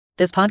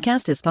This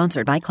podcast is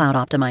sponsored by Cloud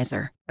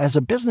Optimizer. As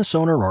a business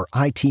owner or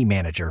IT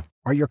manager,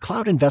 are your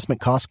cloud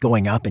investment costs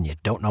going up and you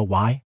don't know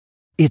why?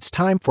 It's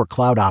time for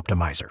Cloud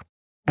Optimizer.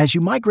 As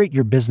you migrate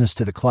your business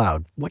to the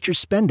cloud, what you're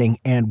spending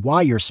and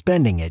why you're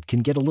spending it can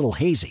get a little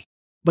hazy.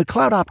 But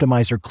Cloud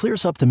Optimizer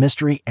clears up the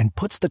mystery and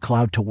puts the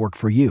cloud to work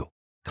for you.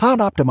 Cloud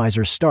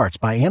Optimizer starts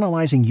by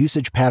analyzing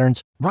usage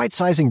patterns,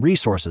 right-sizing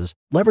resources,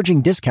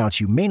 leveraging discounts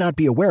you may not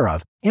be aware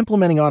of,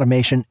 implementing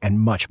automation, and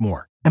much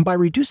more. And by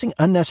reducing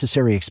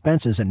unnecessary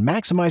expenses and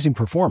maximizing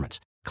performance,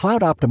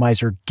 Cloud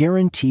Optimizer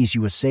guarantees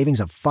you a savings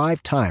of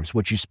 5 times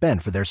what you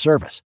spend for their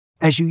service.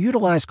 As you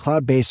utilize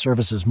cloud-based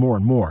services more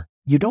and more,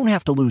 you don't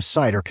have to lose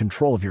sight or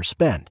control of your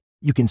spend.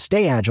 You can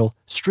stay agile,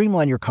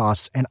 streamline your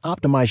costs, and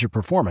optimize your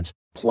performance,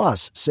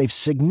 plus save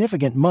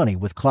significant money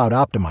with Cloud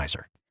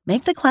Optimizer.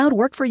 Make the cloud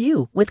work for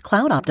you with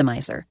Cloud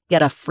Optimizer.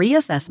 Get a free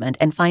assessment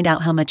and find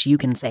out how much you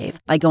can save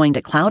by going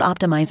to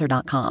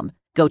cloudoptimizer.com.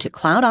 Go to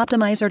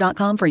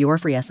cloudoptimizer.com for your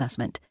free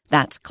assessment.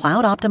 That's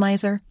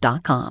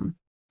cloudoptimizer.com.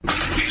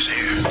 He's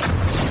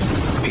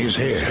here. He's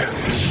here.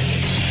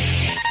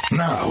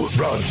 Now,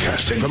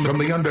 broadcasting from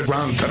the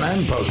underground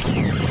command post,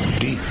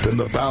 deep in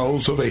the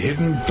bowels of a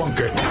hidden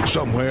bunker,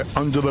 somewhere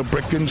under the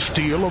brick and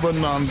steel of a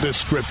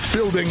nondescript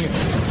building,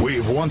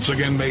 we've once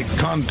again made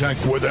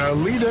contact with our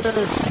leader,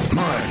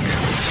 Mark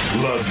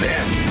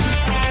Levin.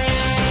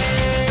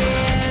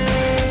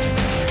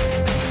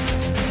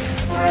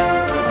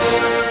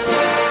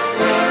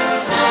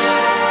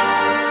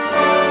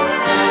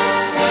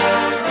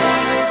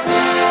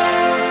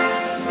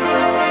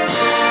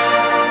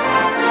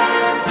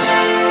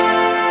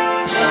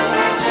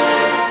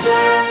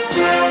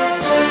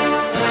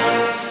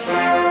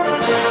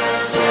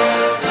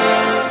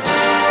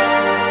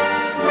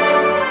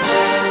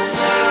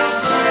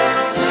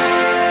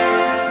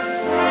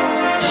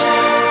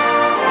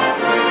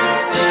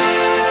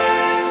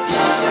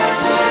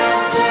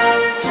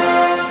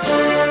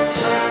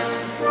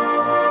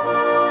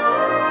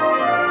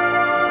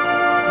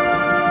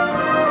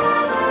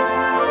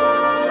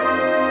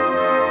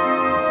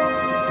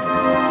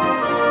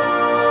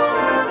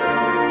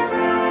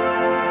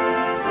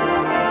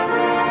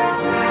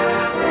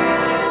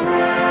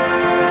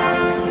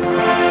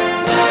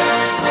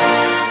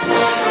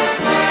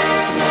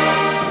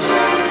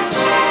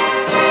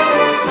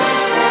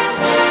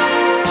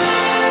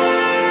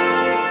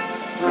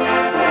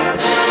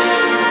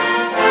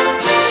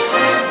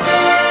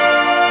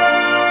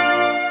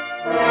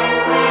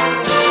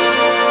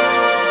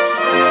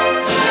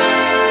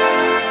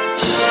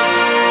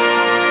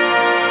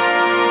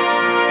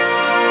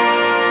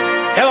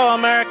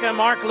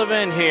 Mark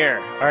Levin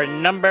here. Our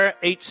number,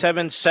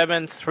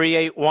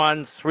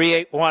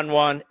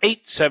 877-381-3811,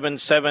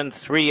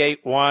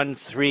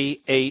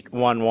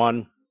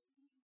 877-381-3811.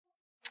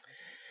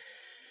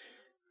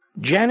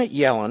 Janet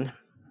Yellen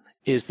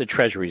is the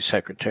Treasury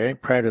Secretary.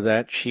 Prior to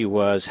that, she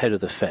was head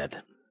of the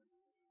Fed.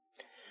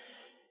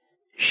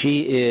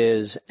 She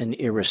is an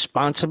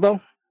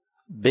irresponsible,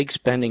 big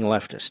spending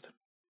leftist.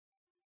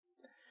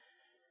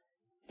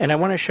 And I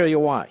want to show you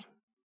why.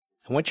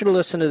 I want you to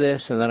listen to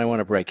this, and then I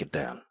want to break it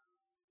down.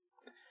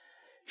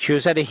 She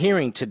was at a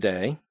hearing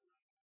today,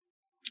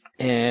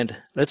 and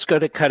let's go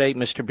to cut 8,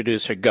 Mr.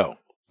 Producer. Go.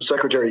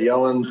 Secretary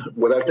Yellen,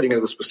 without getting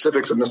into the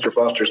specifics of Mr.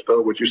 Foster's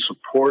bill, would you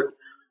support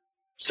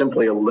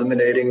simply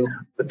eliminating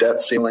the debt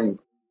ceiling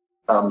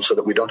so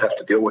that we don't have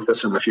to deal with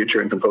this in the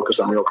future and can focus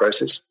on real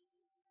crises?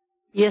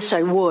 Yes,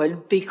 I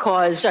would,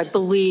 because I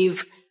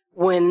believe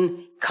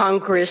when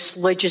Congress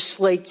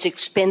legislates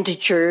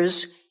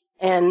expenditures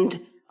and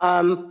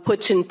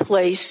puts in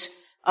place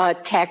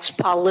tax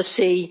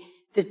policy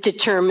that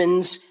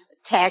determines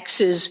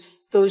taxes,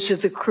 those are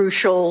the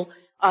crucial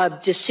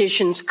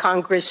decisions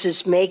Congress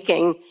is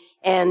making.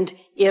 And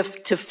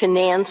if to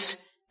finance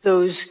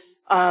those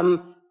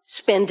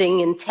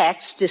spending and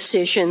tax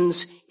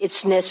decisions,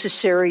 it's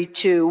necessary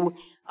to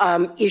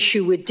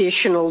issue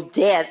additional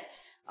debt,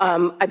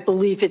 I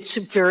believe it's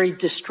very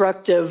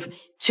destructive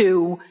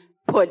to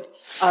put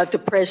the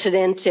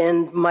president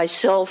and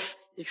myself,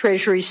 the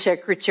Treasury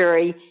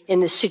Secretary,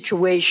 in a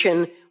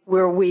situation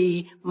where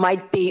we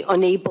might be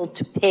unable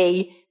to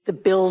pay the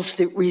bills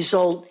that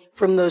result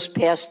from those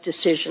past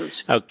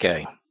decisions.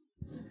 Okay.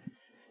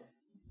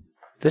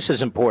 This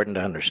is important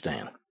to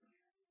understand.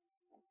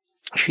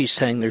 She's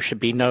saying there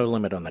should be no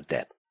limit on the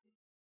debt.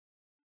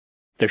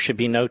 There should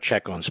be no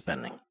check on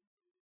spending.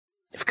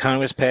 If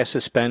Congress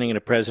passes spending and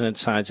the president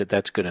signs it,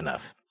 that's good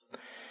enough.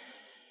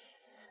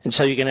 And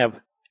so you can have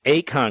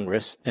a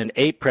Congress and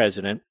a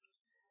president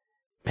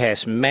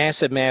pass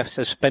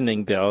massive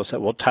spending bills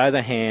that will tie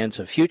the hands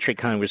of future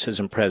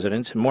Congresses and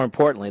presidents, and more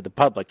importantly, the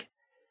public,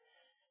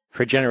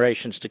 for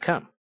generations to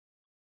come.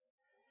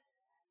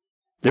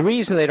 The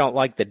reason they don't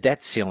like the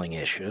debt ceiling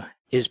issue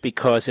is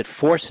because it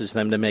forces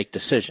them to make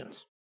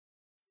decisions.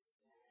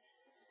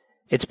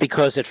 It's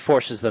because it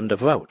forces them to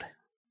vote.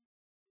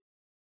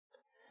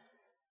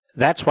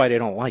 That's why they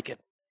don't like it.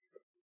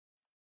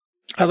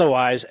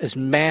 Otherwise, as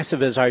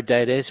massive as our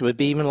debt is, it would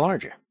be even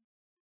larger.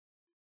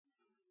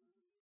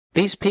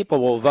 These people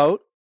will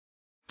vote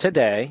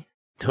today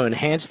to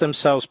enhance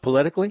themselves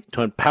politically,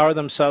 to empower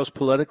themselves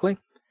politically,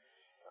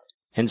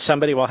 and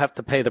somebody will have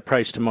to pay the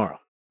price tomorrow.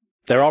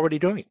 They're already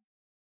doing it.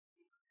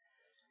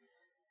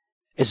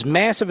 As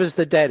massive as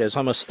the debt is,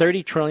 almost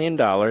 $30 trillion,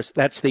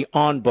 that's the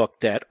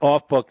on-book debt.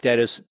 Off-book debt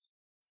is,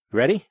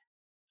 ready?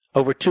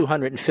 Over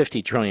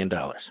 $250 trillion.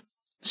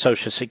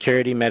 Social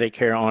Security,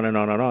 Medicare, on and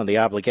on and on, the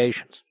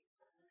obligations.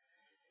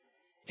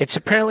 It's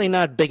apparently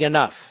not big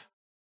enough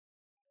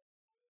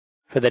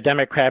for the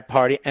Democrat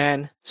Party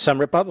and some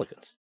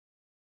Republicans,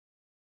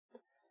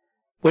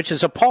 which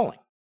is appalling.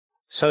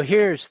 So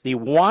here's the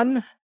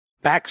one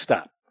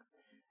backstop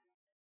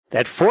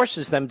that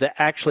forces them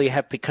to actually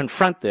have to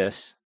confront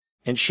this,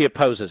 and she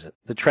opposes it.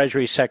 The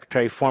Treasury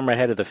Secretary, former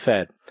head of the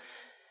Fed.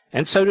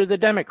 And so do the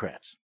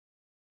Democrats.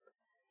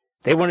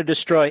 They want to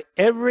destroy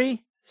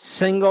every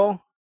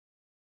single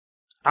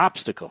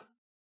obstacle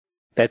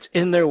that's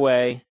in their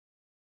way,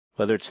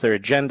 whether it's their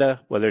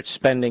agenda, whether it's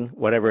spending,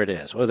 whatever it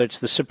is, whether it's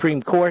the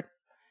Supreme Court,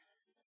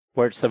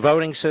 whether it's the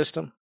voting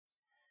system,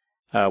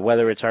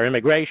 whether it's our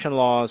immigration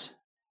laws,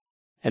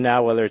 and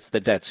now whether it's the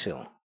debt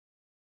ceiling.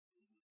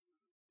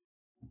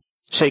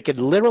 So you could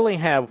literally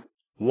have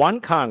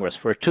one Congress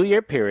for a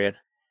 2-year period,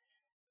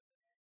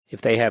 if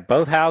they have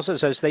both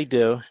houses as they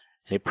do,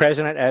 and a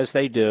president as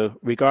they do,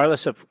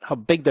 regardless of how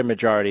big their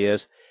majority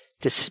is,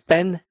 to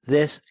spend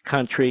this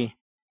country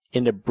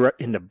into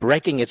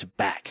breaking its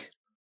back.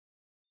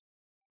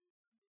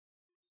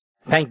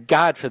 Thank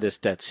God for this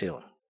debt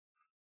ceiling.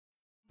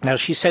 Now,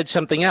 she said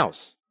something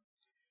else.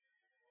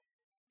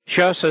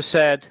 She also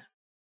said,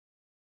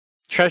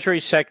 Treasury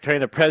Secretary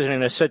and the President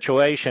in a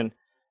situation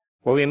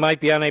where we might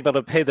be unable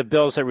to pay the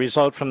bills that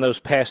result from those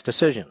past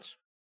decisions.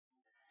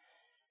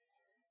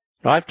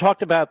 Now, I've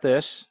talked about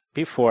this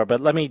before,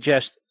 but let me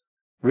just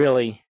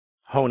really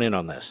hone in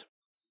on this.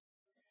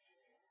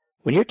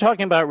 When you're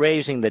talking about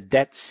raising the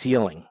debt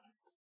ceiling,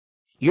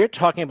 you're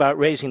talking about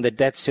raising the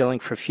debt ceiling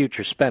for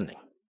future spending,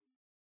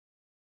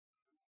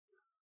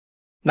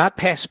 not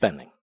past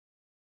spending,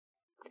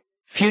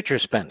 future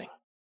spending,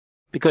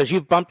 because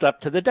you've bumped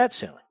up to the debt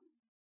ceiling.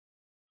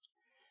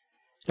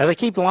 Now, they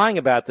keep lying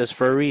about this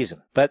for a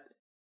reason, but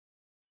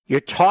you're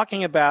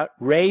talking about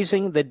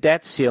raising the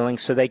debt ceiling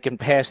so they can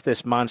pass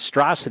this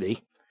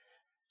monstrosity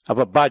of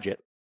a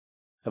budget,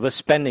 of a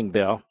spending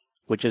bill,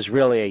 which is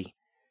really a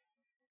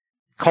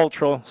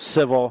cultural,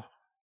 civil,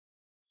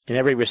 in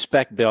every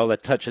respect bill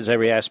that touches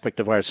every aspect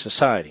of our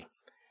society,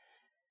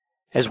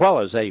 as well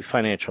as a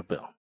financial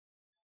bill.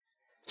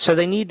 So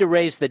they need to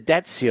raise the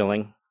debt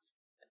ceiling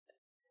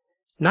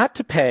not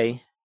to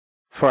pay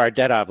for our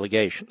debt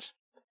obligations,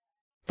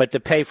 but to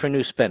pay for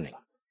new spending.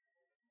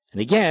 And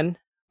again,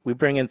 we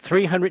bring in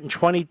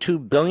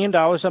 $322 billion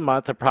a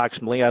month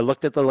approximately. I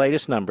looked at the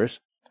latest numbers.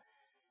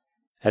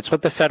 That's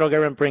what the federal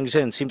government brings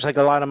in. Seems like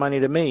a lot of money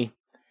to me.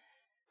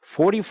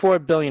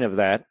 $44 billion of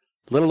that,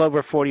 a little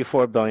over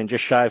 $44 billion,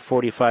 just shy of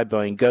 $45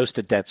 billion, goes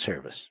to debt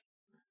service.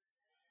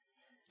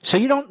 So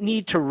you don't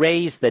need to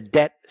raise the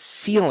debt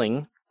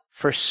ceiling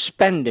for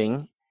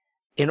spending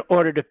in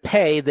order to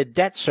pay the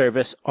debt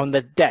service on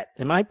the debt.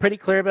 Am I pretty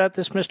clear about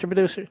this, Mr.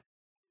 Producer?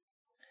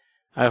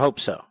 I hope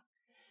so.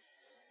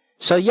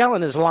 So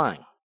Yellen is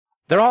lying.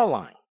 They're all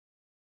lying.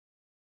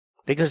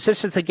 Because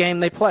this is the game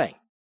they play.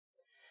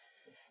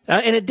 Now,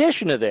 in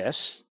addition to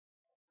this,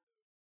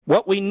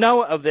 what we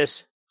know of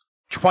this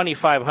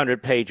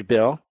 2,500-page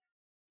bill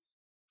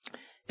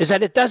is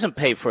that it doesn't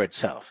pay for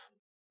itself.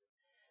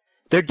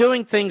 They're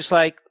doing things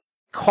like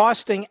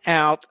costing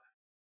out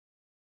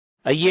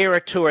a year or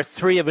 2 or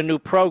 3 of a new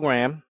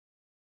program,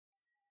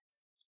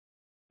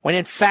 when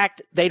in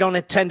fact they don't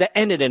intend to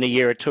end it in a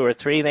year or 2 or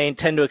 3. They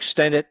intend to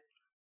extend it,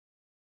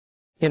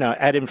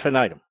 ad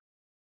infinitum,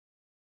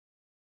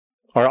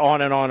 or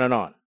on and on and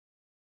on.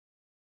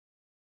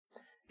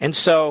 And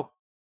so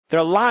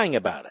they're lying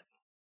about it.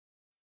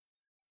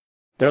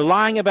 They're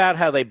lying about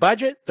how they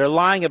budget. They're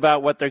lying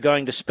about what they're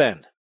going to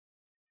spend.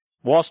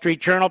 Wall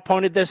Street Journal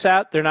pointed this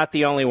out. They're not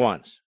the only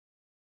ones.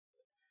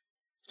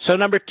 So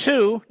number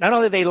 2, not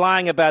only are they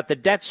lying about the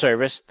debt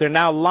service, they're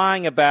now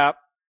lying about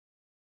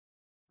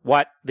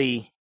what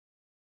the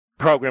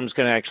program's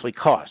going to actually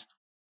cost.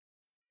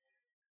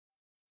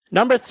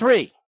 Number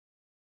 3,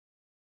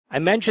 I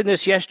mentioned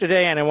this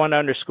yesterday and I want to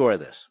underscore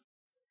this.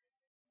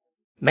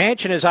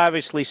 Manchin has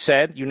obviously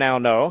said, we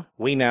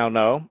now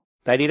know,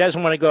 that he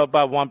doesn't want to go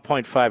above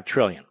 $1.5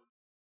 trillion.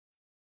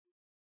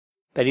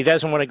 That he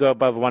doesn't want to go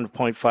above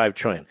 $1.5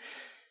 trillion.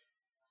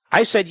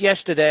 I said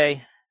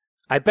yesterday,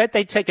 I bet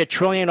they take $1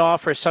 trillion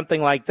off or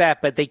something like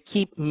that, but they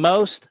keep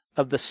most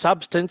of the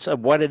substance of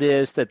what it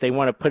is that they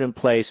want to put in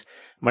place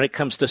when it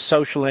comes to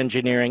social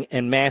engineering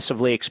and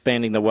massively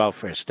expanding the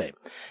welfare state.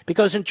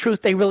 Because in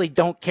truth, they really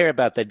don't care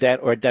about the debt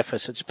or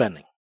deficit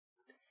spending.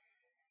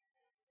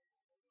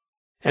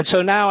 And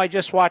so now I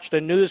just watched a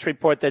news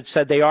report that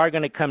said they are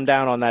going to come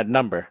down on that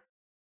number.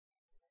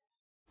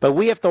 But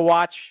we have to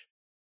watch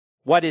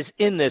what is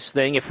in this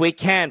thing, if we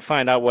can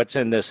find out what's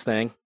in this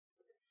thing.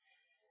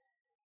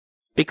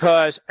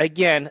 Because,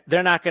 again,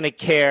 they're not going to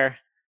care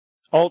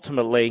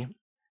ultimately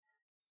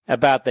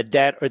about the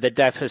debt or the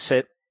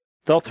deficit.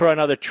 They'll throw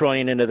another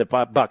trillion into the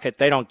bucket.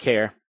 They don't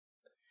care.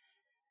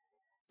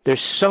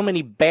 There's so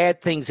many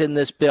bad things in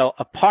this bill,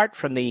 apart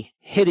from the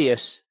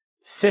hideous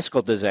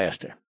fiscal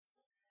disaster,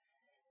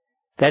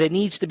 that it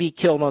needs to be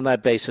killed on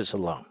that basis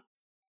alone.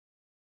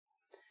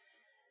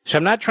 So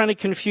I'm not trying to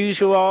confuse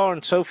you all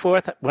and so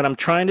forth. What I'm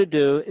trying to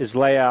do is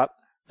lay out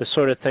the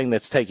sort of thing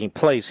that's taking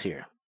place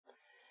here.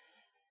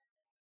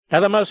 Now,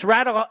 the most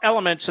radical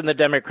elements in the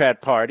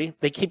Democrat Party,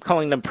 they keep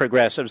calling them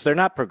progressives. They're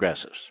not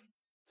progressives.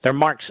 They're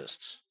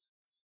Marxists.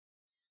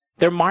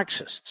 They're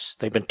Marxists.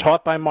 They've been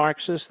taught by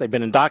Marxists. They've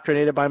been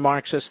indoctrinated by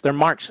Marxists. They're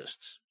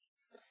Marxists.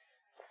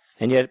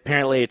 And yet,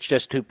 apparently, it's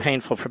just too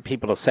painful for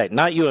people to say.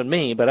 Not you and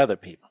me, but other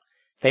people.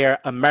 They are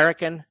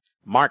American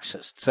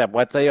Marxists. That's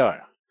what they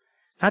are.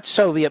 Not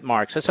Soviet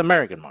Marxists,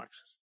 American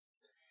Marxists.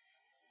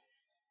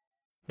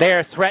 They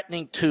are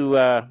threatening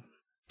to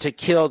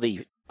kill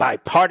the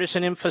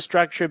bipartisan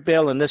infrastructure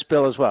bill and this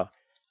bill as well.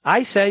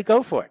 I say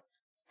go for it.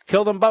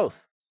 Kill them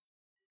both.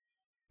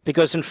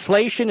 Because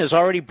inflation is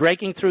already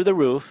breaking through the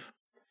roof.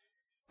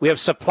 We have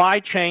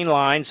supply chain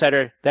lines that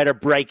are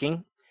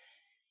breaking.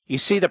 You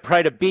see the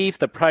price of beef,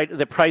 the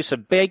price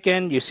of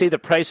bacon. You see the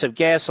price of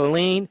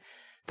gasoline,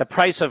 the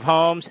price of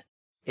homes.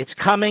 It's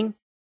coming.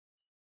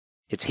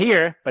 It's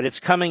here, but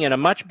it's coming in a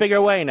much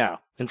bigger way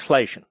now,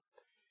 inflation.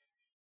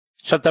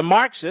 So if the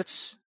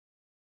Marxists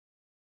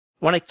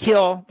want to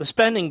kill the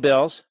spending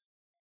bills,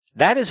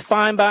 that is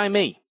fine by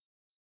me.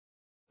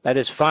 That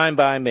is fine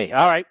by me.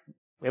 All right,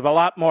 we have a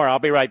lot more. I'll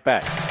be right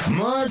back.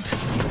 Mark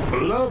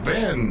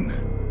Levin.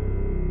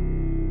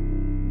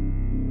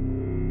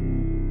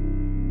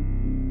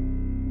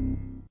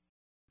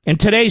 In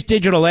today's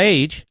digital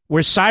age,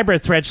 where cyber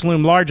threats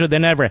loom larger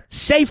than ever,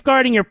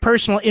 safeguarding your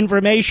personal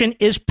information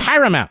is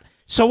paramount.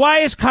 So why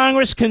is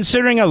Congress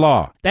considering a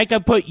law that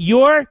could put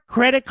your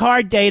credit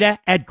card data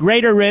at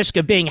greater risk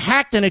of being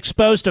hacked and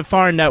exposed to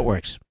foreign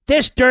networks?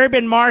 This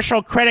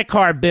Durbin-Marshall credit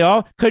card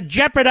bill could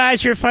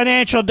jeopardize your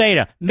financial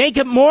data, make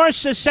it more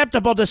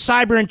susceptible to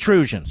cyber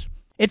intrusions.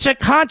 It's a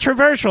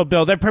controversial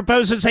bill that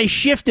proposes a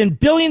shift in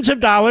billions of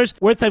dollars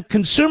worth of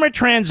consumer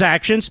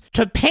transactions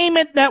to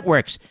payment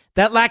networks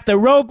that lack the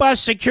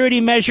robust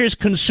security measures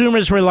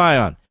consumers rely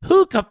on.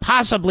 Who could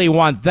possibly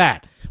want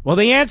that? Well,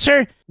 the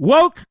answer?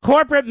 Woke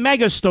corporate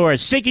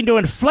megastores seeking to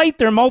inflate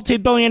their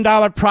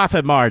multi-billion-dollar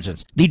profit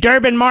margins. The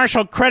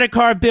Durbin-Marshall credit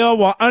card bill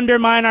will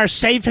undermine our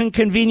safe and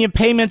convenient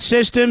payment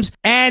systems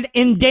and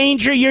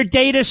endanger your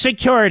data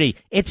security.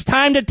 It's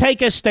time to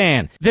take a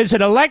stand.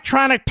 Visit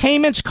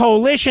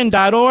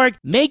electronicpaymentscoalition.org.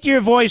 Make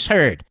your voice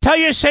heard. Tell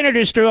your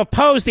senators to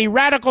oppose the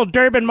radical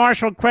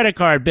Durbin-Marshall credit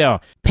card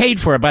bill, paid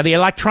for by the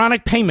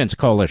Electronic Payments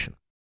Coalition.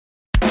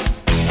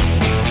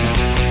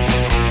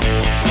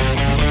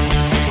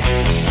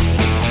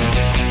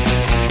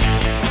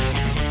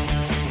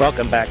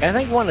 Welcome back. I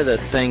think one of the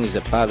things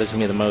that bothers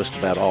me the most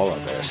about all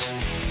of this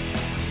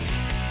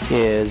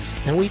is,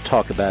 and we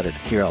talk about it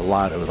here a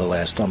lot over the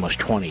last almost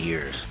 20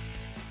 years,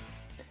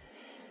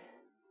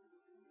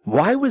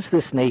 why was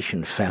this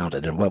nation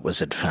founded and what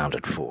was it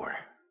founded for?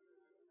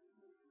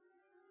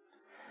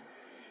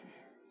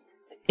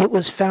 It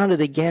was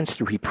founded against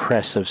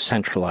repressive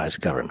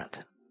centralized government.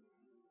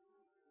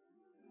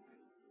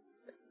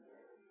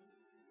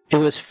 It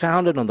was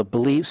founded on the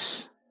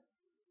beliefs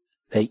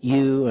that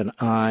you and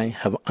I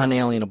have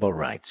unalienable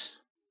rights,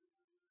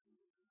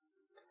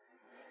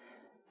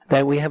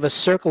 that we have a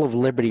circle of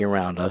liberty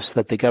around us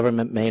that the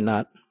government may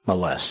not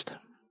molest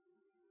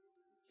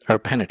or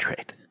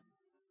penetrate.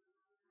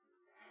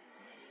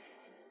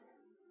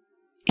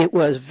 It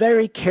was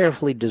very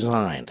carefully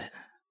designed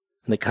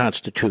in the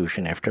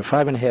Constitution after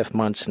 5.5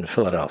 months in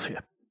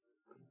Philadelphia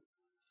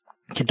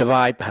to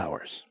divide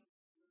powers,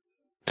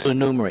 to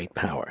enumerate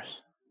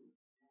powers,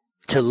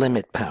 to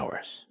limit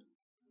powers.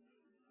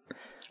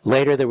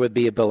 Later, there would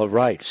be a Bill of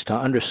Rights to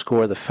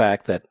underscore the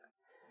fact that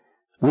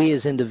we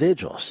as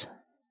individuals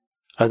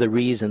are the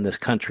reason this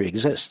country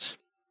exists.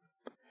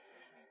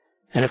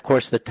 And, of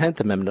course, the 10th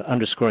Amendment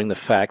underscoring the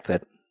fact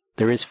that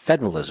there is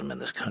federalism in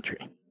this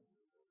country.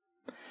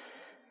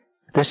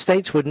 The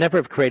states would never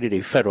have created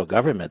a federal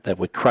government that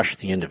would crush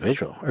the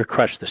individual, or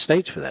crush the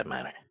states for that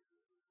matter.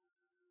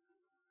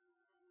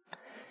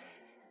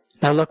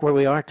 Now look where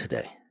we are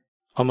today.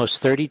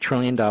 Almost $30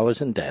 trillion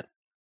in debt.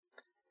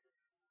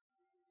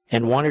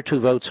 And 1 or 2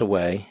 votes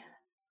away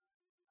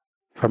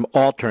from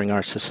altering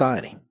our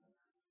society,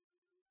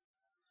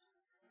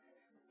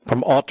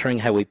 from altering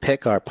how we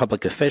pick our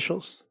public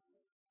officials,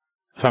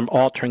 from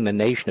altering the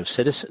nation of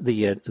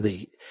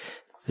the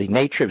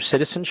nature of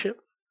citizenship,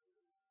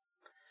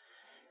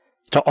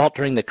 to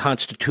altering the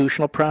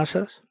constitutional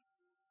process,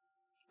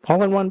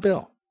 all in one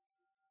bill.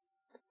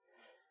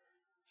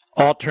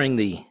 Altering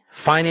the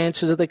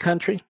finances of the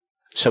country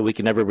so we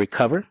can never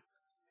recover,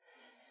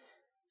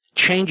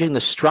 changing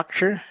the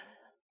structure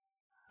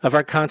of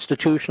our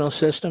constitutional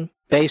system,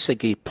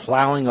 basically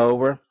plowing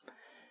over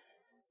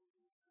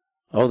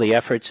all the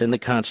efforts in the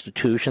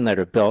Constitution that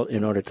are built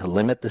in order to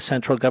limit the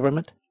central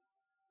government.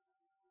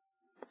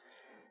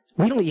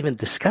 We don't even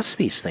discuss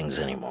these things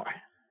anymore.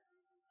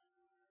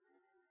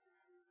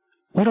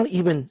 We don't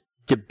even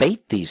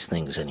debate these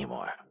things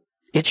anymore.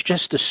 It's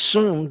just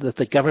assumed that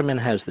the government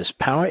has this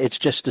power. It's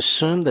just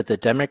assumed that the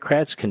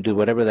Democrats can do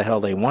whatever the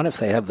hell they want if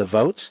they have the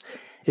votes.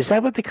 Is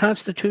that what the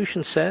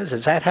Constitution says?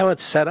 Is that how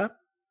it's set up?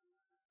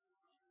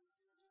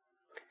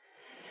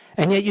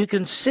 And yet you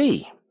can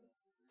see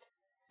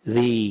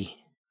the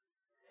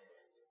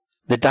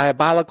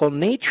diabolical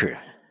nature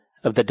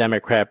of the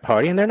Democrat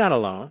Party, and they're not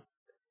alone,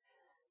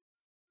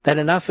 that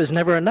enough is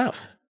never enough.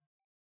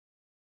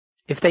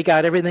 If they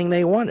got everything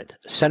they wanted.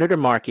 Senator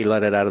Markey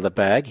let it out of the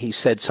bag. He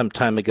said some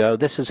time ago,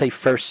 this is a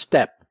first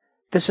step.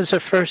 This is a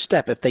first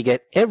step. If they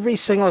get every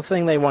single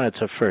thing they want,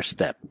 it's a first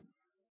step.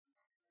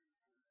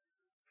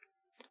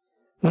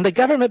 When the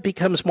government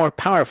becomes more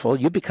powerful,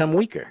 you become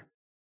weaker.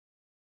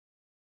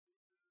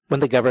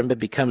 When the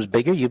government becomes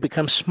bigger, you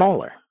become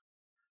smaller.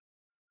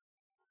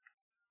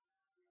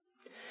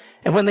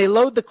 And when they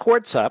load the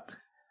courts up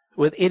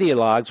with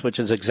ideologues, which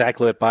is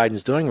exactly what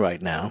Biden's doing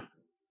right now,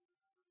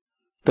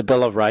 the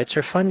Bill of Rights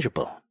are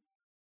fungible.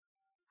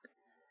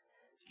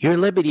 Your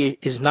liberty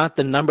is not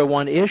the number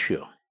one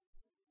issue.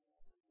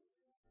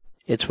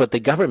 It's what the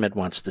government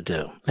wants to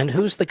do. And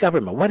who's the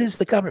government? What is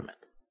the government?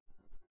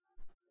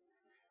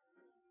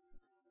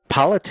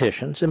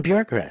 Politicians and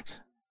bureaucrats.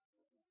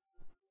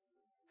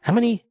 How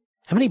many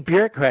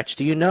bureaucrats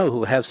do you know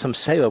who have some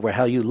say over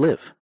how you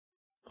live?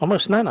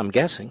 Almost none, I'm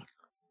guessing.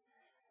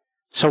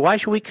 So why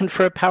should we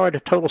confer power to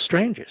total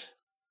strangers?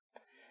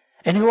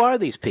 And who are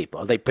these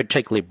people? Are they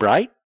particularly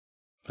bright?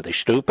 Are they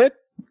stupid?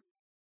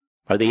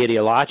 Are they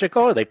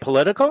ideological? Are they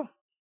political?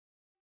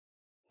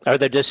 Are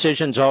their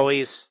decisions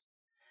always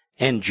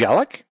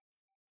angelic?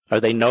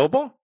 Are they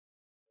noble?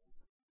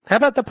 How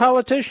about the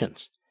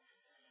politicians?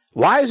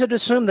 Why is it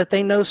assumed that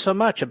they know so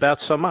much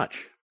about so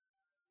much?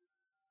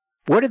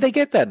 Where did they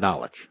get that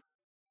knowledge?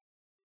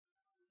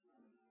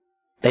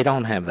 They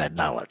don't have that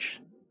knowledge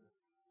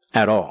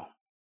at all.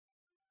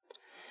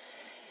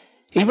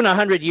 Even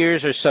 100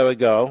 years or so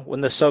ago,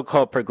 when the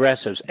so-called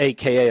progressives,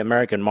 a.k.a.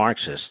 American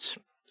Marxists,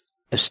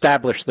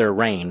 established their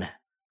reign,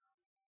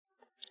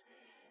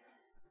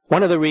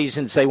 one of the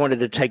reasons they wanted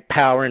to take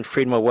power and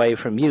freedom away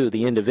from you,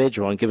 the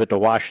individual, and give it to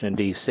Washington,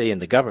 D.C.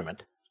 and the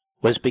government,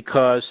 was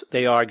because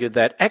they argued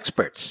that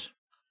experts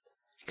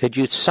could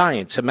use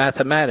science and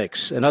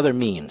mathematics and other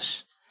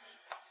means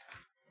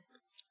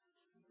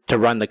to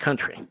run the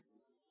country.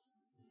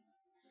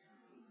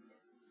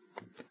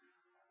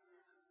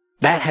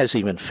 That has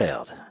even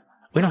failed.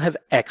 We don't have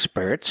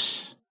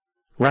experts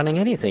running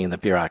anything in the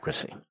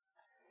bureaucracy.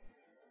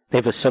 They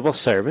have a civil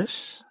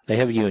service. They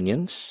have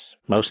unions.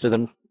 Most of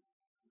them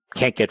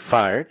can't get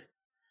fired.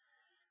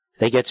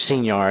 They get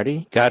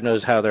seniority. God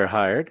knows how they're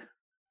hired.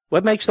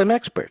 What makes them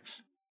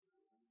experts?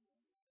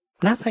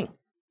 Nothing.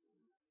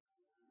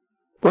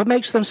 What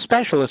makes them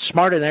special and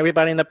smarter than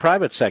everybody in the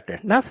private sector?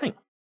 Nothing.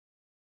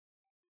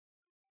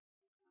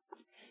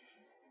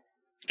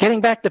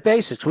 Getting back to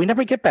basics. We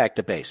never get back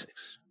to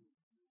basics.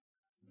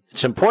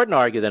 It's important to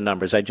argue the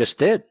numbers. I just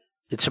did.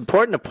 It's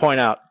important to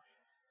point out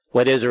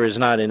what is or is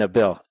not in a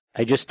bill.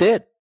 I just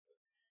did.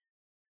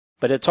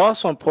 But it's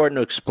also important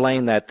to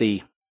explain that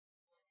the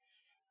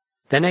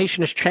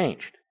nation has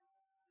changed.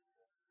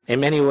 In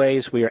many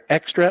ways, we are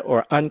extra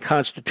or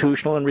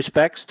unconstitutional in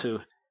respects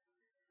to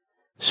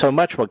so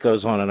much what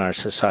goes on in our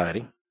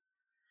society.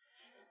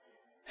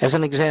 As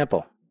an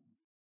example,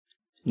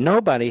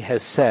 nobody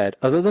has said,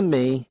 other than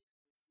me,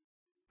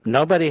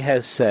 nobody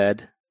has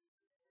said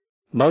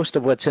most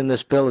of what's in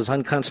this bill is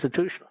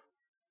unconstitutional.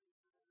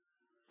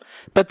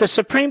 But the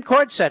Supreme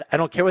Court said, I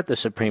don't care what the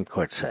Supreme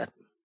Court said.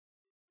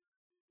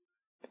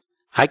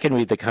 I can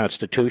read the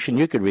Constitution.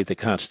 You can read the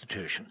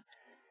Constitution.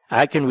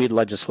 I can read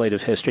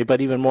legislative history,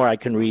 but even more, I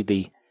can read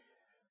the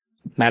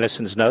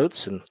Madison's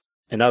notes and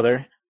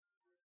other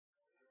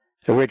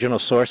original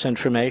source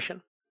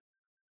information.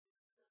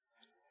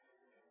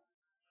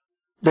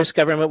 This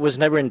government was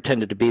never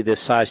intended to be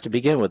this size to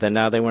begin with, and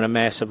now they want to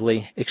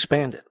massively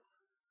expand it.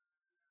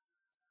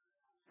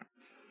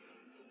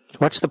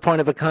 What's the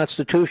point of a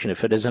constitution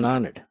if it isn't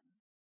honored?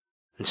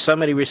 In so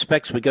many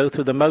respects, we go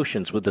through the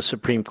motions with the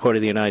Supreme Court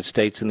of the United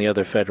States and the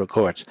other federal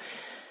courts.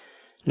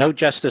 No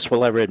justice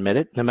will ever admit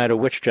it, no matter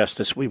which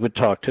justice we would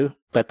talk to,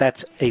 but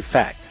that's a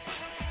fact.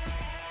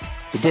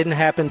 It didn't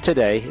happen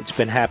today. It's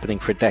been happening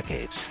for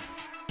decades.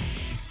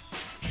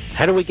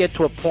 How do we get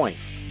to a point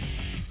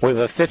where we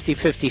have a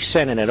 50-50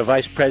 Senate and a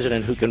vice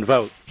president who can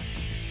vote,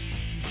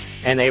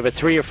 and they have a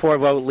 3 or 4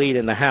 vote lead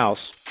in the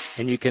House,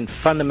 and you can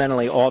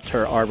fundamentally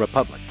alter our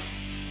republic?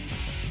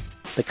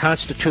 The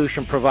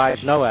Constitution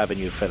provides no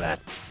avenue for that.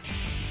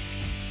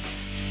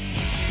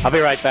 I'll be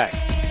right back.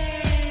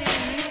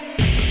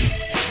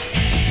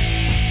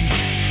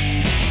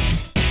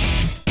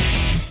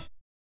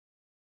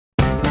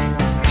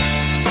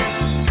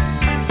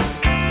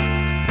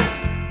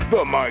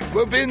 The Mike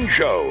Levin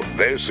Show.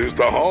 This is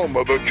the home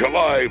of the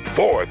July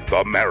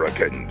 4th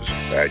Americans.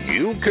 And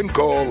you can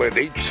call at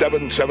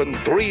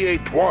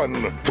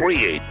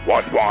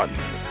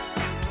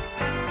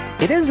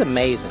 877-381-3811. It is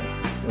amazing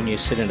when you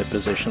sit in a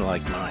position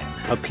like mine,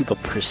 how people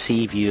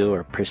perceive you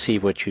or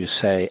perceive what you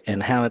say,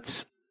 and how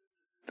it's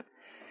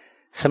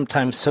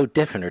sometimes so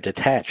different or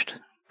detached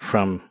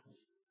from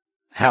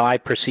how I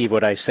perceive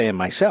what I say in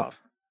myself.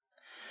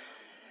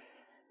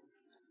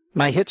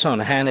 My hits on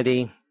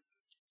Hannity,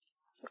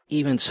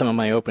 even some of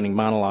my opening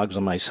monologues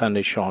on my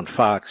Sunday show on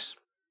Fox,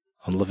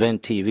 on Levin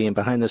TV, and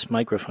behind this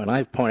microphone,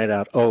 I've pointed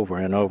out over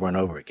and over and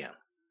over again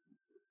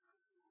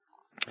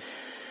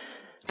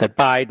that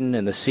Biden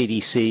and the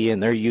CDC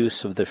and their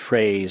use of the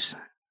phrase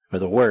or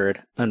the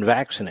word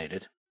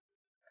unvaccinated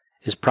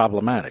is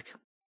problematic,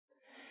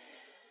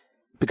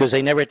 because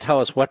they never tell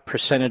us what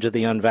percentage of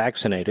the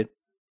unvaccinated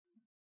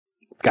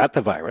got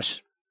the virus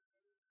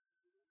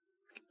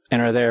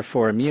and are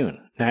therefore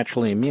immune,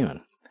 naturally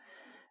immune,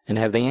 and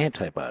have the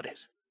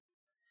antibodies.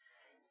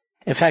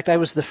 In fact, I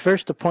was the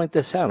first to point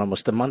this out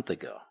almost a month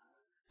ago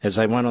as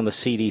I went on the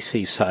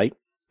CDC site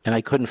and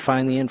I couldn't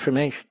find the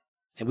information.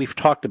 And we've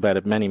talked about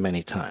it many,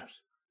 many times.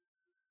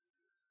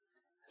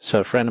 So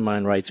a friend of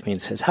mine writes me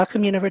and says, how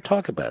come you never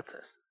talk about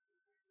this?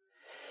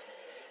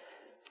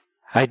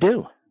 I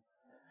do.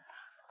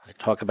 I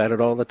talk about it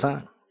all the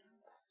time.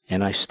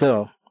 And I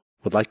still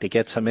would like to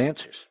get some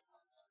answers.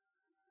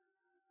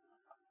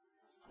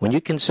 When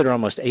you consider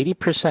almost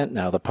 80%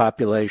 now the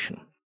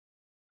population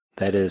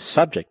that is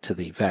subject to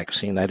the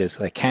vaccine, that is,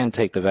 that can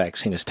take the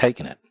vaccine, has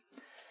taken it,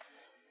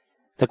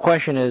 the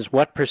question is,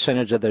 what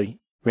percentage of the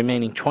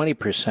remaining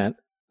 20%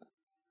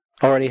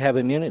 already have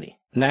immunity,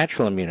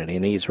 natural immunity?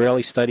 And the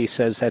Israeli study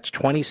says that's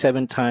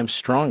 27 times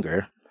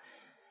stronger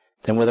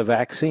than with a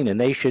vaccine. And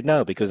they should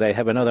know, because they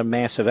have another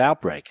massive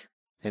outbreak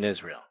in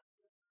Israel.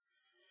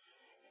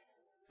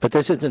 But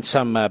this isn't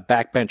some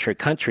backbencher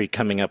country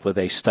coming up with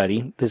a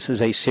study. This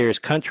is a serious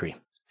country.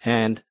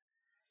 And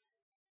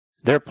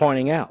they're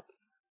pointing out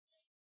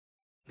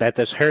that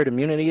this herd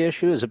immunity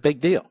issue is a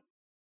big deal.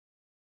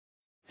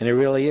 And it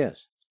really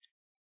is.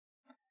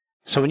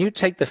 So when you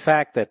take the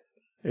fact that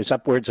there's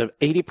upwards of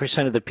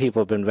 80% of the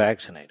people have been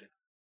vaccinated,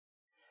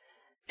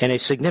 and a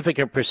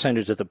significant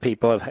percentage of the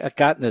people have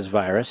gotten this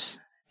virus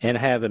and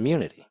have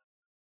immunity,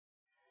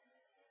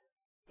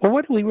 well,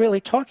 what are we really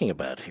talking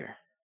about here?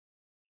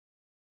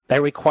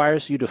 That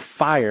requires you to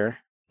fire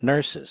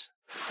nurses,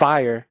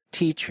 fire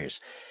teachers,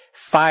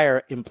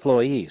 fire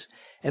employees.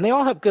 And they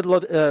all have good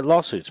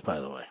lawsuits, by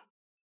the way,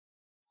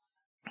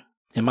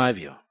 in my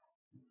view.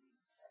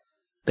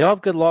 They all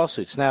have good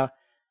lawsuits. Now,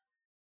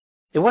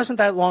 it wasn't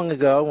that long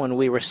ago when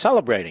we were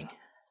celebrating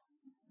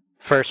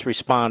first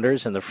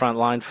responders and the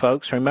frontline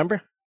folks,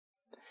 remember?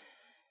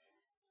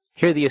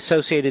 Here the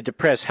Associated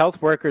Press,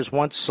 health workers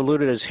once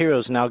saluted as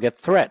heroes now get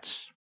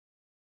threats.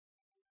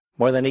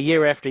 More than a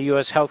year after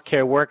U.S.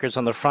 healthcare workers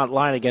on the front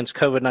line against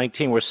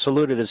COVID-19 were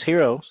saluted as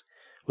heroes,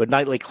 with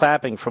nightly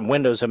clapping from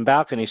windows and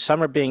balconies,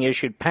 some are being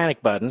issued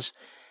panic buttons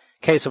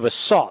in case of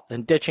assault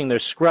and ditching their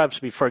scrubs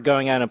before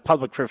going out in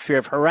public for fear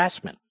of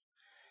harassment.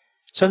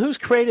 So who's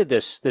created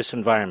this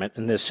environment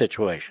in this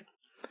situation?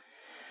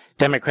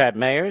 Democrat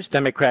mayors,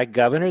 Democrat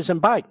governors,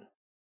 and Biden.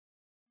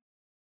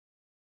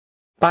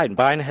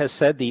 Biden has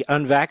said the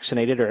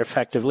unvaccinated are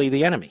effectively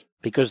the enemy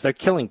because they're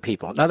killing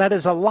people. Now, that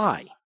is a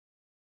lie.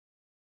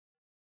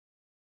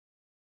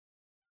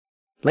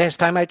 Last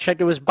time I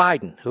checked, it was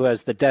Biden who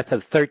has the death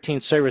of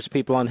 13 service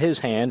people on his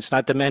hands,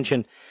 not to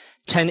mention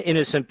 10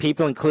 innocent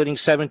people, including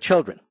 7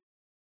 children.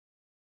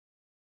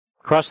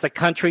 Across the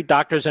country,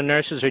 doctors and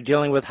nurses are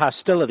dealing with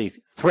hostility,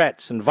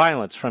 threats, and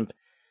violence from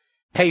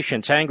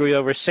patients angry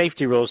over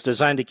safety rules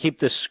designed to keep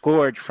this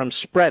scourge from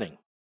spreading.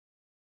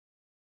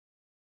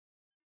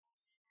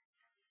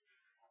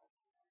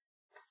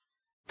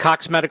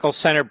 Cox Medical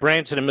Center,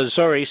 Branson in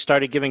Missouri,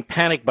 started giving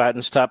panic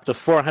buttons to up to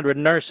 400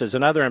 nurses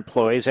and other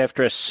employees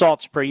after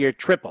assaults per year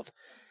tripled.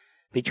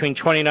 Between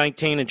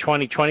 2019 and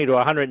 2020 to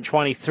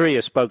 123,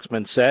 a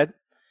spokesman said.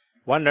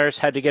 One nurse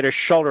had to get her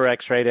shoulder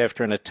x-rayed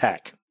after an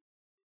attack.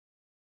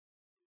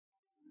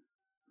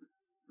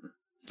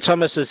 It's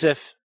almost as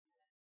if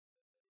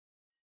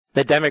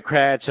the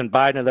Democrats and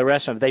Biden and the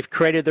rest of them, they've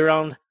created their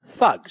own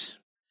thugs.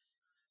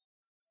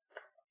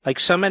 Like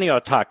so many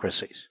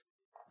autocracies.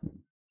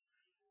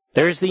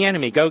 There's the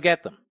enemy. Go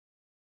get them.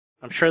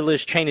 I'm sure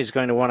Liz Cheney is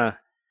going to want to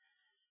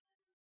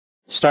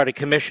start a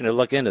commission to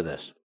look into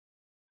this.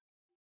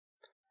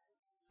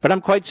 But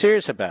I'm quite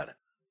serious about it.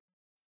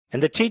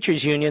 And the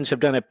teachers' unions have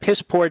done a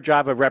piss-poor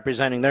job of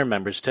representing their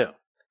members, too.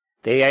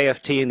 The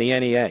AFT and the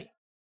NEA.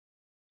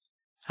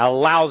 A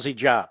lousy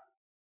job.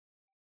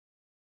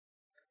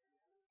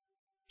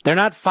 They're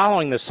not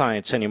following the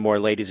science anymore,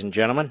 ladies and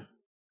gentlemen.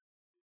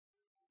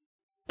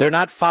 They're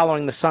not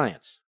following the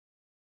science.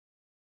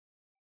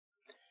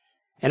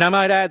 And I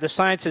might add, the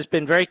science has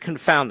been very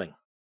confounding.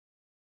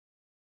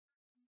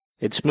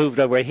 It's moved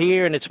over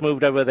here and it's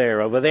moved over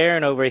there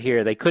and over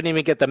here. They couldn't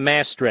even get the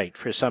math straight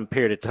for some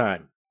period of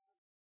time.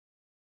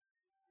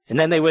 And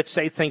then they would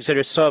say things that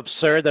are so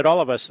absurd that all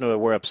of us knew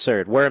were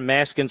absurd. Wear a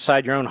mask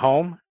inside your own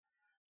home.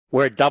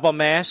 Wear a double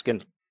mask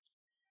and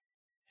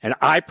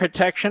eye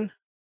protection.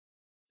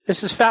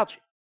 This is Fauci.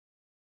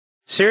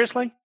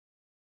 Seriously?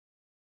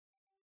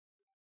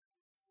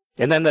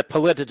 And then the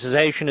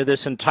politicization of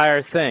this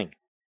entire thing.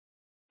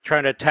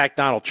 Trying to attack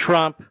Donald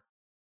Trump.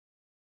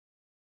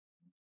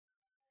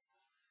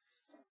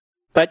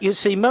 But you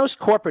see, most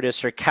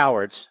corporatists are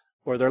cowards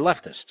or they're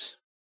leftists.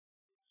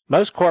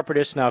 Most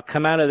corporatists now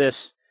come out of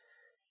this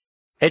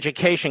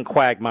education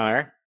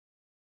quagmire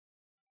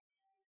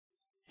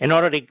in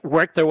order to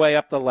work their way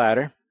up the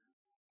ladder.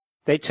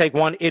 They take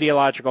one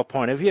ideological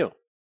point of view.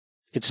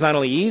 It's not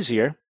only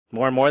easier,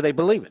 more and more they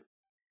believe it.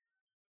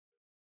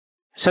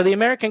 So the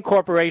American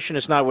corporation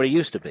is not what it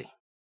used to be.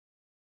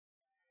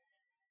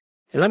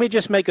 And let me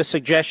just make a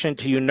suggestion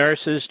to you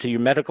nurses, to you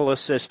medical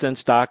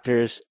assistants,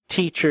 doctors,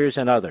 teachers,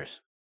 and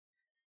others.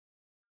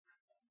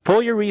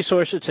 Pull your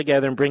resources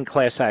together and bring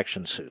class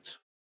action suits.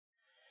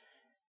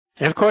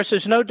 And of course,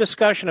 there's no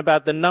discussion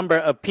about the number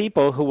of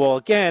people who will,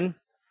 again,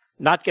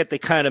 not get the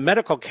kind of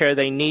medical care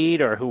they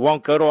need, or who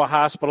won't go to a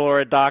hospital or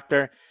a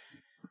doctor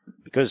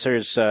because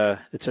the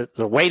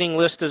waiting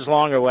list is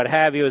long or what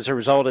have you as a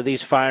result of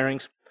these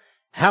firings.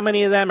 How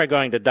many of them are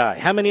going to die?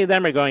 How many of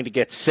them are going to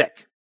get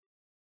sick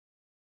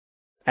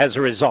as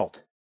a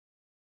result?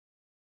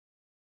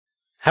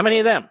 How many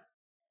of them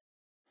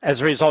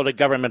as a result of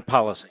government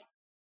policy?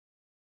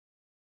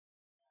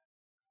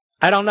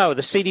 I don't know.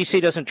 The CDC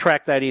doesn't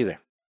track that either.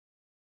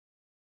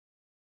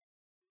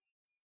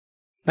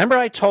 Remember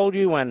I told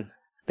you when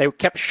they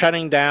kept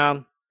shutting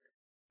down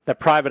the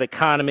private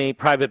economy,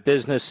 private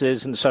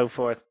businesses, and so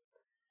forth,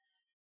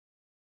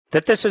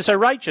 that this is a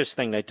righteous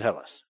thing, they tell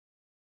us.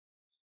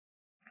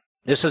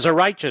 This is a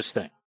righteous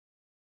thing.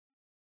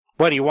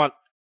 What do you want?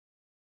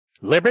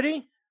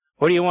 Liberty?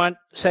 Or do you want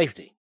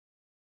safety?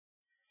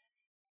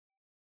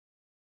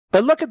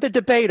 But look at the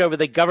debate over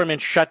the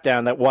government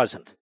shutdown that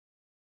wasn't.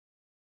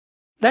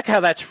 Look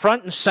how that's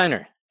front and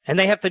center. And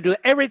they have to do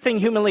everything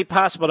humanly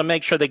possible to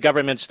make sure the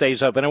government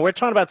stays open. And we're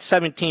talking about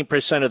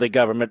 17% of the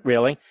government,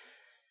 really.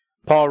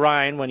 Paul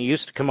Ryan, when he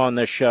used to come on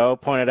this show,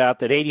 pointed out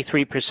that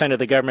 83% of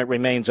the government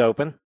remains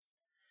open.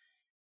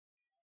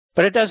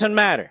 But it doesn't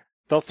matter.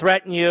 They'll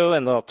threaten you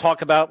and they'll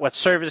talk about what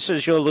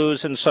services you'll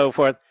lose and so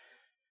forth.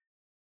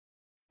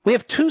 We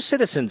have two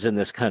citizens in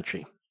this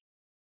country.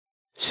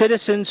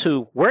 Citizens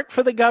who work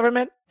for the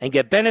government and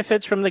get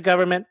benefits from the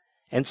government,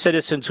 and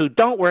citizens who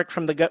don't work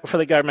for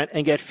the government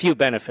and get few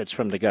benefits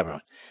from the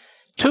government.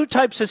 Two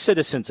types of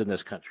citizens in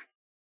this country.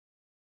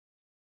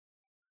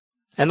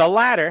 And the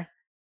latter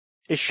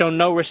is shown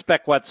no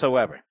respect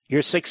whatsoever.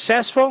 You're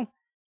successful,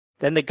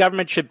 then the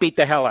government should beat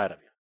the hell out of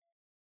you.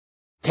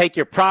 Take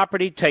your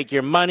property, take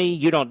your money,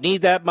 you don't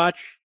need that much.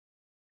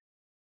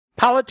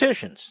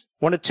 Politicians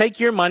want to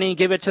take your money and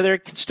give it to their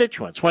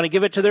constituents, want to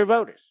give it to their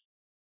voters.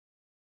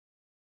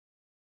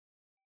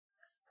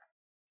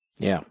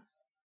 Yeah.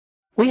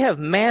 We have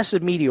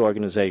massive media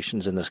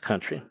organizations in this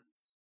country.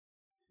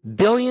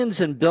 Billions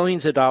and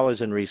billions of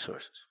dollars in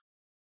resources.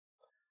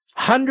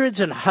 Hundreds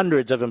and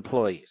hundreds of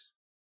employees.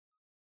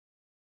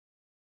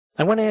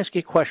 I want to ask you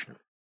a question.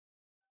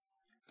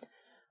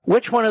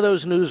 Which one of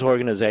those news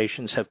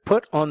organizations have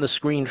put on the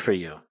screen for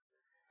you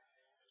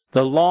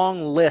the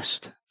long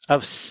list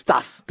of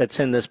stuff that's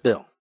in this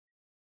bill?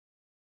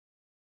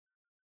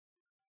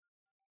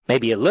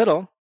 Maybe a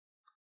little,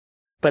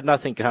 but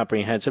nothing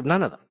comprehensive,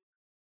 none of them.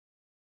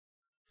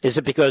 Is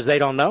it because they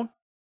don't know?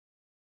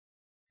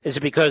 Is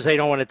it because they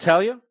don't want to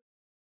tell you?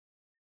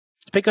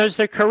 It's because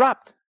they're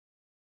corrupt.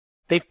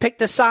 They've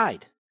picked a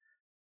side.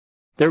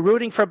 They're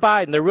rooting for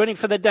Biden. They're rooting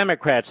for the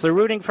Democrats. They're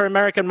rooting for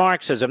American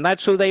Marxism.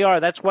 That's who they are.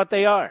 That's what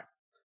they are.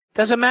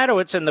 Doesn't matter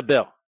what's in the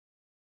bill.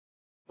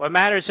 What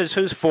matters is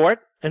who's for it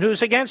and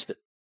who's against it.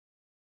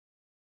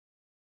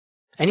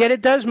 And yet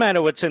it does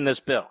matter what's in this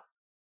bill.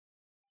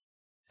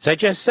 As I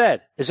just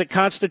said, is it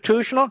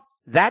constitutional?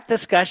 That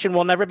discussion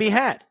will never be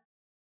had.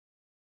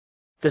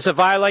 Does it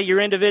violate your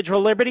individual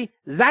liberty?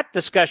 That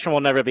discussion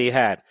will never be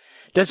had.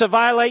 Does it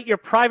violate your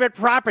private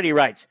property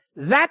rights?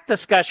 That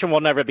discussion will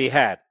never be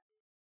had.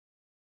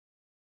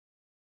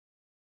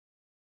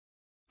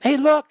 Hey,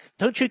 look,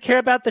 don't you care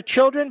about the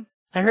children?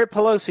 I heard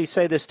Pelosi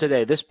say this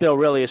today. This bill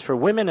really is for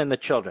women and the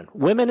children.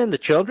 Women and the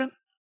children?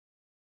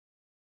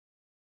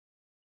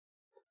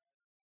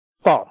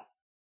 Well,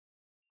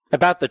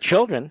 about the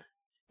children,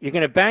 you're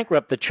going to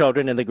bankrupt the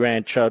children and the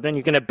grandchildren.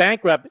 You're going to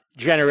bankrupt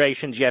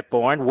generations yet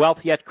born,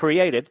 wealth yet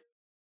created.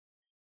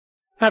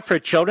 Not for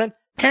children.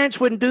 Parents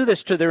wouldn't do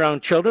this to their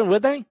own children,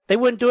 would they? They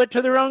wouldn't do it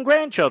to their own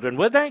grandchildren,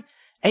 would they?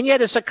 And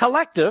yet, as a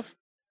collective,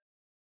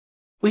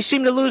 we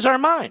seem to lose our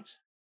minds.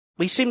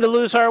 We seem to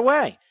lose our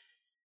way.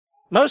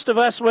 Most of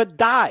us would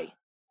die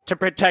to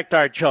protect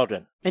our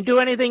children and do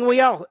anything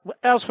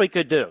else we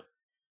could do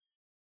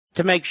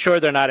to make sure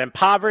they're not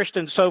impoverished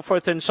and so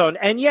forth and so on.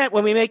 And yet,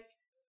 when we make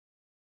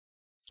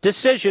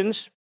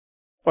decisions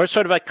or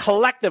sort of a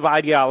collective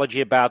ideology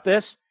about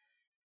this,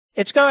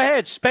 it's go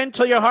ahead, spend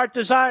till your heart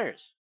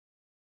desires.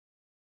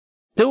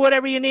 Do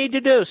whatever you need to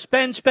do.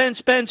 Spend, spend,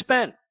 spend,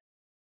 spend.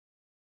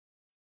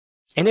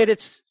 And yet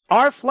it's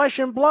our flesh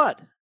and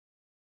blood.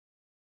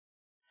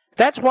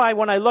 That's why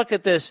when I look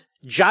at this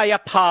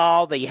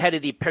Jayapal, the head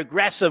of the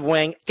progressive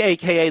wing,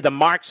 a.k.a. the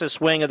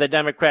Marxist wing of the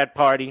Democrat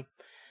Party,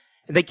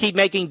 and they keep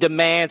making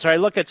demands, or I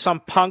look at some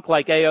punk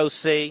like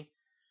AOC,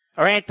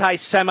 or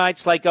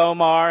anti-Semites like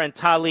Omar and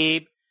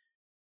Tlaib,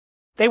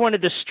 They want to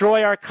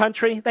destroy our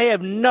country. They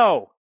have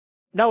no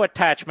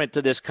attachment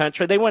to this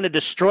country. They want to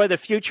destroy the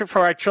future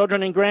for our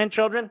children and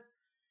grandchildren.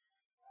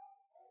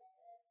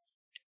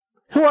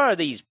 Who are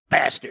these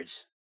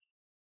bastards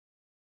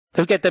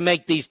who get to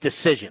make these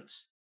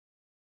decisions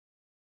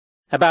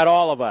about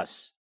all of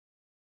us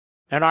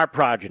and our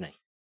progeny?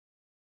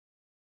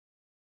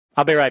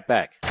 I'll be right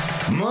back.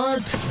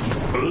 Mark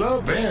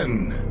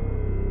Levin.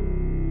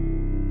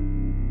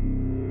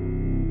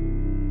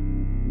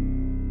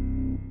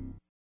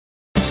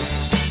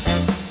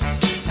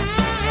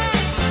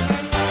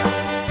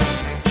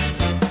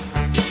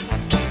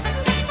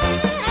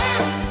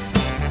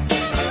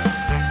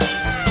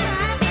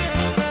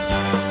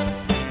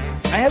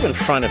 I have in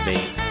front of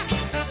me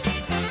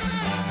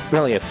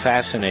really a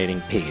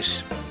fascinating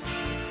piece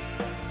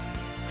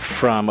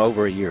from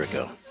over a year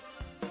ago.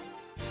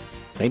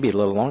 Maybe a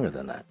little longer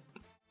than that.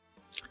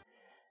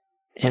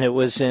 And it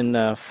was in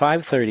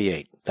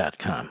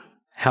 538.com,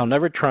 How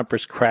Never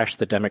Trumpers Crashed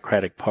the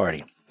Democratic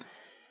Party.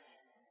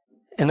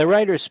 And the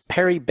writer's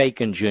Perry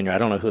Bacon Jr., I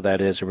don't know who that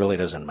is, it really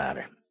doesn't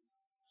matter.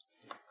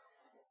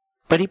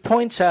 But he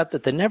points out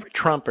that the Never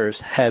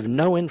Trumpers have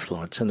no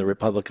influence in the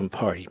Republican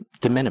Party,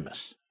 de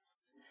minimis.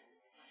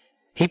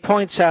 He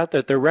points out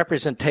that their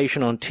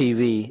representation on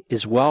TV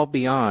is well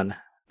beyond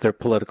their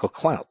political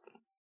clout.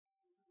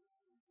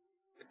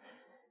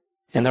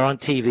 And they're on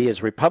TV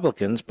as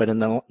Republicans, but in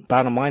the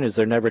bottom line is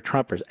they're never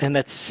Trumpers. And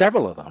that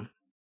several of them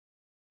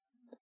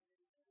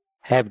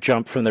have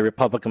jumped from the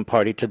Republican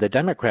Party to the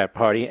Democrat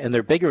Party, and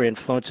their bigger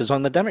influence is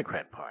on the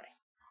Democrat Party.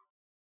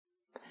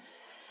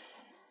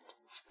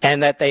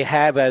 And that they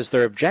have as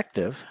their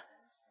objective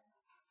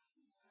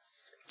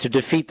to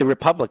defeat the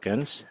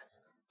Republicans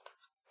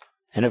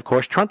and, of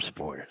course, Trump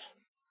supporters.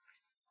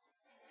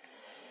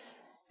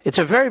 It's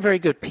a very, very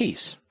good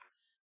piece.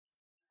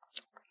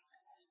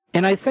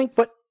 And I think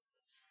the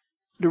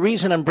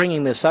reason I'm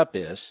bringing this up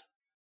is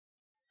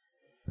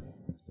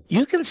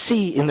you can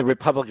see in the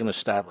Republican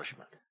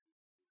establishment,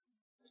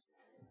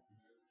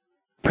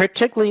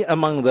 particularly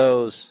among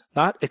those,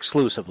 not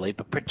exclusively,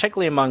 but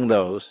particularly among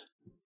those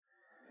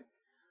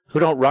who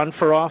don't run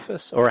for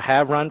office or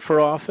have run for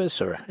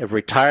office or have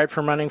retired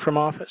from running from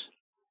office,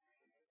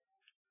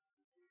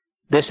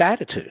 this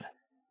attitude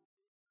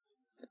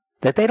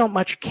that they don't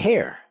much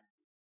care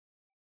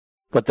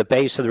what the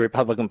base of the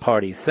Republican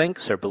Party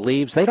thinks or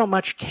believes. They don't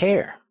much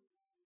care,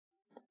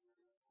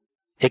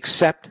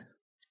 except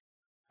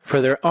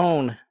for their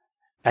own,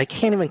 I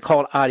can't even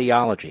call it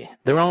ideology,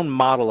 their own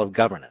model of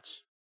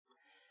governance.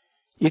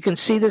 You can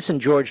see this in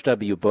George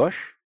W. Bush,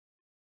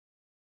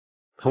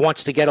 who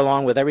wants to get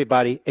along with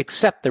everybody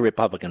except the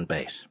Republican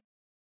base.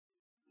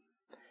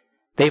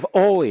 They've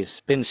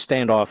always been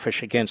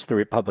standoffish against the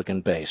Republican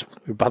base. The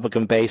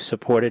Republican base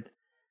supported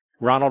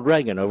Ronald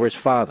Reagan over his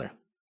father.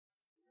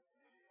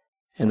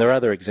 And there are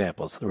other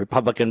examples. The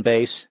Republican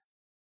base,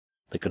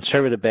 the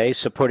conservative base,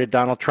 supported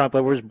Donald Trump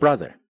over his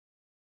brother.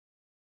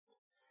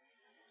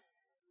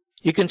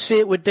 You can see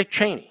it with Dick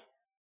Cheney,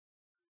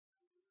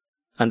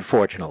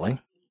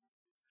 unfortunately.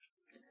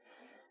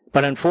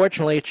 But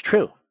unfortunately, it's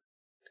true.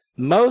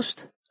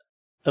 Most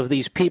of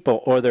these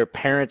people, or their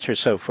parents or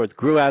so forth,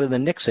 grew out of the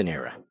Nixon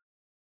era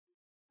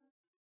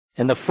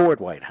and the Ford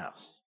White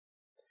House.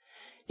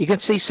 You can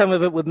see some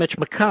of it with Mitch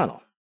McConnell,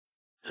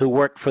 who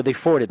worked for the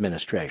Ford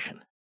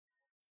administration.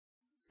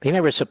 He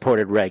never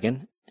supported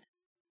Reagan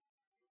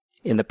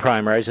in the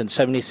primaries in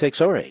 76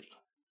 or 80.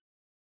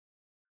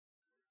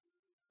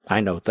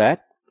 I note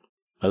that.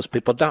 Most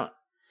people don't.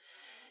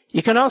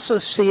 You can also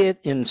see it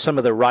in some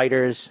of the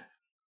writers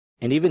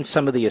and even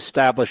some of the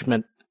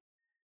establishment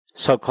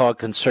so-called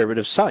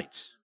conservative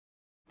sites.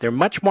 They're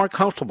much more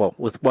comfortable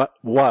with what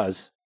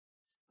was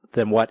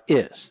than what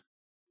is.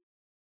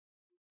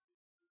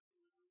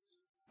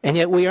 And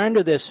yet we are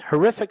under this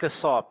horrific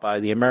assault by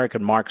the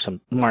American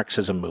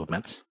Marxism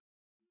movements.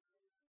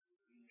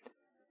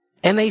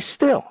 And they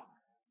still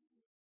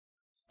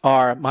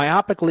are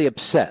myopically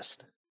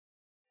obsessed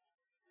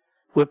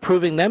with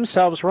proving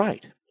themselves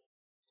right.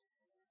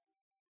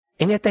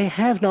 And yet they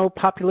have no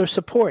popular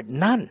support.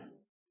 None.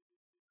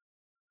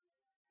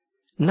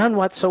 None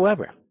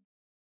whatsoever.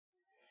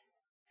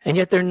 And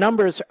yet their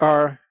numbers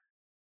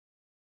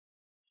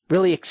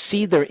really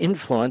exceed their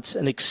influence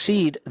and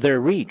exceed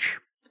their reach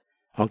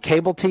on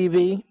cable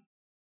TV,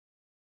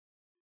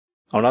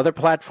 on other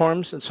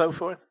platforms, and so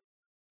forth.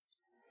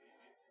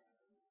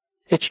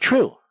 It's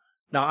true.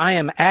 Now, I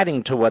am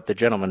adding to what the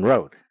gentleman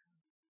wrote,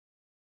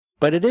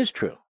 but it is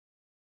true.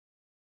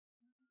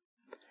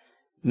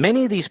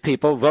 Many of these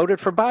people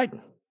voted for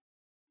Biden,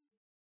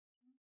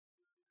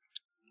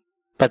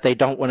 but they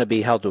don't want to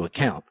be held to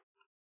account.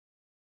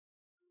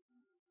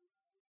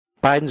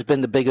 Biden's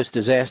been the biggest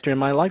disaster in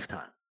my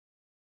lifetime,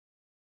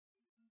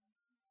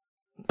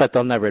 but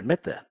they'll never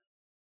admit that.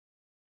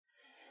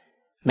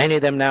 Many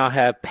of them now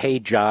have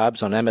paid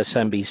jobs on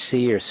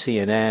MSNBC or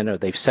CNN, or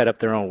they've set up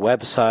their own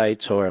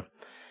websites, or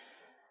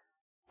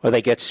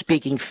they get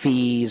speaking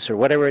fees, or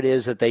whatever it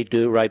is that they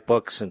do, write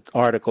books and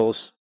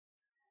articles,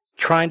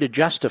 trying to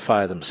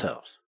justify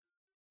themselves.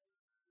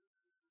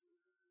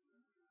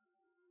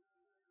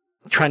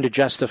 trying to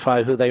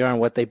justify who they are and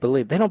what they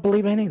believe. They don't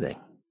believe anything.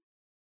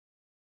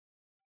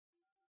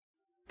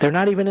 They're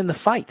not even in the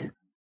fight.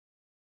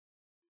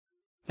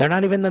 They're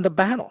not even in the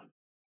battle.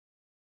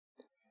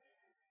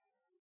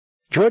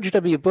 George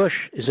W.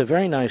 Bush is a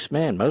very nice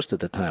man most of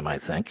the time, I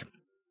think.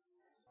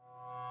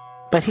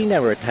 But he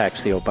never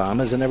attacks the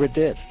Obamas and never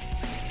did.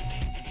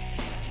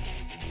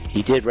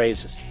 He did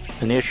raise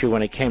an issue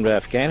when it came to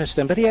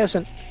Afghanistan, but he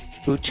hasn't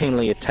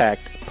routinely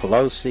attacked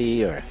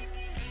Pelosi or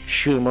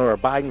Schumer or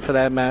Biden for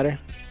that matter.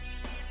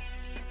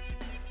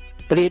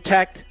 But he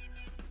attacked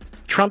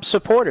Trump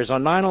supporters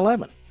on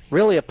 9/11.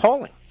 Really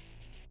appalling.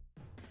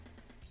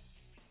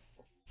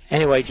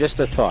 Anyway, just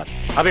a thought.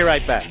 I'll be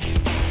right back.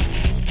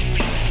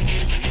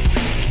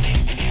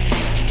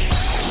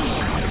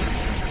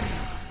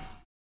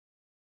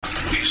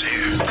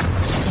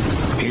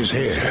 He's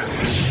here.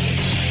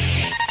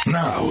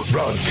 Now,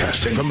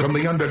 broadcasting from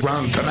the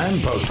underground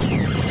command post,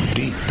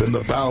 deep in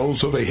the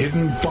bowels of a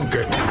hidden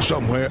bunker,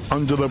 somewhere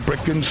under the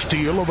brick and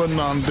steel of a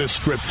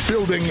nondescript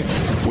building,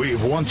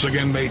 we've once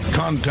again made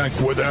contact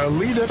with our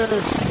leader,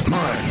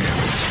 Mark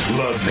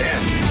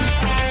Levin.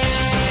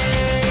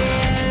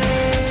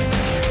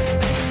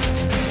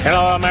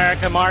 Hello,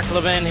 America. Mark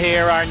Levin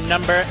here. Our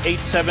number,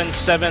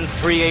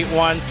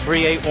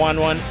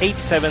 877-381-3811,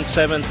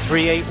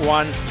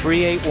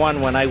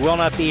 877-381-3811. I will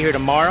not be here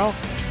tomorrow.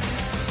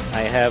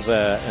 I have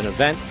an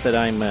event that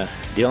I'm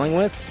dealing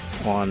with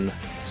on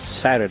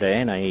Saturday,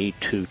 and I need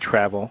to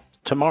travel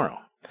tomorrow.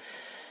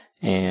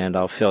 And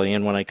I'll fill you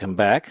in when I come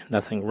back.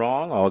 Nothing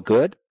wrong, all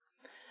good.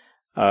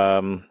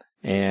 And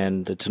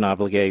it's an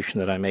obligation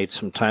that I made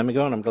some time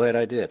ago, and I'm glad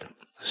I did.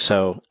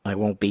 So I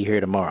won't be here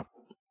tomorrow.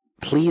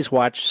 Please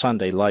watch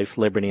Sunday, Life,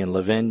 Liberty, and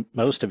Levin.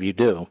 Most of you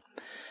do.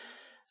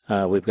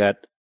 We've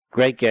got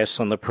great guests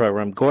on the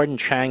program. Gordon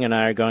Chang and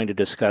I are going to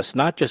discuss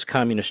not just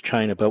Communist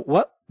China, but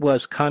what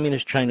was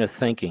Communist China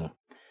thinking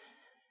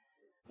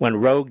when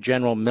Rogue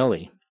General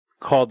Milley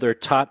called their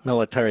top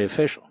military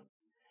official?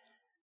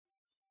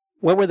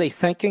 What were they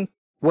thinking?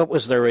 What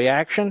was their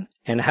reaction?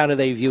 And how do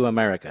they view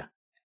America,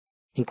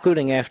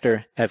 including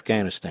after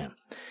Afghanistan?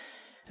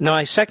 Now,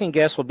 my second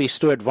guest will be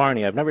Stuart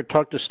Varney. I've never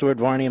talked to Stuart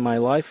Varney in my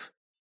life,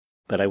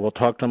 but I will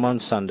talk to him on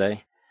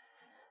Sunday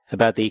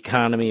about the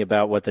economy,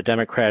 about what the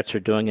Democrats are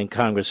doing in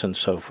Congress and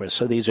so forth.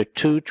 So these are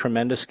two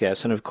tremendous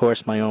guests, and of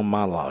course my own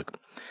monologue.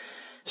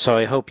 So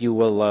I hope you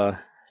will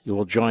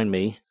join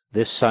me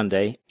this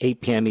Sunday,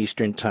 8 p.m.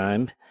 Eastern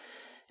Time.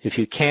 If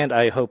you can't,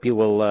 I hope you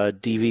will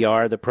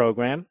DVR the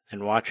program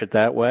and watch it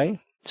that way,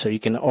 so you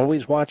can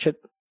always watch it,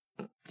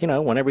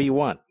 whenever you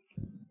want.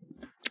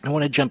 I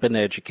want to jump into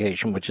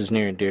education, which is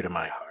near and dear to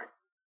my heart.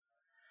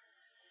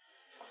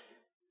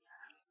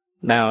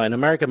 Now, in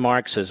American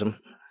Marxism,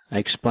 I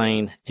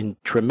explain in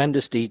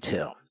tremendous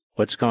detail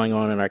what's going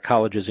on in our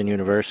colleges and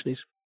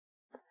universities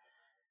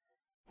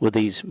with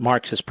these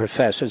Marxist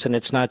professors, and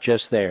it's not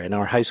just there, in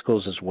our high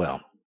schools as well.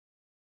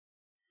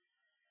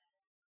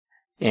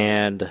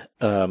 And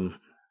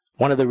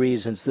one of the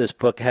reasons this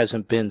book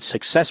hasn't been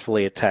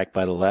successfully attacked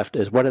by the left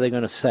is, what are they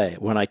going to say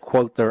when I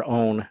quote their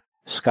own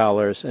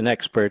scholars and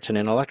experts and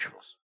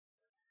intellectuals?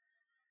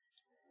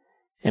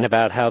 And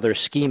about how they're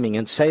scheming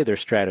and say they're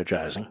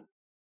strategizing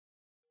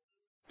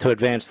to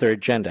advance their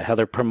agenda, how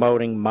they're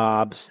promoting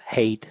mobs,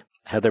 hate,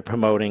 how they're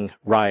promoting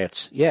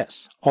riots.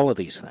 Yes, all of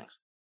these things.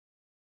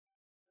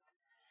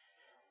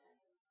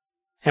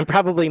 And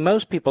probably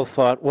most people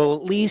thought, well,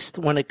 at least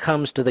when it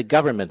comes to the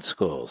government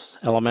schools,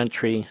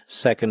 elementary,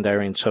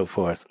 secondary, and so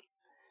forth,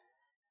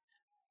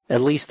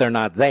 at least they're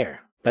not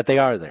there, but they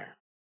are there.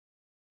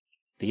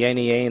 The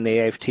NEA and the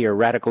AFT are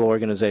radical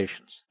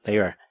organizations. They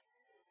are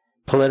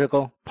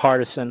political,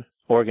 partisan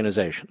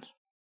organizations.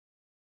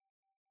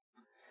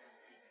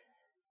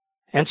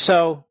 And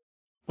so,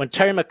 when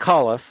Terry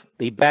McAuliffe,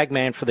 the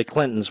bagman for the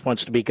Clintons,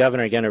 wants to be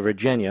governor again of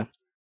Virginia,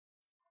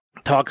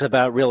 talks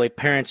about really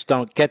parents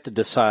don't get to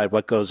decide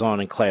what goes on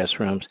in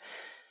classrooms,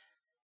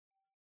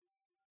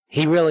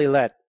 he really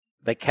let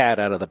the cat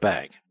out of the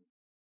bag.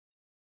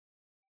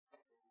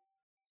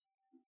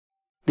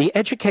 The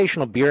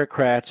educational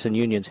bureaucrats and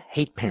unions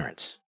hate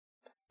parents.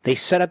 They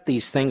set up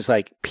these things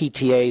like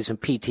PTAs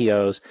and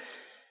PTOs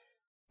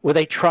where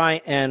they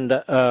try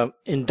and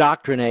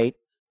indoctrinate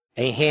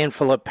a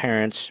handful of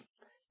parents,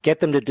 get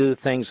them to do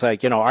things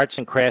like, arts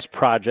and crafts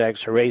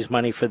projects or raise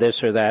money for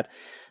this or that,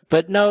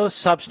 but no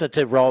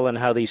substantive role in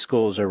how these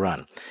schools are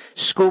run.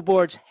 School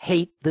boards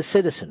hate the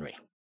citizenry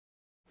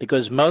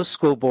because most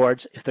school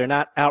boards, if they're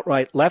not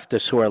outright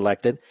leftists who are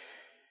elected,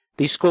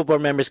 these school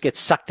board members get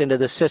sucked into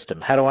the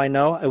system. How do I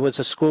know? I was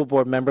a school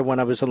board member when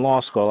I was in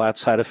law school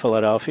outside of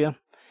Philadelphia. And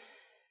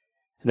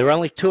there were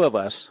only two of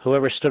us who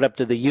ever stood up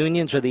to the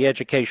unions or the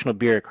educational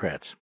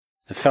bureaucrats.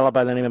 A fellow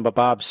by the name of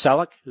Bob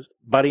Selleck, who's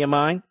a buddy of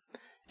mine,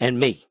 and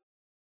me.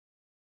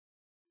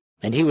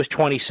 And he was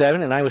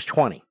 27 and I was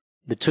 20,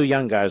 the two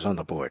young guys on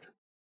the board.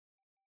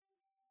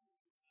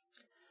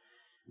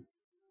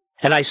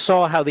 And I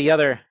saw how the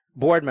other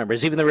board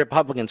members, even the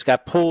Republicans,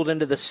 got pulled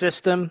into the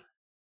system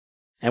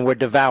and were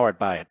devoured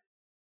by it.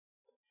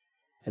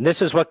 And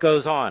this is what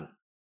goes on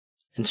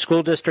In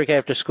school district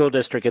after school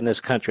district in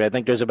this country, I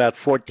think there's about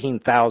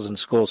 14,000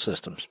 school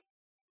systems.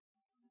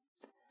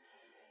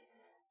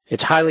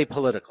 It's highly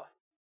political.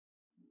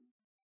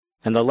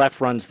 And the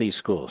left runs these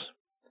schools.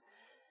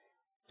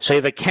 So you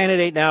have a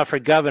candidate now for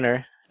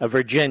governor of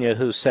Virginia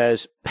who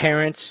says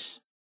parents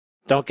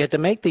don't get to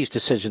make these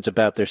decisions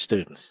about their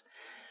students.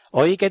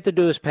 All you get to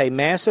do is pay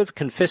massive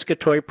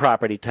confiscatory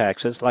property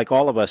taxes, like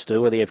all of us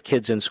do, whether you have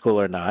kids in school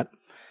or not.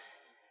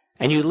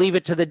 And you leave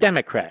it to the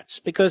Democrats,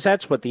 because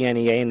that's what the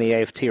NEA and the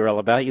AFT are all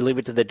about. You leave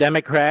it to the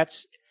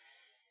Democrats.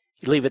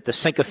 You leave it to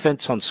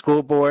sycophants on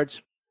school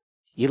boards.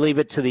 You leave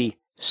it to the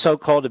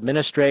so-called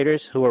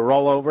administrators who are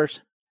rollovers.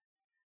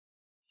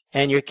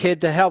 And your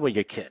kid, to hell with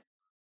your kid.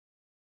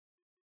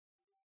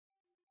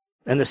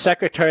 And the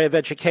Secretary of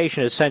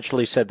Education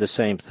essentially said the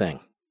same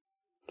thing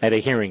at a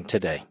hearing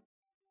today.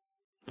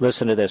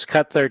 Listen to this.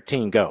 Cut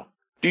 13, go.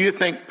 Do you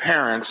think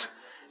parents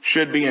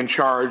should be in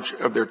charge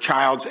of their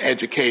child's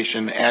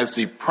education as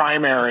the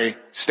primary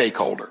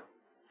stakeholder?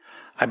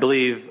 I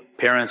believe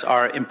parents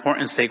are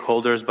important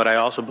stakeholders, but I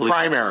also believe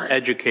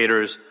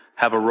educators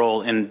have a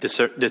role in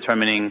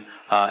determining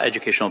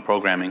educational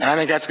programming. And I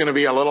think that's going to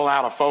be a little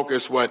out of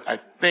focus, what I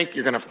think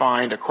you're going to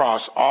find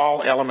across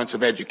all elements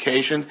of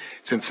education.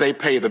 Since they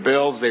pay the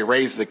bills, they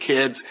raise the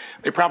kids,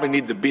 they probably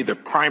need to be the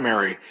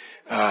primary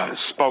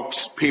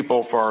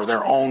spokespeople for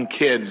their own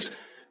kids'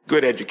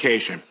 good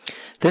education.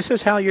 This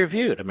is how you're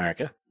viewed,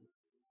 America.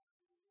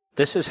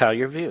 This is how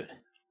you're viewed.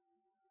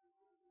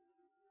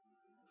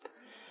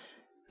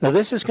 Now,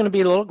 this is going to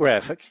be a little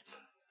graphic.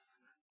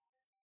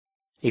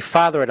 A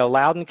father at a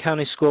Loudoun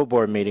County School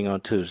Board meeting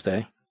on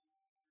Tuesday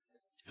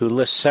who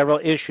lists several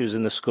issues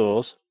in the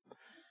schools.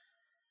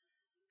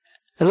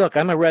 And look,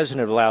 I'm a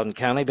resident of Loudoun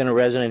County. I've been a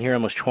resident here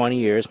almost 20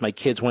 years. My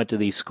kids went to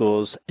these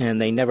schools,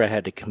 and they never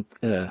had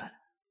to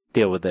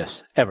deal with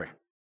this, ever.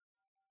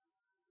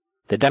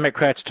 The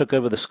Democrats took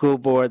over the school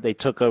board. They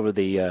took over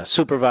the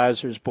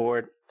supervisors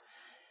board.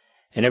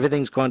 And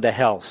everything's gone to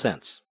hell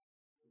since.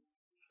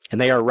 And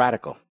they are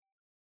radical.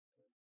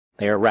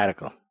 They are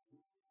radical.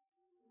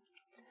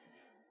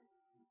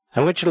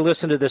 I want you to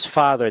listen to this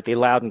father at the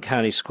Loudoun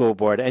County School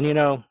Board. And you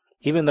know,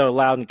 even though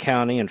Loudoun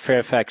County and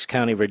Fairfax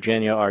County,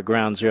 Virginia are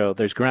ground zero,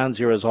 there's ground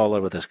zeros all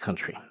over this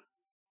country.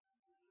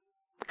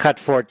 Cut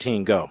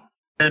 14, go.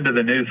 Into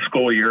the new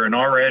school year, and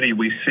already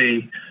we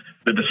see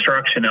the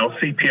destruction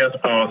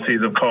LCPS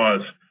policies have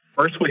caused.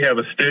 First, we have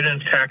a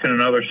student attacking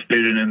another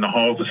student in the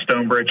halls of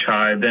Stonebridge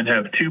High, then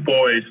have two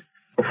boys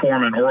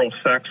performing oral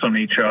sex on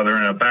each other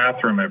in a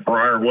bathroom at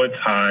Briar Woods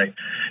High,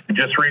 and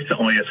just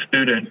recently a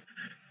student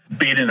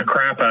beating the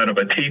crap out of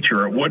a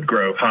teacher at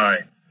Woodgrove High.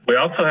 We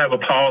also have a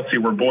policy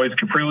where boys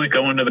can freely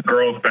go into the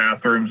girls'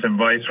 bathrooms and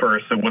vice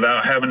versa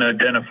without having to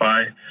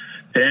identify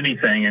to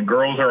anything, and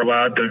girls are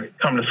allowed to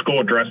come to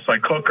school dressed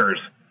like hookers.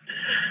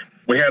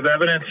 We have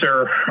evidence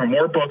there are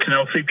more books in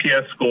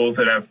LCPS schools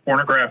that have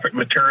pornographic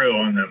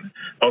material in them.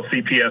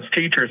 LCPS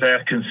teachers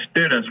asking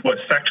students what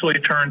sexually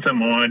turns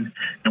them on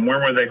and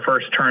when were they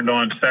first turned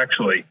on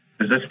sexually.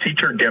 Does this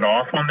teacher get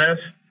off on this?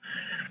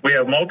 We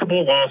have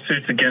multiple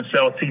lawsuits against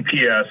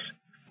LCPS,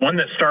 one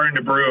that's starting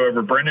to brew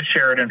over Brenda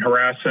Sheridan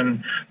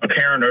harassing a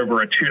parent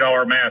over a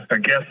 $2 mask. I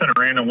guess in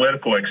her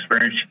analytical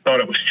experience, she thought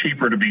it was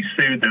cheaper to be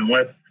sued than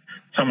let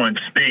someone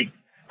speak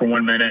for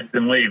 1 minute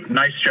and leave.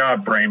 Nice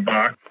job,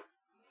 Brainbox.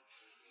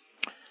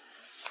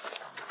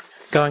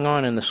 Going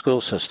on in the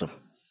school system.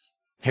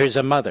 Here's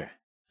a mother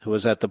who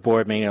was at the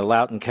board meeting, a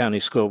Loudoun County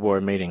School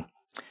Board meeting.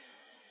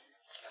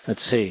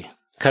 Let's see.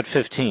 Cut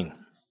 15.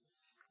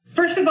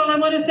 First of all, I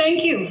want to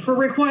thank you for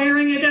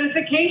requiring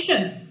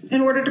identification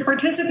in order to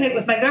participate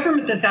with my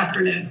government this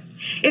afternoon.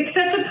 It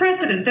sets a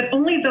precedent that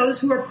only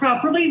those who are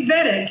properly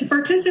vetted to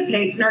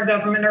participate in our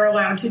government are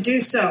allowed to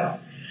do so.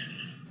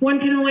 One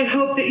can only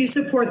hope that you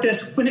support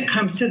this when it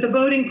comes to the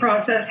voting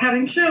process,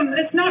 having shown that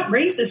it's not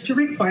racist to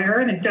require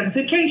an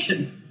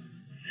identification.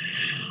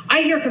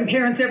 I hear from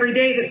parents every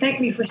day that thank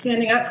me for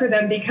standing up for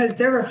them because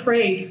they're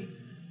afraid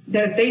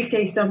that if they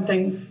say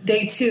something,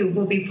 they too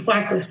will be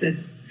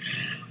blacklisted.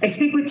 I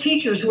speak with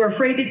teachers who are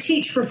afraid to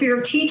teach for fear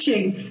of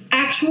teaching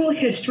actual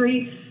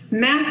history,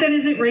 math that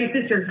isn't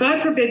racist, or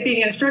God forbid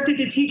being instructed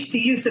to teach the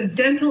use of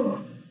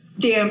dental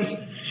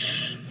dams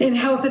in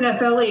health and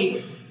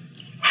FLE.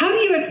 How do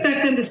you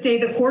expect them to stay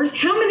the course?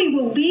 How many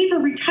will leave or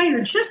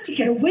retire just to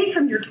get away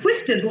from your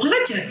twisted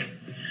logic?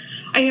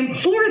 I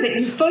implore that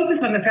you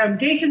focus on the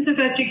foundations of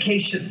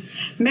education.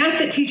 Math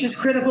that teaches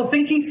critical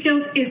thinking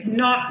skills is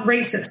not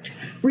racist.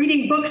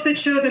 Reading books that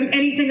show them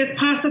anything is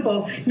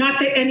possible, not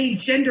that any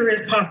gender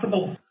is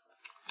possible.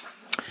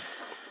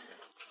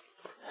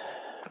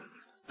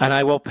 And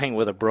I will paint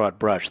with a broad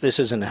brush. This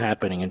isn't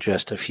happening in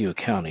just a few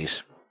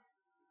counties.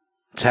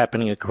 It's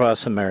happening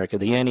across America.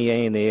 The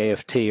NEA and the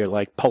AFT are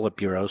like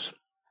Politburos.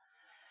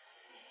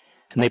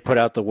 And they put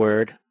out the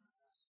word,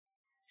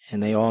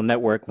 and they all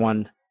network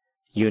one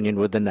union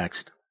with the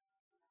next.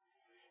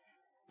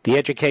 The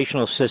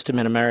educational system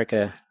in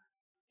America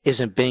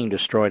isn't being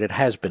destroyed. It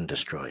has been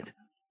destroyed.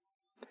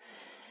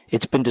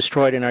 It's been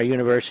destroyed in our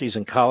universities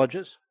and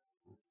colleges.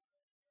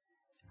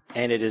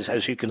 And it is,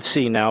 as you can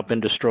see now, been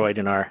destroyed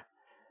in our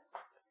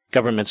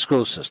government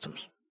school systems.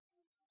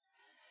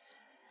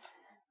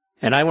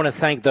 And I want to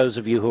thank those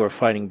of you who are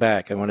fighting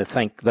back. I want to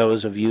thank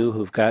those of you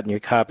who've gotten your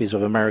copies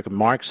of American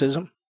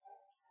Marxism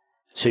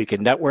so you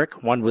can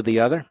network one with the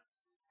other.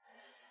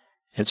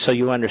 And so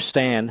you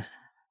understand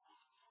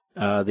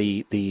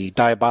the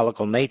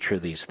diabolical nature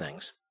of these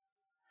things.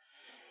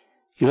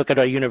 You look at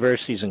our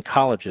universities and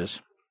colleges,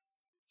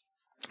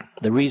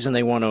 the reason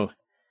they want to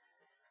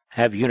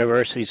have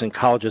universities and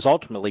colleges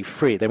ultimately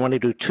free. They want to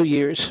do 2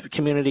 years of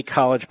community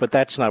college, but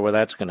that's not where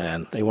that's going to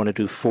end. They want to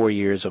do 4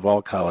 years of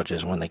all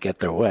colleges when they get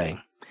their way.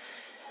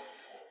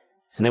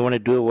 And they want to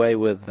do away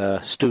with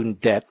student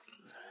debt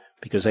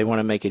because they want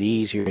to make it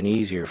easier and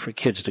easier for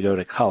kids to go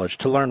to college.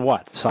 To learn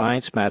what?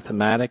 Science,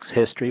 mathematics,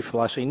 history,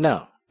 philosophy?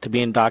 No, to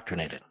be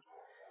indoctrinated.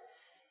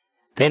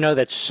 They know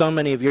that so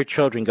many of your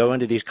children go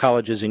into these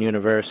colleges and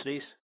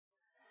universities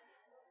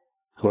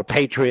who are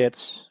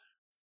patriots,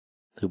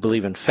 who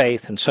believe in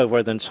faith and so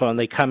forth and so on.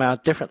 They come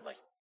out differently.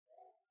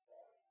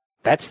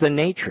 That's the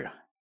nature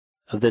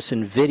of this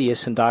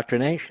invidious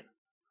indoctrination,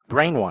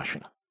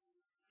 brainwashing.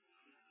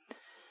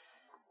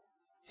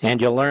 And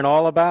you'll learn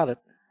all about it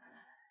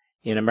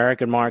in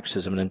American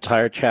Marxism, an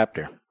entire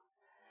chapter.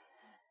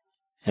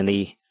 And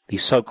the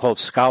so-called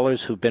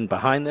scholars who've been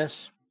behind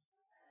this,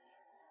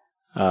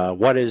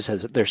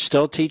 they're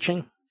still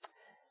teaching.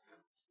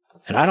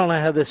 And I don't know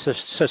how this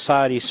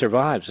society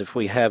survives if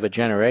we have a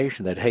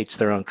generation that hates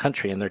their own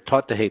country and they're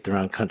taught to hate their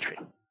own country.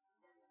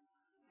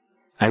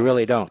 I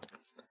really don't.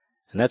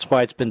 And that's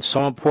why it's been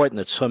so important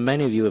that so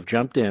many of you have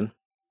jumped in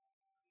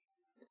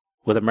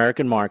with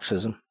American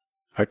Marxism,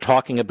 are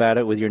talking about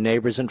it with your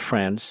neighbors and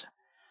friends,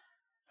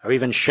 or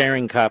even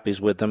sharing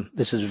copies with them.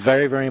 This is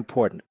very, very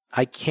important.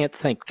 I can't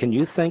think. Can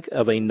you think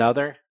of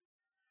another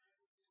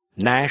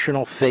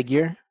national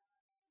figure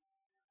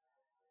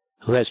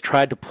who has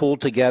tried to pull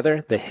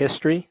together the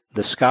history,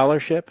 the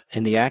scholarship,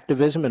 and the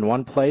activism in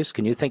one place?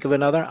 Can you think of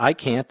another? I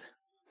can't.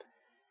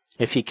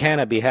 If you can,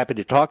 I'd be happy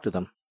to talk to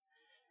them.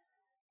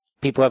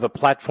 People have a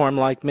platform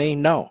like me?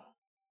 No.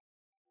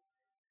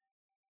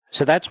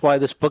 So that's why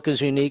this book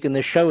is unique and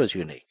this show is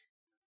unique.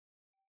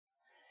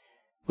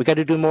 We got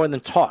to do more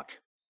than talk.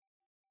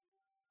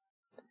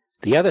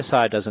 The other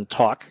side doesn't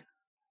talk.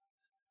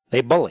 They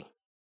bully.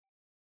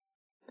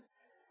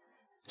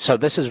 So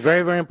this is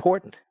very, very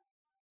important,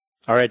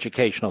 our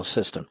educational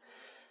system.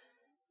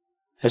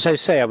 As I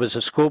say, I was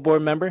a school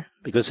board member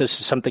because this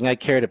is something I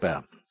cared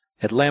about.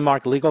 At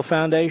Landmark Legal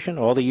Foundation,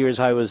 all the years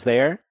I was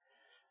there,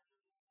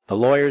 the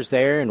lawyers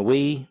there and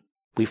we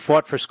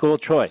fought for school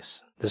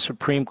choice. The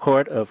Supreme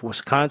Court of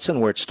Wisconsin,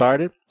 where it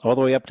started, all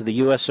the way up to the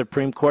U.S.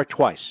 Supreme Court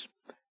twice.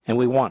 And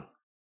we won.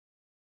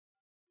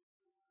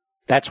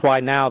 That's why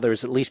now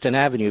there's at least an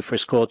avenue for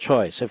school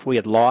choice. If we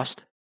had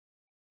lost,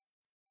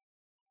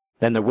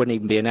 then there wouldn't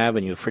even be an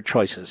avenue for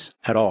choices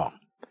at all.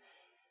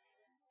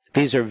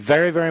 These are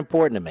very, very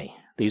important to me,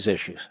 these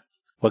issues,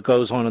 what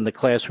goes on in the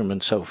classroom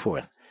and so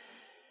forth.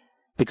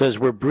 Because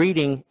we're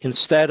breeding,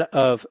 instead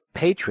of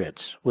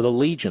patriots with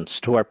allegiance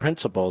to our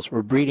principles,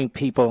 we're breeding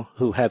people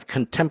who have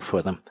contempt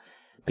for them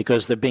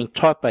because they're being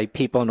taught by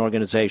people and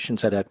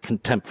organizations that have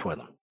contempt for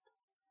them.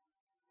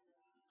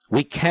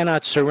 We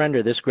cannot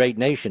surrender this great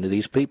nation to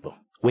these people.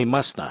 We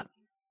must not.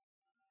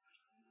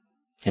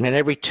 And in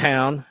every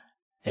town,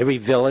 every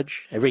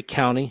village, every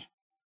county,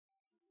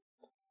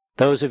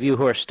 those of you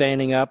who are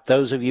standing up,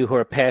 those of you who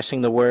are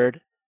passing the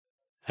word,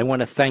 I want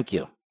to thank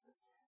you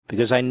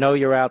because I know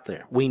you're out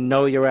there. We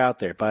know you're out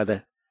there by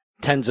the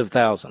tens of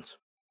thousands.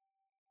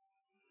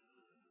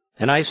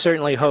 And I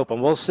certainly hope,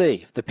 and we'll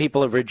see, if the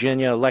people of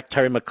Virginia elect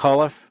Terry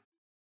McAuliffe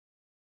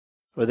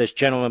or this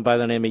gentleman by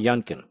the name of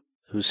Youngkin,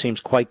 who seems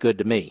quite good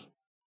to me.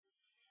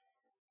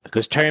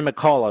 Because Terry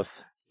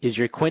McAuliffe is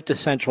your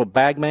quintessential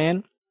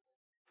bagman,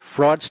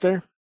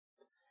 fraudster,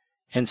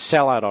 and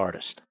sellout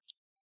artist.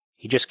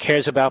 He just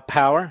cares about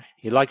power.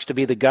 He likes to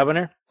be the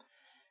governor.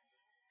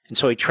 And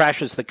so he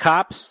trashes the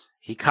cops.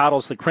 He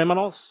coddles the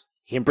criminals.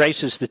 He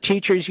embraces the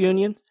teachers'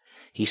 union.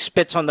 He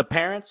spits on the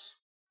parents.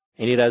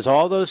 And he does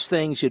all those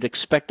things you'd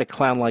expect a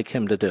clown like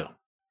him to do.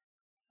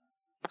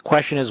 The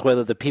question is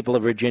whether the people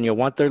of Virginia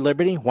want their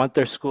liberty, want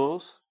their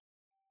schools,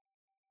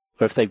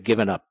 or if they've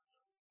given up.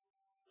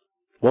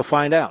 We'll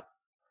find out.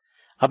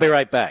 I'll be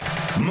right back.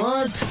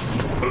 Mark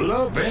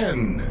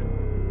Levin.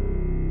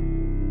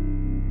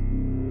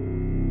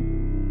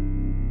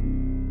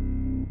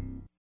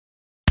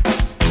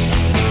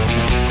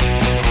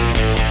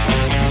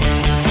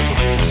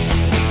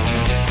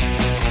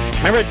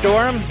 Remember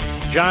Durham?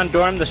 John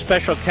Durham, the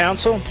special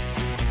counsel?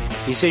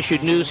 He's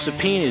issued new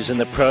subpoenas in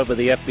the probe of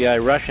the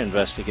FBI Russia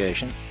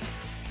investigation.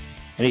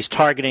 And he's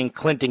targeting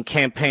Clinton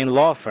campaign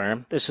law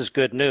firm. This is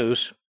good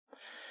news.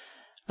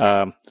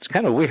 It's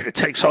kind of weird. It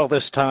takes all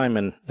this time,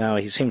 and now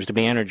he seems to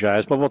be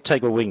energized, but we'll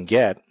take what we can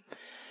get.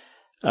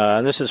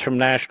 This is from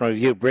National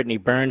Review. Brittany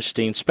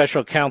Bernstein,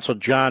 special counsel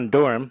John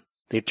Durham,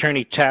 the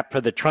attorney tapped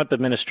for the Trump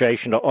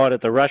administration to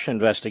audit the Russia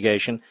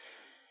investigation,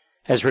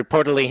 has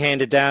reportedly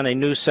handed down a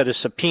new set of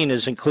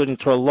subpoenas, including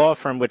to a law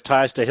firm with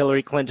ties to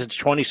Hillary Clinton's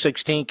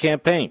 2016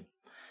 campaign.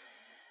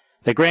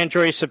 The grand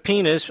jury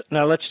subpoenas,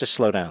 now let's just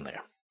slow down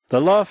there. The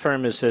law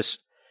firm is this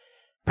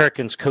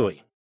Perkins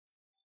Coie.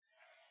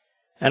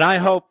 And I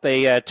hope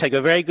they take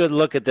a very good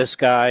look at this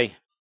guy,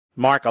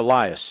 Mark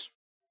Elias,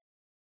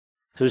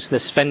 who's the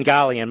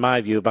Svengali, in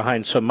my view,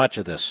 behind so much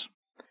of this.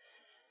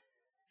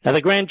 Now,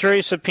 the grand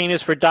jury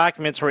subpoenas for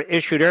documents were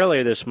issued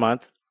earlier this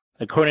month,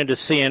 according to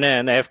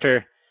CNN,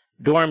 after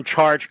Durham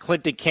charged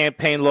Clinton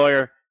campaign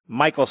lawyer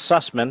Michael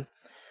Sussman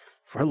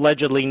for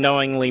allegedly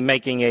knowingly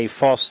making a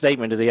false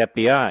statement to the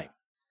FBI.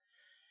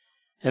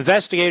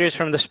 Investigators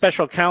from the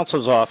special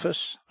counsel's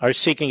office are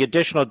seeking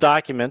additional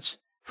documents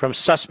from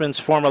Sussman's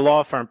former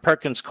law firm,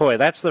 Perkins Coie.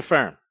 That's the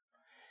firm.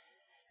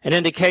 An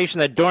indication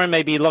that Durham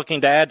may be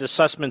looking to add to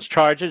Sussman's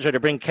charges or to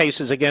bring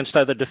cases against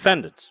other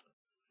defendants.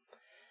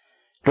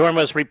 Durham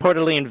was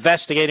reportedly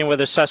investigating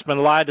whether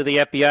Sussman lied to the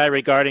FBI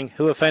regarding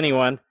who, if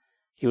anyone,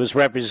 he was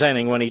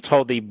representing when he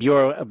told the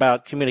Bureau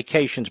about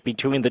communications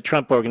between the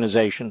Trump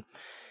Organization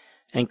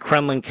and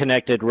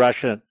Kremlin-connected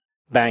Russia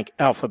bank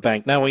Alpha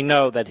Bank. Now we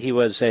know that he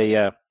was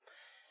a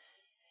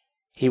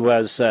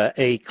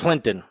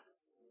Clinton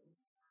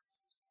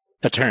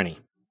attorney,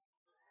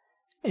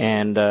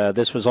 and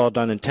this was all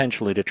done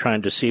intentionally to try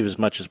and deceive as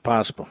much as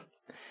possible.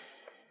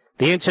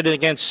 The incident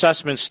against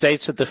Sussman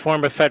states that the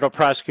former federal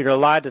prosecutor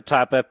lied to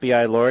top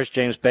FBI lawyers,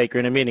 James Baker,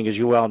 in a meeting, as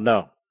you well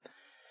know.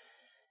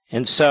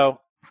 And so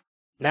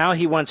now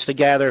he wants to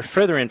gather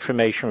further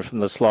information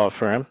from this law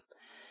firm.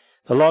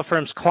 The law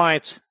firm's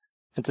clients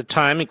at the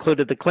time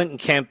included the Clinton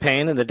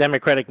campaign and the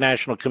Democratic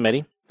National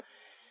Committee.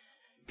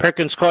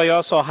 Perkins Coie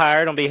also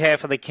hired, on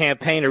behalf of the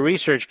campaign, a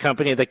research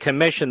company that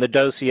commissioned the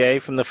dossier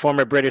from the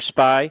former British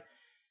spy,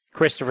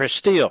 Christopher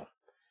Steele.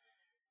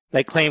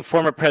 They claim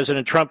former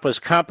President Trump was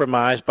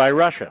compromised by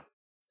Russia.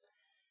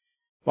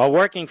 While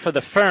working for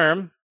the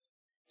firm,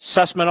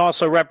 Sussman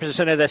also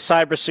represented a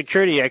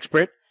cybersecurity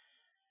expert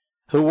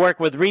who worked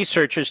with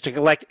researchers to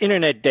collect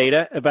Internet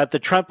data about the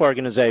Trump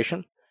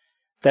Organization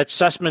that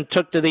Sussman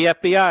took to the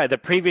FBI. The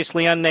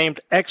previously unnamed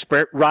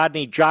expert,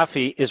 Rodney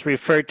Jaffe, is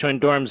referred to in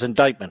Durham's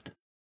indictment.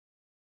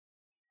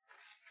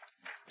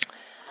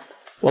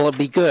 Well, it'd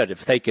be good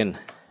if they can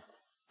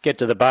get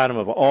to the bottom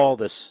of all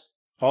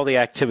the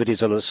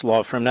activities of this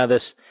law firm. Now,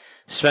 this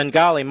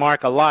Svengali,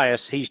 Mark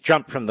Elias, he's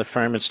jumped from the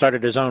firm and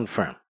started his own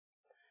firm.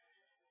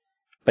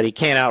 But he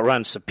can't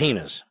outrun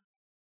subpoenas.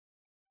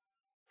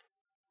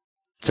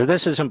 So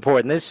this is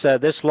important.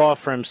 This law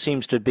firm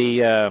seems to be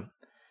the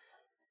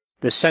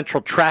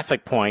central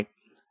traffic point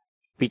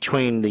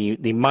between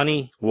the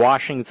money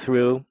washing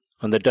through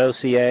on the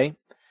dossier,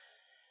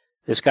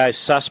 this guy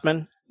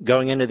Sussman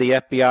going into the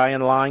FBI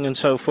and lying and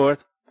so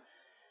forth,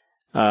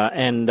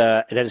 and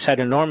it has had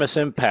enormous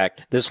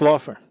impact, this law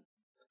firm,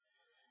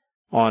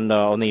 on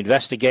the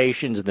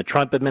investigations of the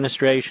Trump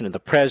administration and the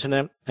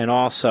president, and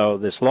also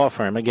this law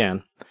firm,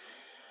 again,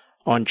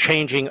 on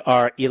changing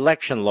our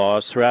election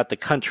laws throughout the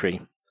country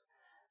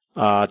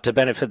to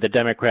benefit the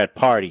Democrat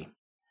Party.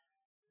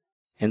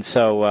 And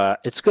so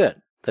it's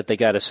good that they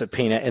got a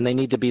subpoena, and they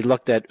need to be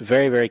looked at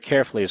very, very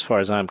carefully as far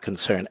as I'm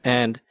concerned.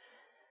 And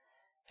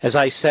as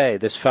I say,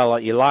 this fellow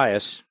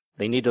Elias,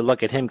 they need to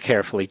look at him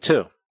carefully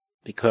too,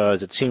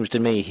 because it seems to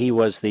me he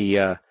was at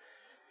the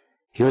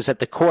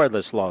core of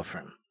this law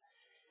firm.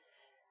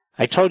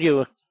 I told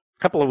you a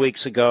couple of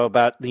weeks ago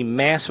about the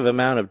massive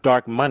amount of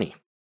dark money.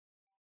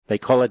 They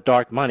call it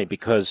dark money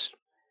because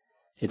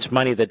it's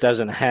money that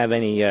doesn't have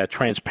any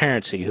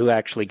transparency, who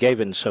actually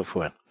gave it and so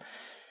forth.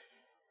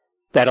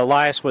 That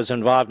Elias was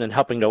involved in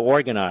helping to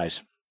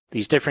organize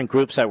these different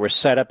groups that were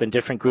set up and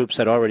different groups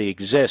that already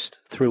exist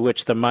through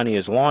which the money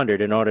is laundered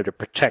in order to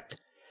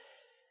protect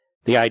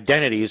the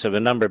identities of a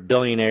number of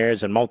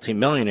billionaires and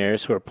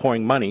multimillionaires who are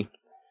pouring money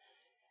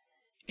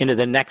into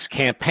the next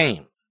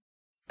campaign.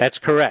 That's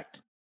correct,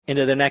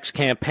 into the next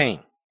campaign.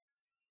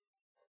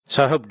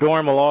 So I hope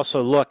Durham will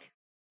also look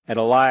at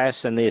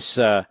Elias and this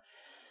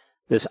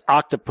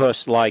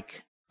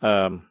octopus-like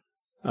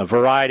a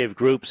variety of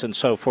groups and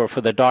so forth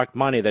for the dark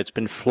money that's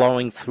been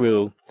flowing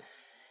through.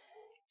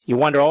 You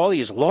wonder, all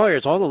these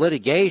lawyers, all the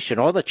litigation,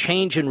 all the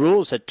change in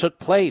rules that took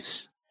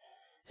place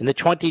in the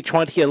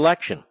 2020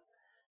 election.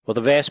 Well,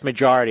 the vast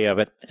majority of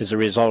it is a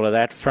result of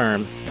that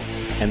firm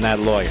and that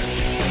lawyer.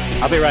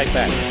 I'll be right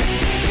back.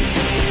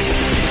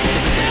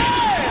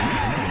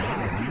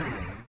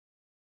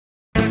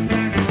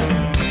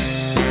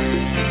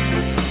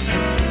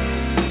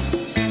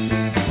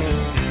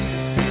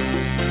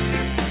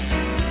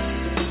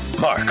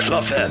 Mark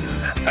Levin,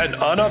 an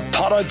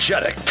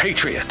unapologetic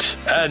patriot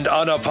and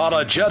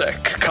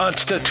unapologetic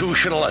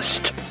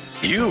constitutionalist.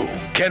 You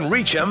can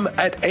reach him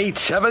at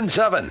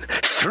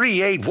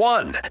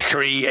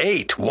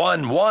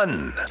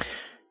 877-381-3811.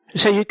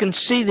 So you can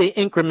see the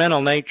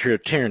incremental nature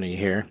of tyranny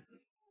here.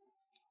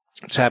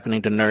 It's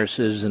happening to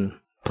nurses and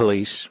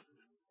police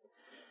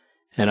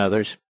and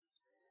others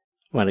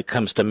when it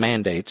comes to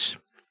mandates.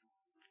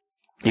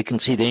 You can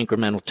see the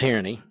incremental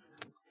tyranny.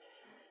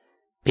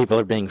 People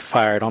are being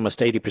fired. Almost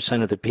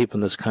 80% of the people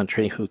in this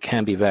country who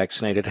can be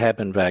vaccinated have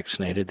been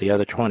vaccinated. The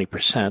other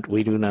 20%,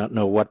 we do not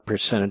know what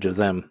percentage of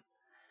them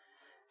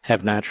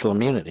have natural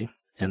immunity,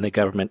 and the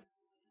government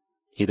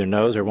either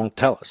knows or won't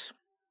tell us.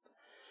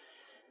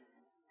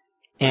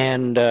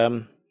 And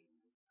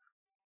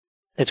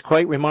it's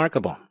quite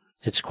remarkable.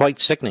 It's quite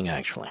sickening,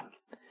 actually.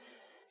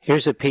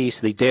 Here's a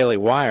piece, the Daily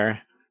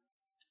Wire,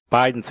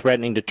 Biden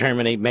threatening to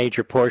terminate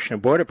major portion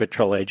of Border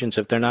Patrol agents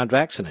if they're not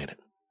vaccinated.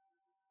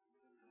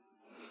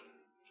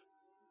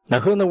 Now,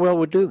 who in the world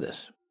would do this?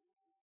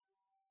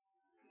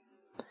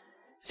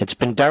 It's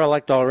been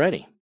derelict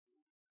already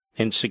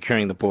in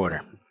securing the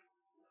border.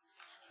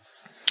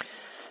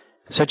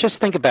 So just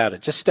think about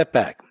it. Just step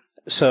back.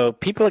 So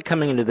people are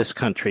coming into this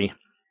country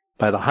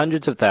by the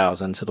hundreds of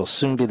thousands, it'll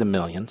soon be the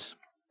millions,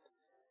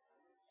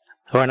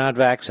 who are not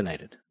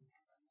vaccinated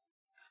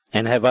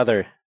and have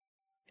other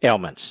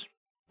ailments.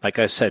 Like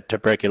I said,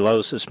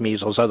 tuberculosis,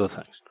 measles, other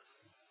things.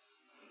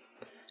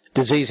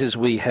 Diseases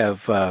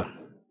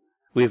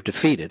we've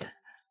defeated,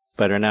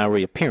 but are now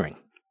reappearing.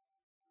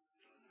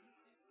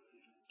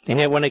 And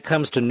yet when it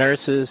comes to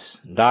nurses,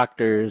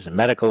 doctors, and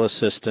medical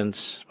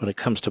assistants, when it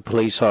comes to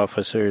police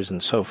officers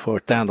and so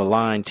forth, down the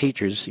line,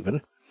 teachers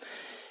even,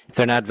 if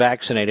they're not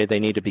vaccinated, they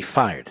need to be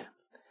fired.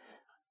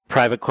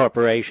 Private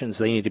corporations,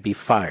 they need to be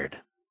fired.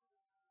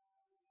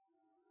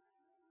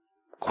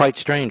 Quite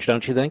strange,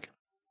 don't you think?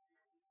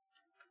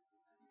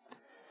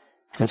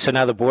 And so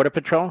now the Border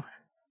Patrol?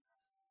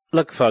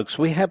 Look, folks,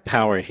 we have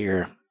power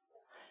here.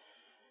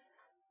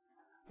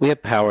 We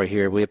have power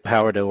here. We have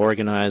power to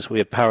organize. We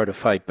have power to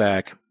fight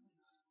back.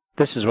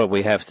 This is what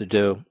we have to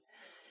do.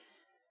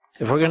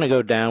 If we're going to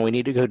go down, we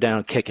need to go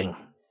down kicking.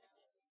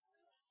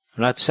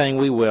 I'm not saying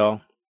we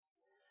will,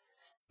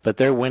 but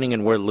they're winning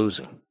and we're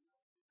losing.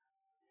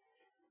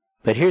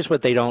 But here's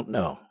what they don't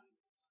know.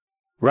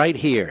 Right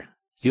here,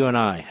 you and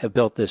I have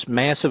built this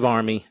massive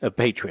army of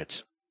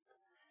patriots.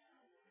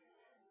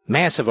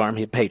 Massive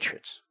army of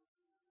patriots.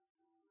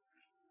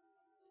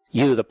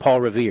 You, the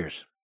Paul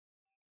Reveres.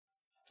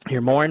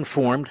 You're more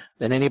informed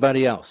than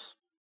anybody else.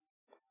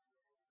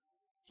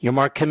 You're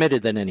more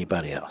committed than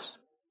anybody else.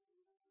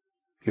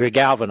 You're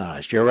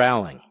galvanized. You're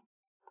rallying.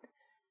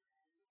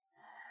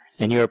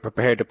 And you're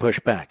prepared to push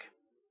back.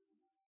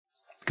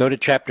 Go to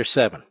Chapter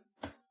 7.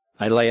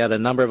 I lay out a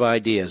number of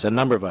ideas.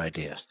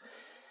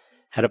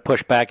 How to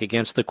push back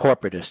against the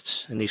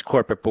corporatists and these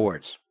corporate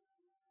boards.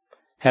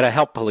 How to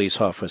help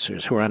police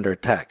officers who are under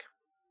attack.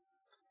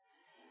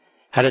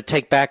 How to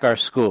take back our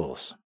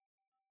schools.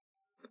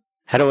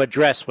 How to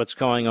address what's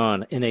going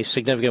on in a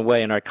significant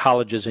way in our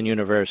colleges and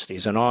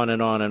universities, and on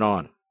and on and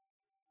on.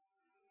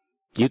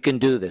 You can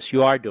do this.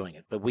 You are doing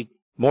it, but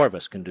more of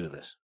us can do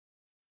this.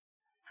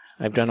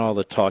 I've done all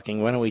the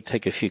talking. Why don't we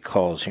take a few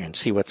calls here and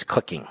see what's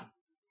cooking?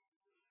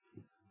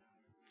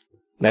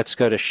 Let's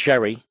go to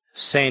Sherry,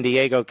 San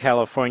Diego,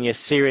 California,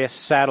 Sirius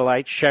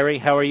Satellite. Sherry,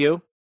 how are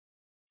you?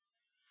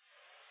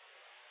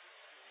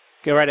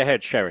 Go right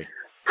ahead, Sherry.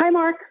 Hi,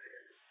 Mark.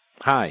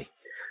 Hi.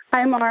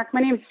 Hi, Mark.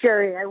 My name is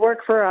Jerry. I work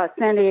for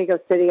San Diego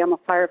City. I'm a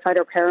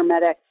firefighter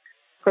paramedic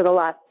for the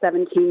last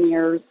 17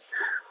 years.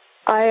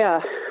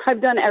 I've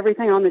done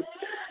everything on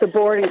the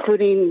board,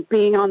 including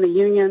being on the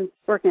union,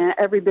 working at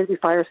every busy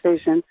fire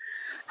station,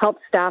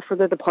 helped staff for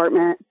the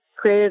department,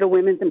 created a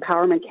women's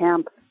empowerment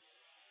camp,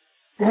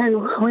 and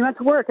we went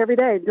to work every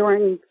day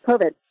during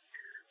COVID.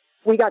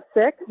 We got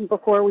sick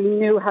before we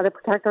knew how to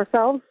protect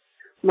ourselves.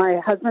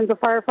 My husband's a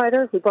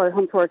firefighter. We brought it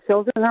home to our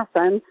children and our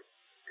friends.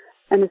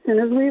 And as soon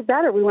as we were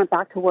better, we went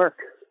back to work.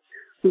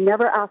 We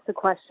never asked a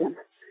question.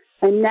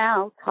 And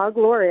now Todd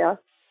Gloria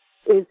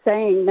is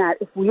saying that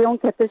if we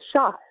don't get this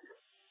shot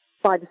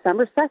by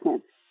December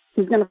 2nd,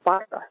 he's going to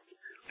fire us.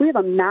 We have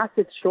a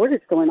massive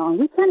shortage going on.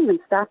 We can't even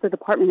staff the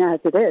department as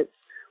it is.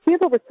 We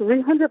have over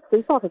 300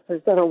 police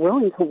officers that are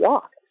willing to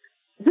walk.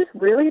 Is this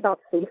really about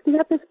safety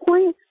at this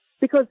point?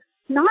 Because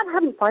not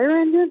having fire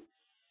engines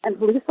and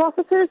police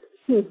officers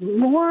seems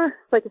more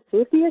like a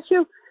safety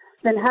issue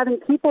than having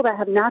people that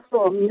have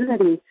natural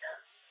immunity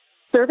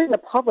serving the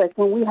public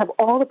when we have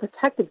all the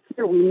protective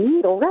gear we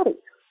need already.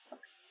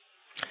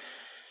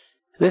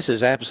 This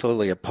is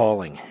absolutely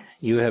appalling.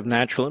 You have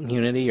natural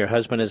immunity. Your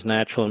husband has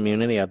natural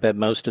immunity. I bet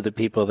most of the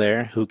people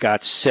there who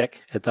got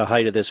sick at the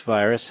height of this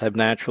virus have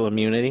natural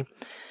immunity.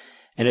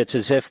 And it's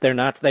as if they're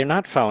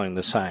not following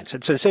the science.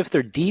 It's as if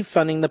they're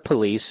defunding the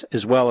police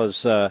as well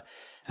as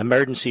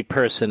emergency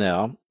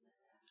personnel.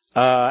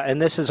 And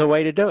this is a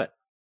way to do it.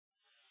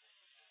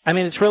 I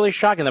mean, it's really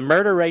shocking. The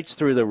murder rate's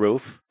through the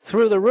roof.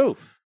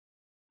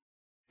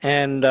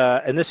 And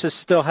this is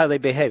still how they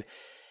behave.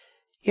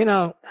 You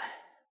know,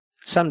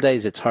 some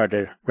days it's hard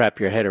to wrap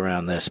your head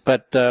around this,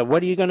 but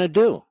what are you going to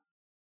do?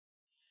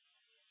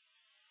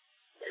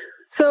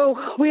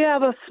 So we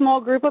have a small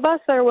group of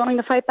us that are willing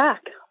to fight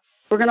back.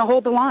 We're going to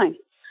hold the line.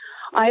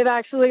 I've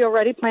actually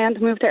already planned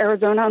to move to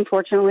Arizona,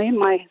 unfortunately.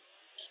 My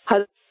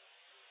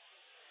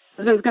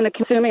husband's going to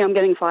consume me. I'm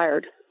getting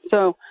fired.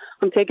 So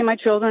I'm taking my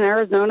children to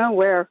Arizona,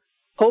 where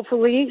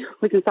hopefully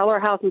we can sell our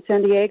house in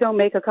San Diego,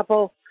 make a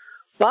couple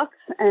bucks,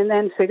 and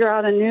then figure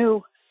out a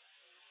new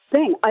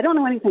thing. I don't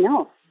know anything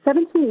else.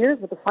 17 years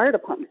with the fire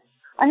department.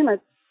 I am a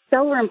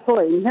stellar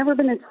employee. Never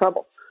been in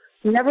trouble.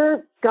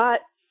 Never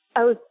got.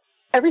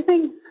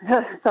 Everything.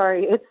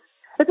 Sorry,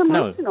 it's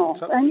emotional.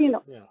 No, I mean,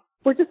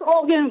 we're just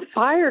all getting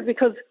fired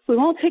because we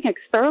won't take an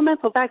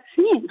experimental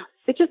vaccine.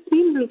 It just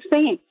seems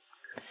insane.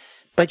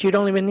 But you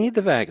don't even need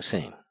the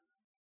vaccine.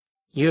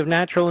 You have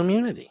natural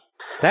immunity.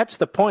 That's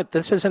the point.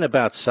 This isn't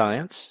about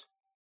science.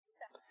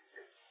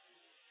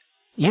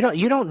 You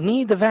don't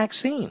need the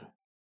vaccine.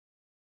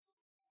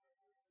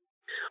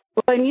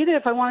 Well, I need it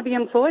if I want to be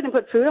employed and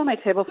put food on my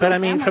table. But I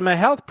mean, from a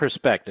health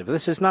perspective,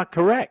 this is not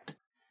correct.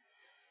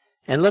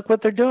 And look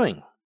what they're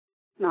doing.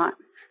 Not.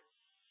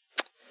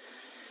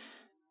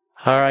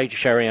 All right,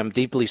 Sherry, I'm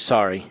deeply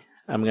sorry.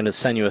 I'm going to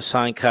send you a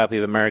signed copy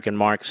of American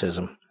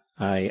Marxism.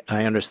 I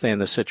understand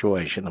the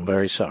situation. I'm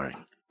very sorry.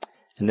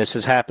 And this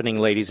is happening,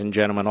 ladies and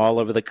gentlemen, all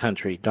over the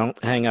country.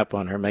 Don't hang up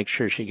on her. Make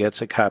sure she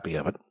gets a copy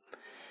of it.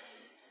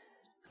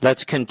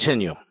 Let's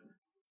continue.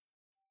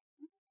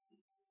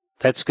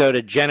 Let's go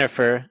to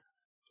Jennifer,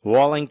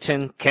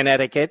 Wallington,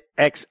 Connecticut,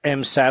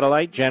 XM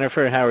Satellite.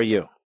 Jennifer, how are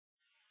you?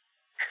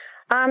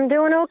 I'm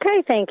doing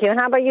okay, thank you. And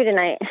how about you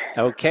tonight?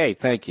 Okay,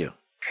 thank you.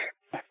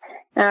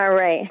 All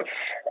right.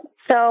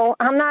 So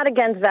I'm not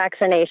against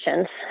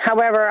vaccinations.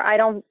 However, I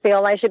don't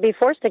feel I should be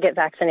forced to get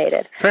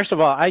vaccinated. First of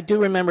all, I do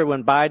remember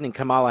when Biden and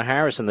Kamala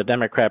Harris and the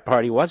Democrat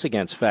Party was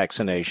against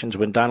vaccinations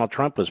when Donald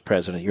Trump was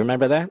president. You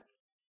remember that?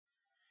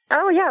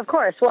 Oh, yeah, of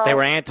course. Well, they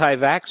were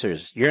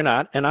anti-vaxxers. You're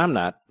not, and I'm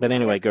not. But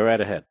anyway, go right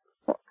ahead.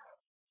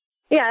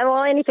 Yeah,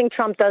 well, anything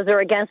Trump does, they're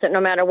against it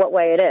no matter what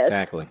way it is.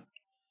 Exactly.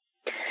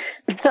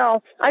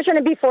 So I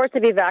shouldn't be forced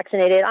to be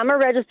vaccinated. I'm a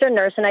registered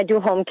nurse, and I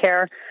do home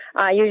care.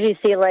 I usually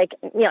see, like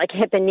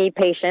hip and knee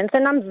patients,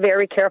 and I'm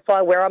very careful.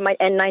 I wear my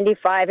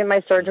N95 and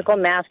my surgical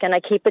mask, and I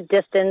keep a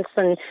distance,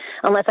 and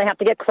unless I have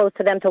to get close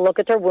to them to look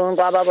at their wound,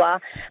 blah, blah, blah.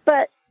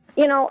 But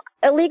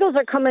illegals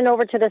are coming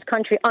over to this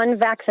country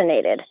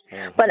unvaccinated.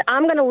 But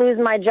I'm going to lose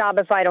my job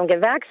if I don't get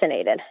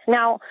vaccinated.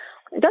 Now,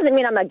 it doesn't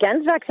mean I'm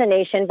against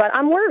vaccination, but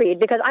I'm worried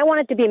because I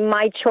want it to be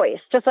my choice,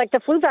 just like the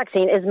flu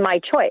vaccine is my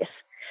choice.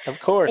 Of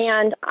course.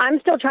 And I'm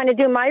still trying to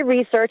do my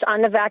research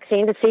on the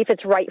vaccine to see if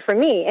it's right for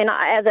me. And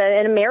as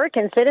an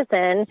American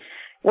citizen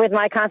with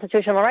my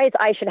constitutional rights,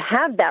 I should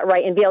have that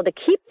right and be able to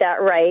keep that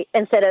right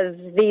instead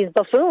of these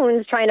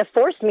buffoons trying to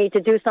force me to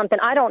do something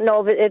I don't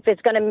know if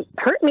it's going to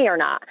hurt me or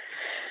not.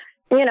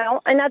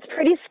 And that's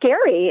pretty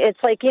scary. It's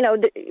like,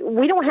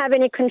 we don't have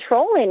any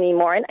control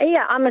anymore. And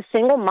yeah, I'm a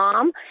single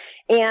mom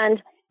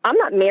and I'm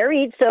not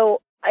married.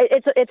 So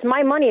it's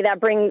my money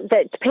that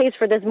pays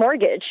for this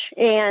mortgage.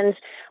 And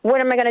what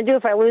am I going to do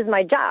if I lose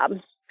my job?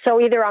 So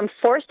either I'm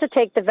forced to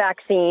take the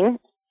vaccine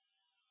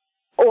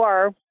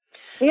or,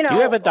 Do you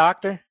have a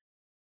doctor?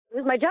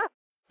 Lose my job.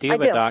 Do you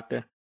have a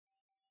doctor?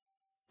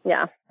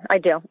 Yeah, I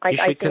do. You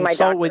should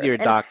consult with your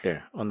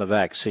doctor on the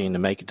vaccine to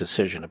make a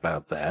decision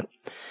about that.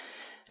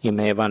 You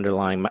may have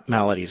underlying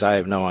maladies. I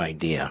have no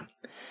idea.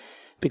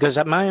 Because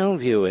my own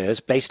view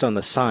is, based on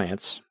the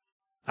science,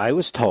 I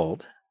was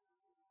told,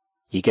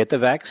 you get the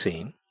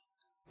vaccine,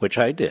 which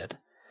I did.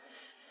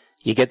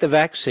 You get the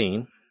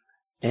vaccine,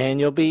 and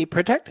you'll be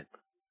protected.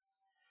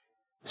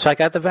 So I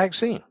got the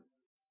vaccine.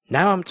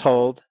 Now I'm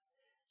told,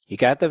 you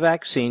got the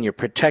vaccine, you're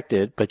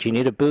protected, but you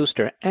need a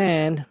booster.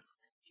 And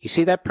you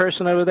see that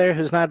person over there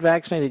who's not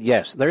vaccinated?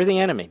 Yes, they're the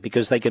enemy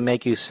because they can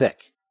make you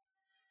sick.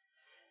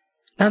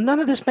 Now, none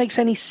of this makes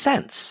any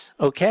sense,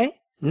 okay?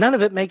 None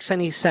of it makes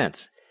any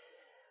sense.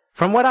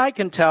 From what I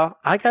can tell,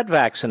 I got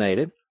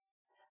vaccinated.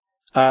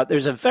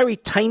 There's a very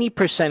tiny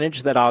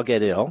percentage that I'll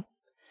get ill.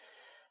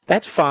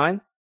 That's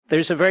fine.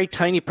 There's a very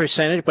tiny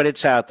percentage, but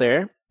it's out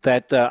there,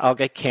 that I'll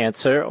get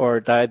cancer or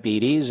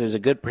diabetes. There's a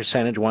good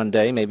percentage one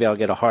day. Maybe I'll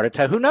get a heart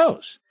attack. Who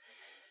knows?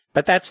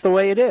 But that's the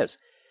way it is.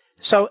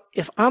 So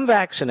if I'm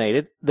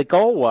vaccinated, the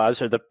goal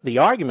was, or the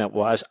argument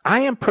was, I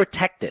am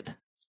protected,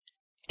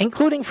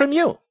 including from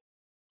you.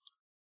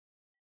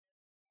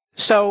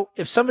 So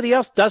if somebody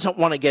else doesn't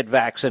want to get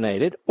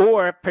vaccinated,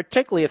 or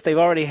particularly if they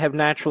already have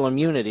natural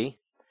immunity,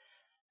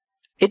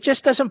 it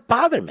just doesn't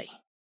bother me.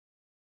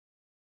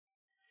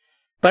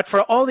 But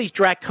for all these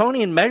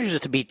draconian measures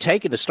to be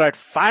taken to start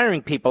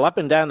firing people up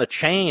and down the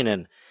chain,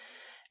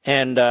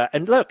 and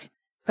look,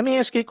 let me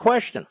ask you a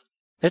question.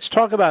 Let's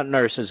talk about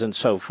nurses and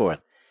so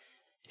forth.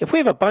 If we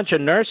have a bunch of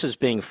nurses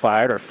being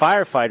fired, or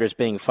firefighters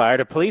being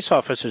fired, or police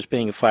officers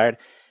being fired,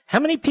 how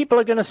many people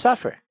are going to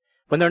suffer?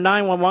 When their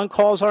 911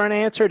 calls aren't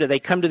answered, do they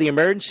come to the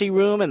emergency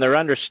room and they're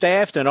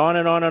understaffed and on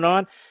and on and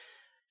on?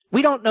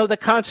 We don't know the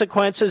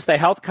consequences, the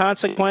health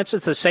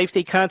consequences, the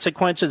safety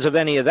consequences of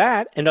any of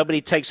that, and nobody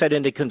takes that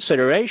into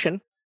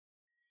consideration.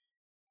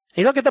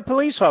 You look at the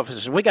police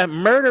officers. We got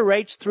murder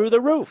rates through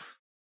the roof.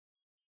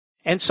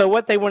 And so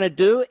what they want to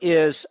do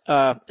is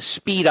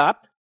speed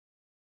up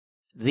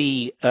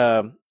the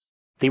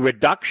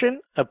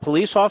reduction of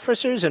police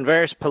officers in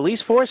various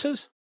police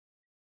forces.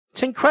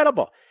 It's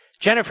incredible.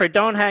 Jennifer,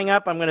 don't hang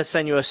up. I'm going to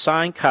send you a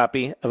signed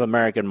copy of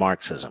American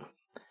Marxism.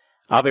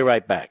 I'll be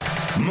right back.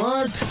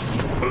 Mark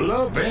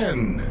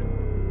Levin.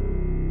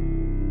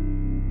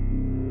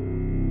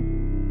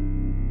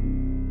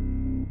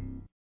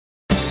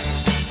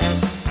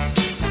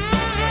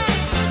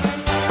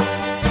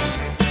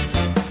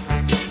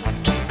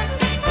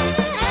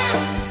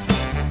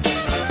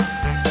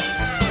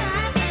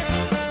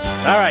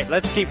 All right,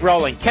 let's keep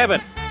rolling. Kevin,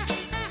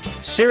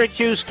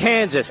 Syracuse,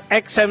 Kansas,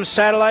 XM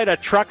Satellite, a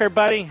trucker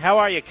buddy. How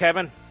are you,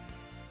 Kevin?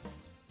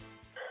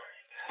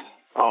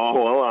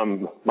 Oh, well,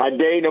 my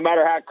day, no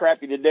matter how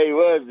crappy the day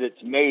was,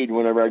 it's made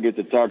whenever I get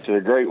to talk to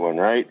the great one,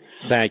 right?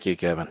 Thank you,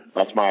 Kevin.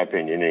 That's my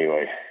opinion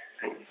anyway.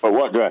 But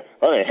what do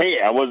hey,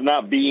 I was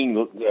not being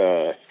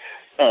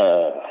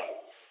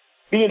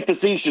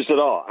facetious at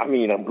all. I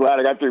mean, I'm glad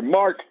I got through.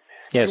 Mark,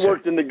 yes, you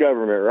worked in the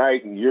government,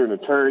 right? And you're an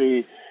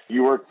attorney.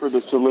 You worked for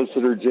the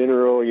Solicitor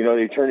General,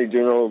 the Attorney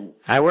General.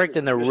 I worked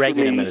in the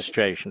Reagan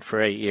administration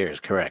for 8 years,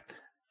 correct.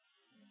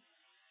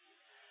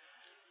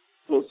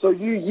 So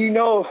you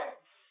know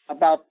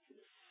about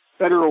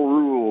federal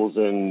rules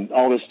and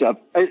all this stuff.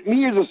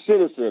 Me as a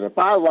citizen, if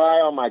I lie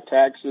on my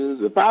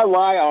taxes, if I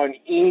lie on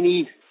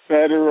any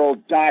federal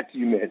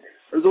document,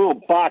 there's a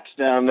little box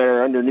down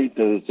there underneath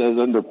that says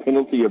under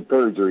penalty of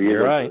perjury.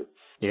 You're right.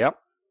 Yep.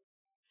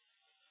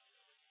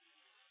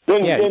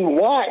 Then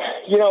why,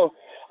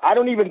 I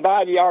don't even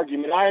buy the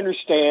argument. I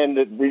understand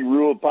that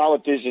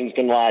politicians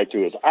can lie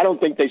to us. I don't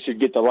think they should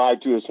get to lie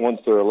to us once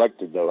they're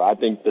elected, though. I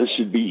think there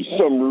should be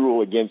some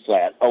rule against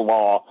that, a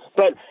law.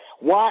 But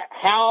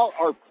how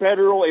are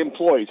federal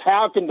employees,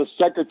 how can the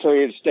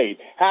Secretary of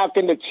State, how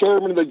can the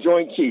Chairman of the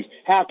Joint Chiefs,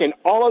 how can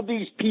all of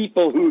these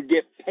people who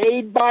get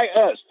paid by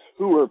us,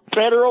 who are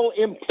federal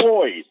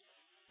employees,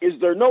 is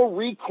there no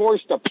recourse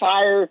to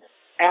fire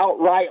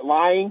outright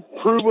lying,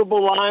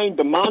 provable lying,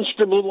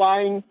 demonstrable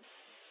lying?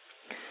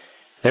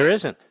 There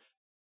isn't.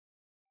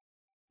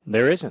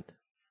 There isn't.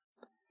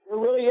 There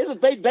really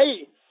isn't.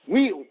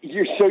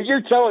 So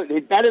you're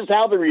telling that is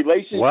how the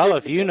relationship... Well,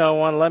 if you know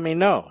one, let me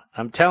know.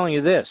 I'm telling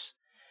you this.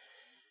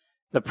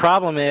 The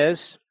problem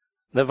is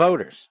the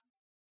voters.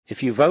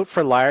 If you vote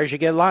for liars, you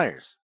get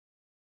liars.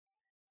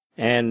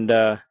 And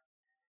that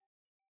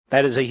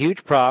is a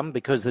huge problem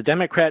because the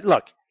Democrat...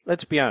 Look,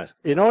 let's be honest.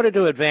 In order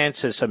to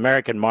advance this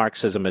American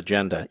Marxism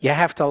agenda, you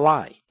have to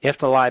lie. You have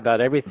to lie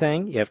about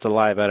everything. You have to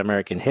lie about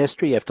American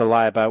history. You have to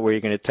lie about where you're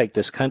going to take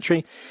this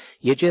country.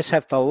 You just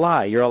have to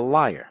lie. You're a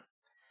liar.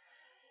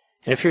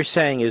 And if you're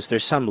saying, is there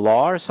some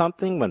law or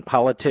something when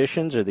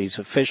politicians or these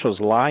officials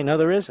lie? No,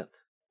 there isn't.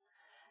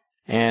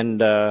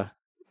 And the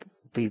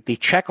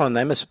check on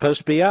them is supposed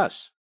to be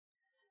us.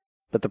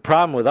 But the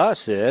problem with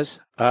us is,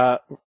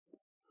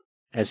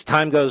 as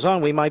time goes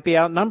on, we might be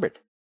outnumbered.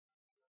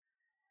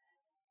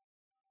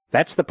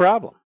 That's the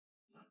problem.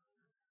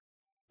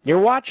 You're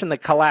watching the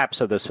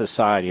collapse of the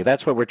society.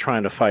 That's what we're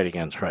trying to fight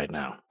against right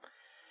now.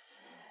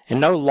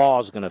 And no law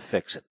is going to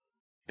fix it.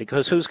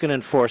 Because who's going to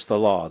enforce the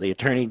law? The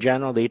Attorney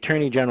General? The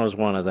Attorney General is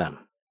one of them.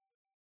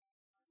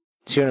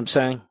 See what I'm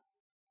saying?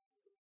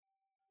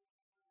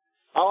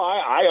 Oh,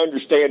 I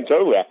understand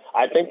totally.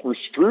 I think we're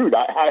screwed.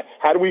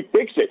 How do we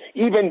fix it?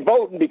 Even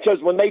voting,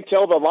 because when they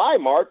tell the lie,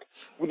 Mark,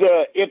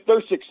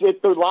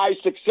 if their lie is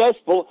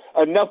successful,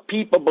 enough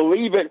people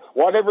believe it,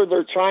 whatever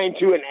they're trying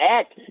to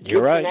enact gets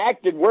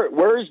enacted.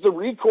 Where's the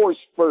recourse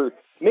for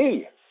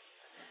me?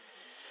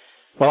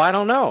 Well, I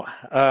don't know.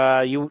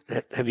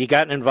 Have you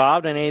gotten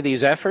involved in any of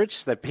these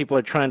efforts that people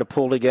are trying to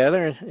pull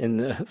together in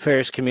the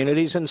various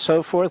communities and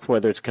so forth,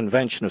 whether it's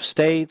Convention of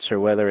States or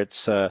whether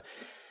it's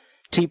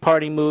Tea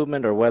Party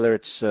movement or whether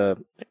it's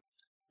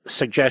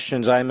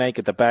suggestions I make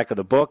at the back of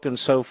the book and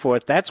so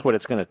forth? That's what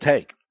it's going to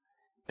take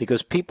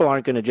because people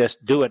aren't going to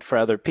just do it for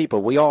other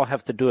people. We all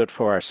have to do it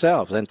for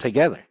ourselves and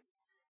together.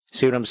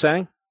 See what I'm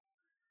saying?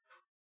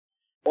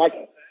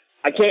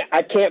 I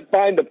can't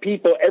find the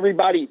people.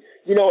 Everybody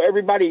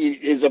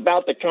is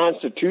about the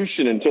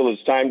Constitution until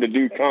it's time to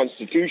do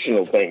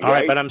constitutional things. All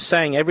right, but I'm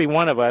saying every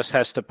one of us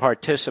has to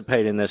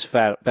participate in this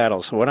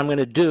battle. So what I'm going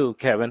to do,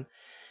 Kevin,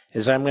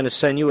 is I'm going to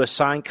send you a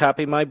signed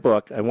copy of my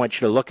book. I want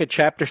you to look at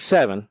Chapter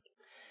 7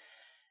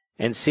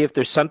 and see if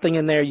there's something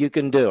in there you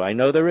can do. I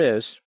know there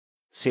is.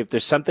 See if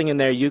there's something in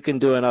there you can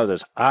do in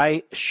others.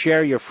 I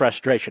share your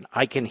frustration.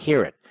 I can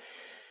hear it.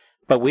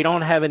 But we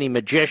don't have any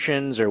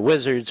magicians or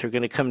wizards who are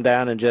going to come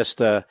down and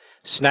just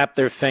snap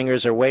their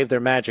fingers or wave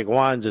their magic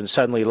wands and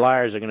suddenly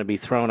liars are going to be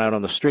thrown out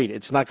on the street.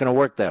 It's not going to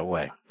work that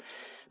way.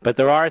 But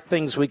there are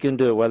things we can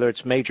do, whether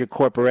it's major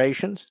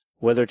corporations,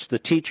 whether it's the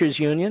teachers'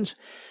 unions,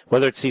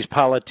 whether it's these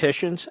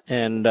politicians,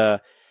 and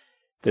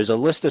there's a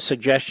list of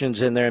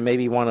suggestions in there.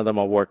 Maybe one of them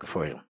will work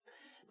for you.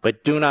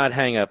 But do not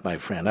hang up, my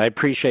friend. I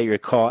appreciate your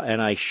call,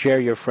 and I share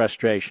your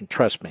frustration.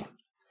 Trust me.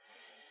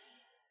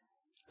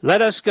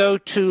 Let us go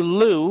to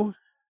Lou,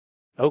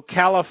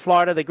 Ocala,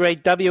 Florida, the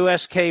great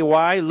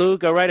WSKY. Lou,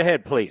 go right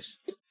ahead, please.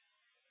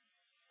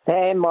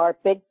 Hey,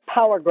 Mark, big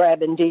power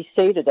grab in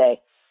D.C. today.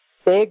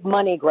 Big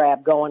money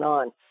grab going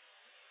on.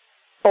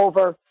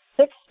 Over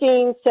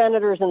 16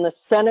 senators in the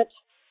Senate,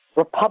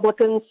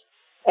 Republicans,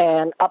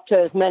 and up to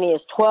as many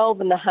as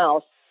 12 in the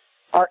House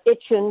are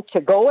itching to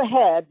go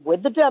ahead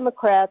with the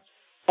Democrats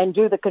and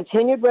do the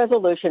continued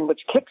resolution,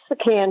 which kicks the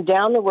can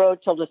down the road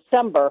till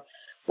December,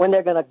 when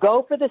they're going to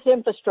go for this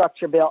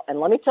infrastructure bill.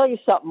 And let me tell you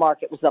something,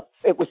 Mark. It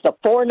was the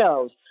four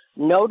no's: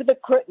 no to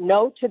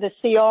the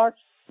CR,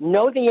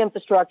 no to the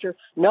infrastructure,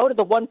 no to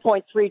the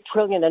 1.3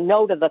 trillion, and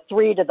no to the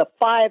 3 to the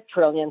 5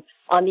 trillion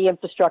on the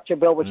infrastructure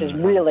bill, which is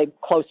really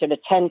closer to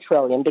 10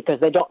 trillion because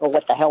they don't know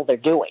what the hell they're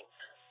doing.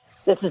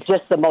 This is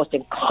just the most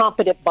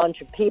incompetent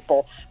bunch of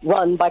people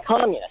run by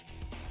communists.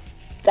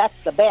 That's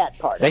the bad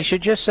part. They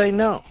should just say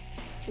no.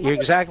 You're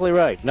exactly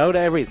right. No to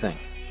everything.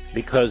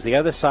 Because the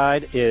other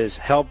side is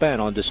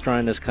hell-bent on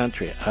destroying this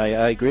country. I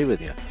agree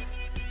with you.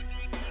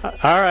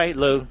 All right,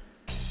 Lou.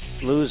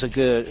 Lou's a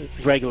good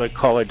regular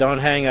caller. Don't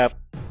hang up.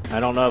 I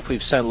don't know if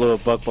we've sent Lou a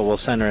book, but we'll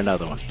send her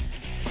another one.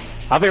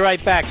 I'll be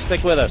right back.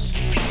 Stick with us.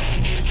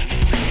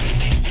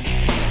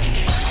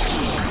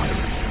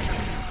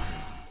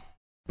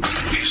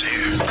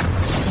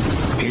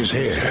 He's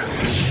here.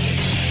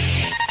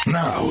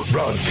 Now,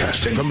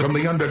 broadcasting from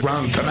the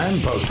underground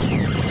command post,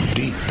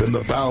 deep in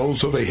the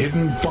bowels of a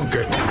hidden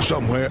bunker,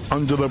 somewhere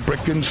under the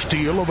brick and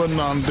steel of a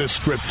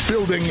nondescript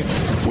building,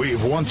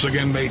 we've once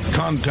again made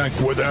contact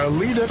with our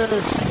leader,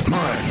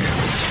 Mark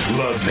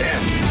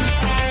Levin.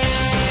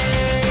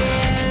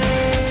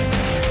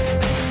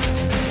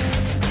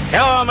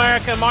 Hello,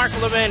 America. Mark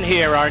Levin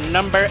here. Our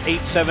number,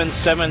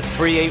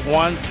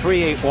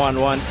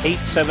 877-381-3811,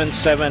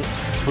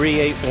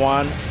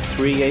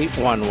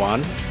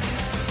 877-381-3811.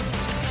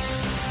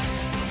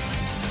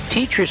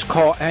 Teachers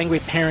call angry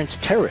parents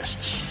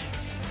terrorists.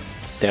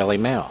 Daily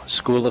Mail.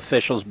 School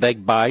officials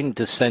beg Biden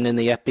to send in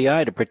the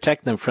FBI to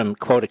protect them from,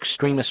 quote,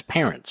 extremist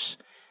parents.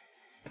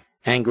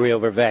 Angry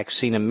over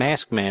vaccine and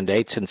mask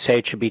mandates and say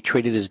it should be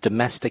treated as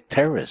domestic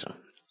terrorism.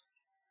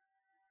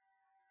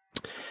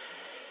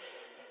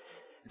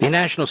 The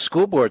National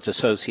School Boards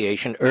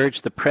Association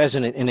urged the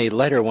president in a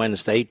letter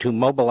Wednesday to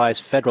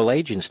mobilize federal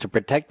agents to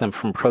protect them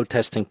from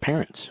protesting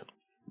parents.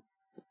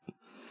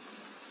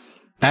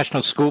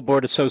 National School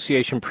Board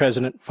Association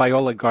President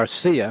Viola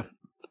Garcia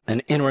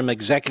and interim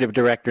executive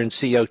director and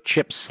CEO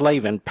Chip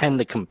Slavin penned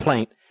the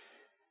complaint.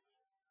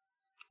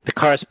 The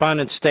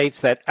correspondence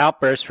states that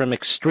outbursts from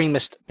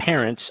extremist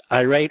parents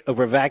irate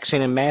over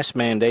vaccine and mask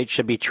mandates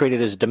should be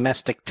treated as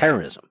domestic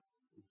terrorism.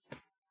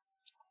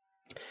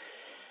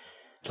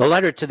 The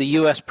letter to the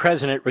U.S.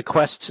 President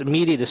requests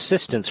immediate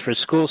assistance for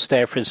school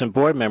staffers and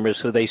board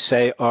members who they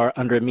say are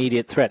under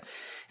immediate threat.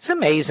 It's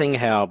amazing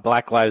how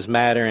Black Lives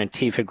Matter and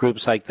Antifa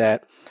groups like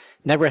that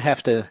never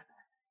have to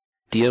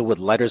deal with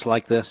letters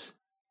like this.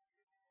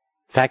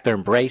 In fact, they're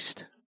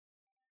embraced.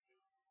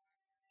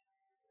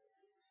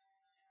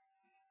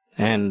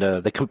 And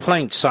the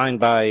complaint signed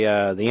by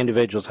the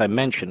individuals I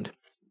mentioned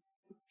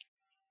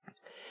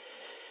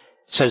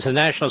says the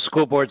National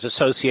School Boards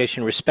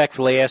Association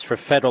respectfully asks for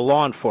federal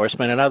law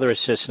enforcement and other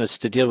assistance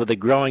to deal with the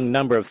growing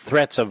number of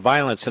threats of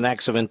violence and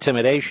acts of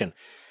intimidation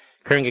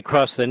occurring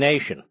across the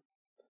nation.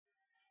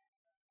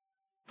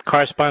 The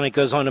correspondent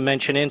goes on to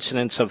mention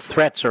incidents of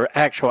threats or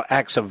actual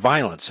acts of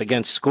violence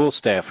against school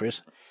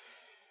staffers,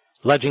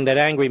 alleging that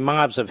angry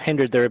mobs have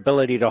hindered their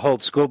ability to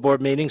hold school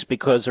board meetings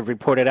because of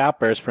reported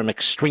outbursts from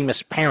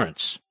extremist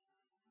parents.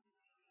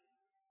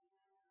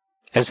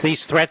 As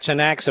these threats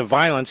and acts of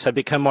violence have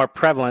become more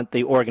prevalent,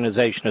 the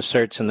organization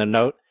asserts in the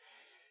note,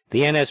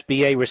 the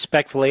NSBA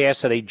respectfully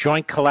asks that a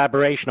joint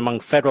collaboration among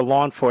federal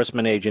law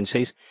enforcement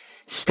agencies,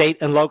 state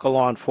and local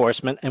law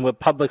enforcement, and with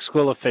public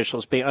school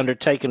officials be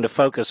undertaken to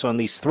focus on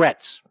these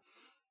threats.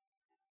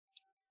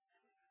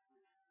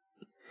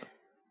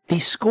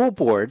 These school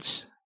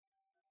boards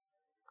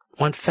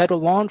want federal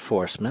law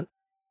enforcement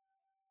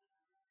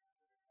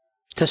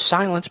to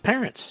silence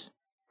parents,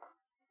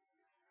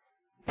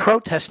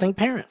 protesting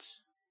parents.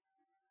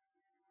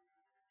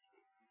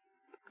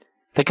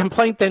 The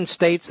complaint then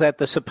states that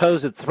the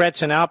supposed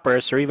threats and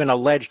outbursts or even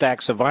alleged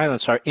acts of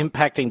violence are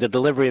impacting the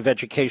delivery of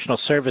educational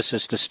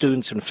services to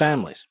students and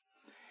families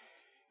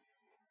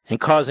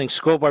and causing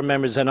school board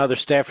members and other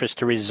staffers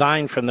to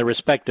resign from their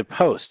respective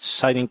posts,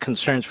 citing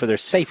concerns for their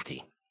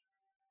safety.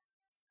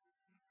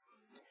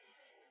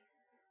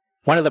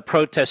 One of the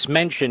protests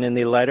mentioned in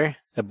the letter,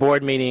 a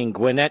board meeting in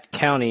Gwinnett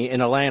County in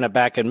Atlanta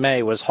back in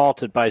May, was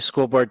halted by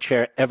School Board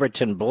Chair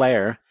Everton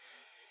Blair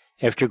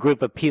after a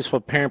group of peaceful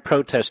parent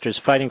protesters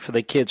fighting for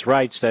the kids'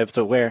 rights to have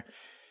to wear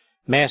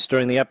masks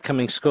during the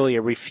upcoming school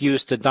year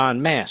refused to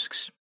don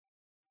masks.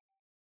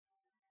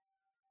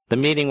 The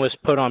meeting was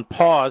put on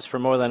pause for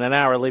more than an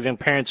hour, leaving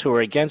parents who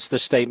were against the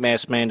state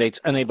mask mandates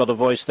unable to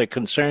voice their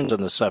concerns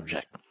on the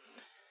subject.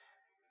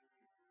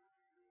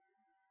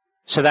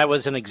 So that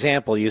was an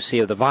example, you see,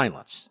 of the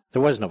violence.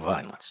 There was no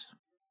violence.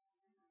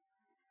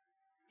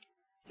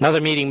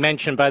 Another meeting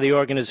mentioned by the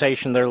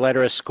organization in their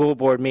letter, a school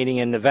board meeting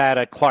in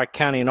Nevada, Clark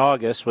County in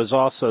August, was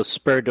also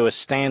spurred to a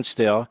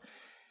standstill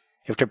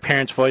after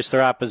parents voiced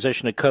their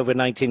opposition to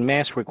COVID-19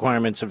 mask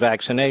requirements and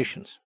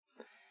vaccinations.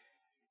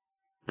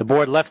 The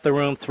board left the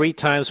room 3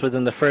 times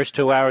within the first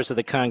 2 hours of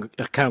the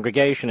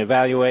congregation,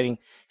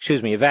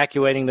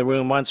 evacuating the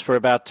room once for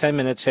about 10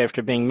 minutes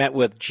after being met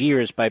with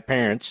jeers by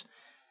parents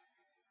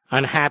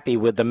unhappy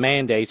with the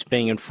mandates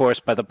being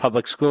enforced by the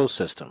public school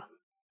system.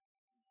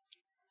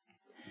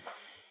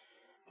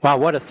 Wow,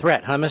 what a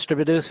threat, huh, Mr.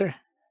 Producer?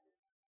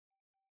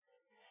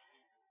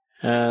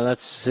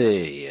 Let's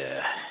see.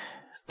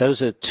 Those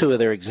are two of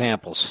their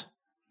examples.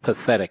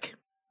 Pathetic.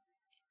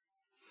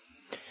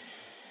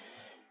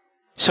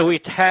 So we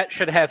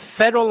should have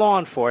federal law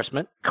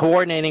enforcement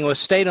coordinating with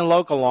state and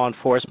local law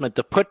enforcement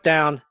to put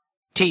down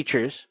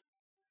teachers.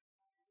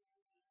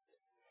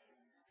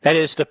 That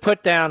is, to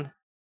put down,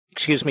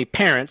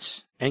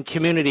 parents and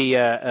community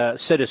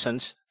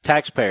citizens,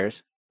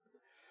 taxpayers.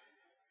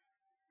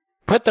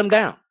 Put them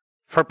down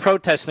for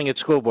protesting at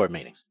school board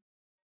meetings.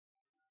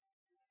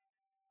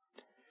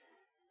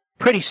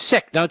 Pretty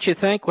sick, don't you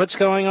think, what's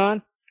going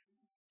on?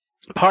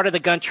 Part of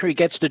the country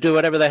gets to do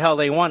whatever the hell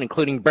they want,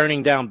 including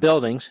burning down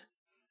buildings.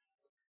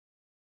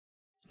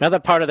 Another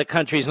part of the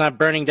country is not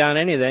burning down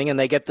anything, and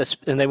they get this,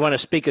 and they want to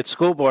speak at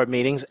school board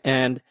meetings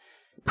and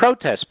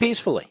protest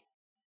peacefully.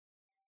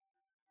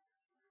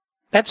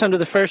 That's under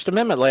the First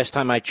Amendment last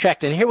time I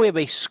checked. And here we have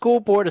a school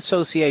board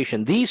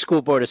association, the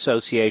school board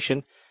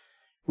association,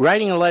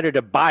 writing a letter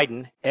to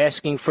Biden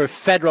asking for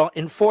federal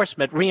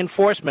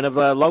reinforcement of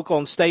local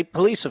and state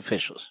police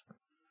officials.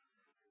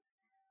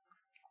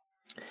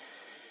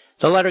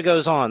 The letter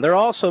goes on. There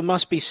also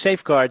must be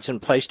safeguards in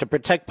place to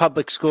protect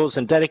public schools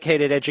and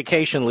dedicated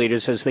education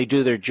leaders as they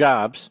do their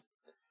jobs.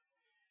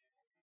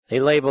 They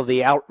label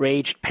the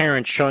outraged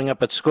parents showing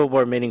up at school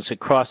board meetings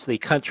across the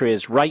country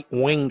as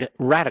right-winged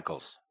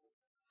radicals.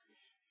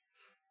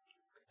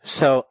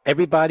 So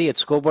everybody at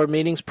school board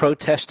meetings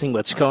protesting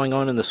what's going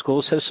on in the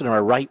school system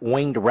are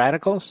right-winged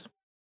radicals?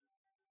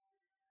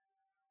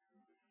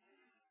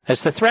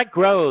 As the threat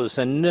grows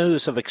and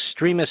news of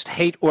extremist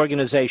hate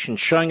organizations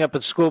showing up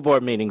at school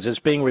board meetings is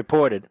being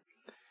reported,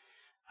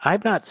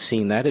 I've not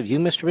seen that. Have you,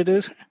 Mr.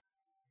 Producer?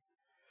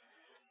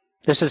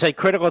 This is a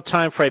critical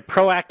time for a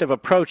proactive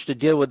approach to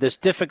deal with this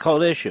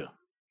difficult issue.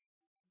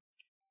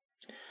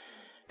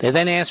 They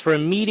then ask for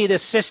immediate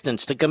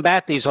assistance to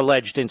combat these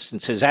alleged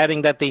instances,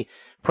 adding that the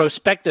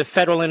prospective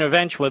federal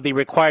intervention would be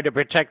required to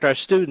protect our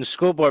students,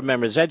 school board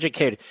members,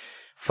 educators.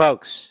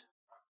 Folks,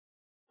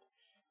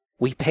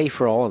 we pay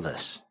for all of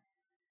this.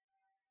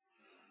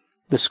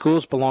 The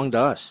schools belong to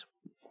us.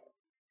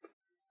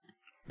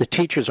 The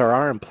teachers are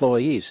our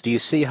employees. Do you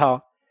see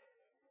how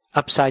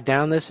upside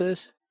down this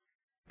is?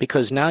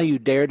 Because now you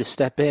dare to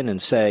step in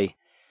and say,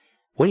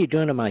 what are you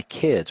doing to my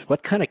kids?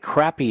 What kind of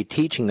crap are you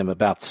teaching them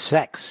about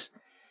sex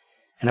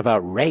and about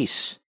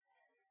race?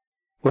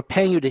 We're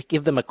paying you to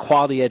give them a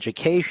quality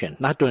education,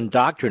 not to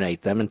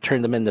indoctrinate them and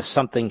turn them into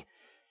something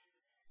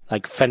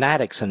like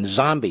fanatics and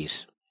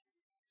zombies.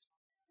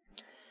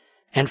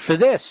 And for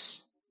this,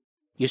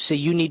 you see,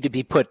 you need to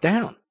be put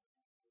down.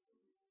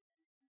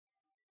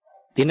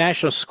 The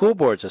National School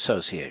Boards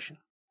Association.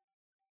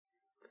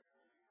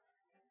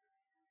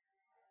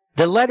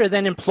 The letter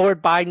then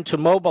implored Biden to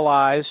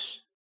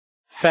mobilize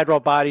federal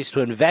bodies to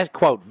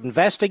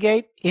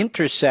investigate,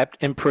 intercept,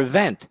 and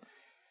prevent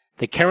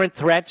the current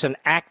threats and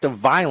act of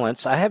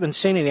violence. I haven't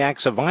seen any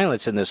acts of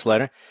violence in this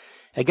letter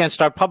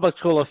against our public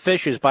school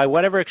officials by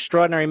whatever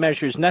extraordinary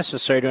measures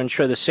necessary to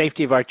ensure the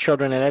safety of our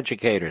children and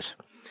educators.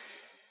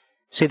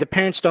 See, the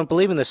parents don't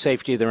believe in the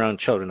safety of their own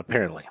children,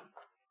 apparently.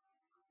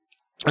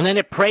 And then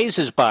it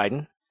praises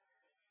Biden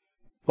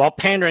while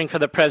pandering for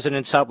the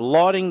president's help,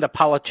 lauding the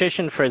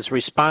politician for his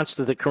response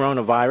to the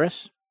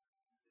coronavirus.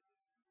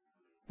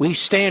 We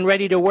stand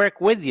ready to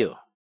work with you,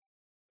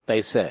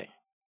 they say.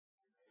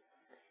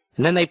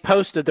 And then they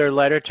posted their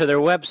letter to their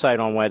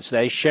website on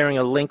Wednesday, sharing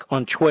a link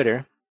on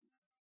Twitter.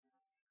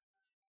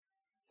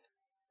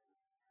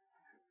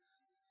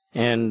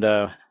 And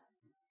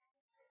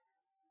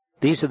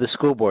these are the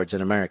school boards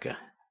in America.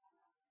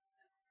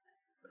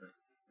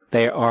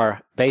 They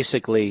are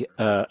basically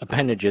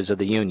appendages of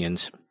the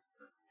unions.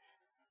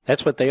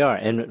 That's what they are.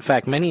 And in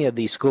fact, many of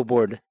these school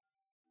board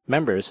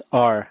members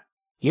are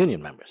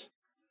union members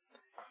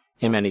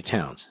in many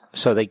towns.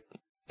 So they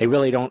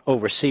really don't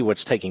oversee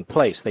what's taking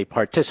place. They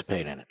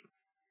participate in it.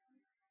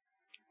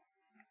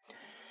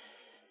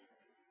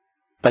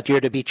 But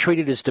you're to be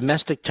treated as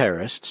domestic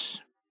terrorists.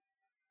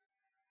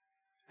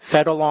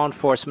 Federal law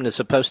enforcement is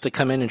supposed to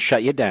come in and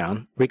shut you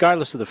down,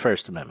 regardless of the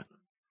First Amendment.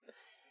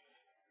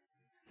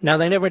 Now,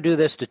 they never do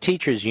this to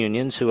teachers'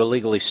 unions who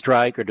illegally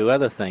strike or do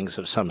other things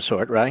of some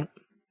sort, right?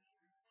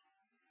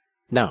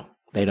 No,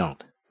 they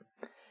don't.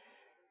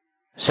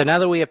 So now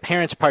that we have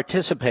parents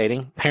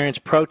participating, parents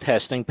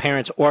protesting,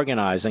 parents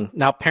organizing,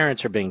 now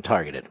parents are being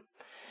targeted.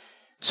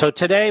 So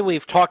today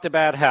we've talked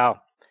about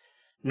how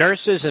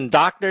nurses and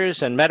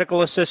doctors and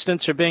medical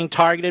assistants are being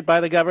targeted by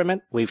the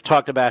government. We've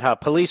talked about how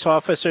police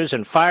officers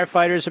and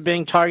firefighters are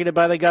being targeted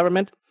by the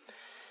government.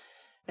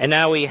 And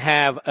now we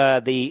have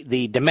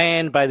the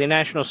demand by the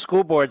National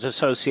School Boards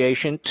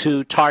Association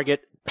to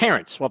target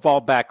parents of all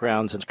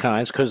backgrounds and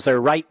kinds because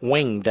they're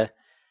right-winged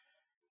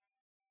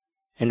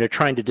and they're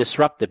trying to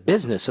disrupt the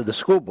business of the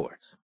school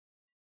boards.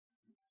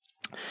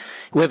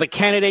 We have a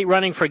candidate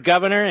running for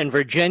governor in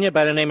Virginia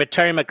by the name of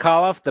Terry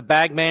McAuliffe, the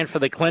bag man for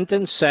the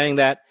Clintons, saying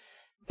that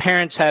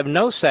parents have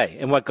no say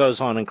in what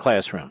goes on in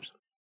classrooms.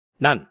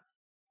 None.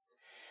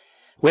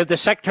 We have the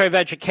Secretary of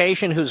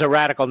Education, who's a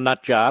radical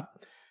nut job.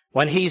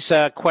 When he's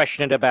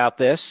questioned about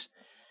this,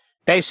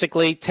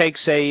 basically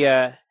takes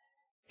a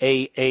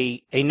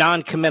a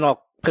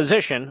non-committal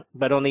position,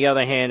 but on the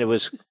other hand, it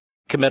was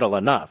committal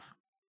enough,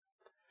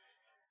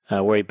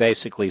 where he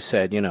basically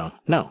said,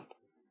 no.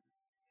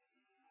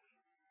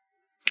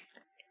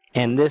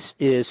 And this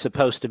is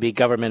supposed to be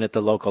government at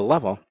the local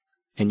level,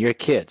 and your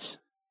kids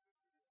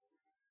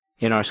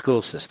in our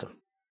school system.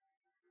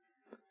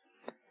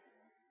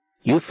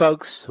 You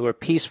folks who are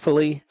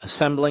peacefully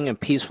assembling and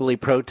peacefully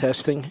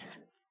protesting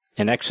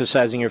and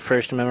exercising your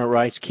First Amendment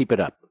rights, keep it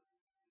up.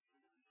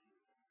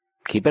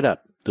 Keep it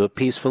up. Do it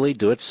peacefully,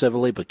 do it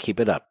civilly, but keep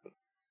it up.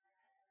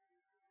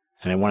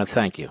 And I want to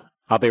thank you.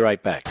 I'll be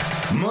right back.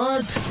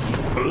 Mark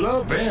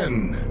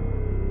Levin.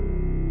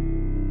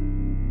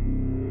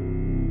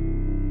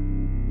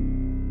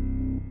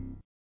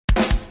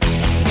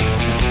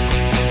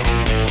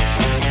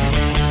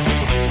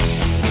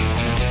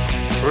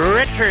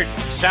 Richard,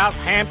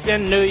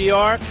 Southampton, New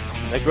York,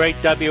 the great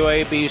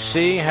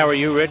WABC. How are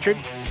you, Richard?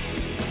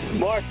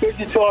 Mark, good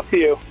to talk to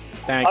you.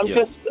 Thank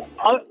you.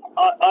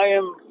 I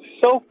am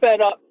so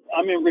fed up.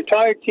 I'm a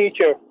retired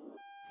teacher,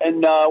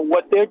 and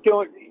what they're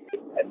doing,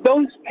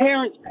 those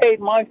parents paid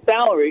my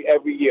salary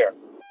every year.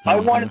 Mm-hmm. I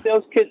wanted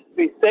those kids to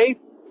be safe,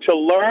 to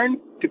learn,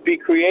 to be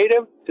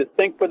creative, to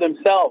think for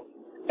themselves,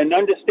 and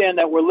understand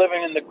that we're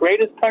living in the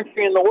greatest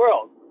country in the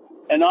world.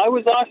 And I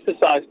was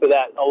ostracized for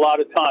that a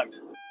lot of times.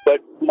 But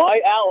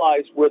my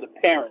allies were the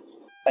parents,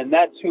 and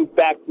that's who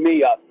backed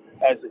me up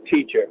as a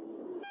teacher.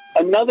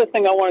 Another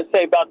thing I want to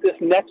say about this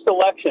next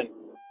election,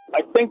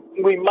 I think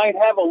we might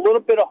have a little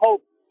bit of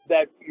hope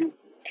that you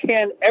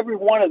can, every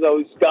one of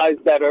those guys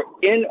that are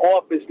in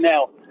office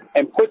now,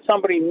 and put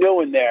somebody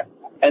new in there,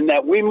 and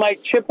that we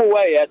might chip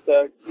away at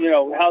the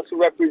House of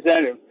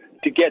Representatives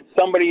to get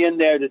somebody in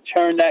there to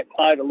turn that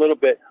tide a little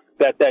bit,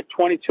 that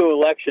 22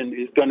 election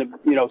is going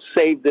to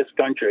save this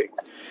country.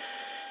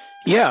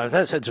 Yeah,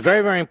 it's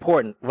very, very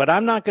important. What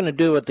I'm not going to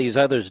do what these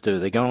others do.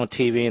 They go on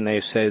TV and they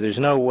say there's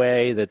no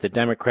way that the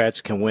Democrats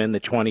can win the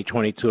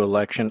 2022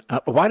 election.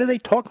 Why do they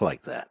talk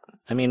like that?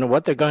 I mean,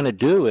 what they're going to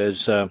do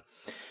is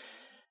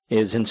in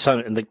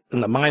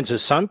the minds of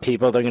some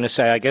people, they're going to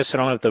say, I guess I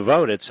don't have to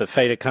vote. It's a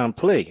fait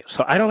accompli.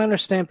 So I don't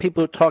understand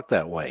people who talk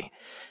that way.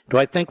 Do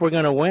I think we're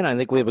going to win? I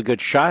think we have a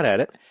good shot at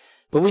it.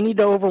 But we need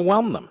to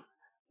overwhelm them.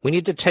 We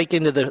need to take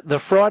into the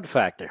fraud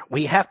factor.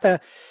 We have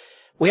to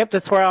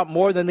throw out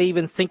more than they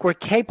even think we're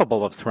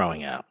capable of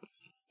throwing out.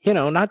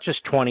 Not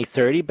just 20,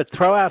 30, but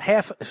throw out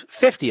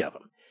 50 of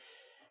them.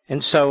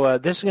 And so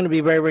this is going to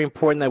be very, very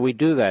important that we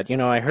do that.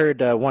 I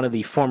heard one of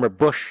the former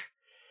Bush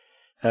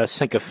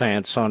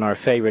sycophants on our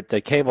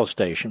favorite cable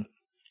station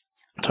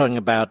talking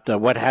about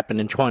what happened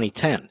in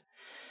 2010.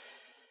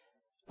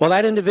 Well,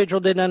 that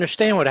individual didn't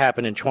understand what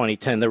happened in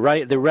 2010. The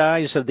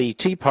rise of the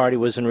Tea Party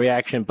was in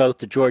reaction both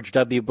to George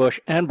W. Bush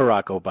and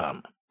Barack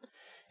Obama,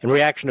 in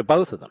reaction to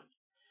both of them.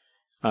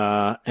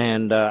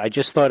 And I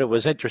just thought it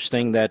was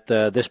interesting that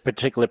this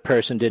particular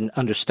person didn't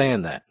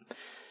understand that.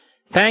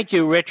 Thank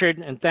you, Richard,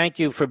 and thank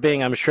you for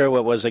being, I'm sure,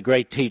 what was a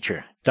great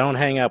teacher. Don't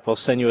hang up. We'll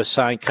send you a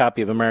signed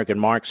copy of American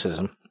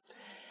Marxism.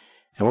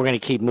 And we're going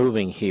to keep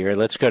moving here.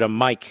 Let's go to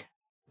Mike,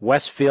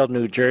 Westfield,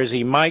 New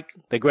Jersey. Mike,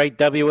 the great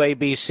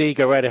WABC,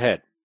 go right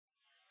ahead.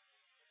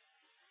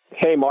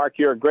 Hey, Mark,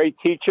 you're a great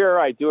teacher.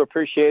 I do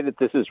appreciate it.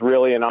 This is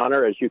really an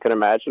honor, as you can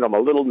imagine. I'm a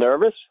little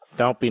nervous.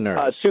 Don't be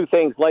nervous. Two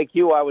things. Like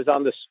you, I was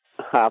on the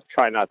I'll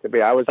try not to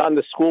be. I was on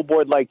the school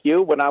board like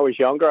you when I was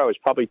younger. I was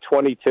probably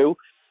 22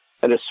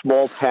 in a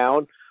small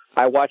town.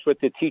 I watched what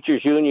the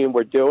teachers union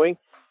were doing.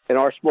 In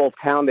our small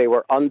town, they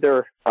were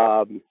underpaid.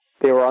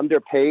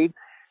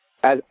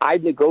 As I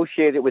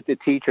negotiated with the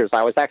teachers,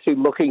 I was actually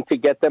looking to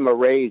get them a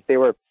raise. They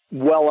were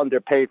well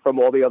underpaid from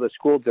all the other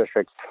school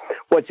districts.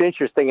 What's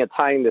interesting in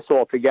tying this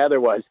all together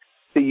was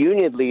the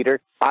union leader,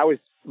 I was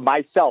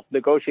myself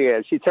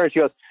negotiated. She turns, she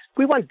goes,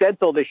 we want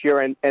dental this year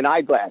and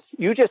eyeglass.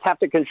 You just have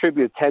to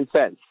contribute 10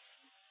 cents.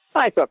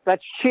 I thought,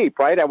 that's cheap,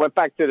 right? I went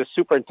back to the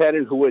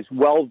superintendent who was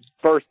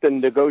well-versed in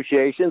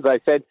negotiations. I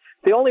said,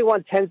 they only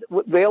want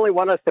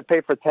us to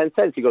pay for 10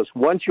 cents. He goes,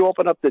 once you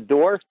open up the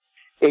door,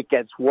 it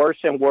gets worse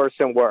and worse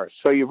and worse.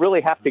 So you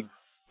really have to,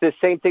 the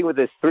same thing with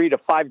this $3 to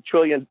 $5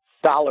 trillion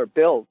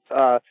bill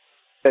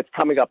that's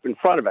coming up in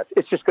front of us.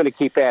 It's just going to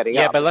keep adding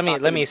up. Yeah, but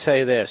let me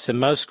say this. In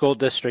most school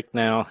districts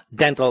now,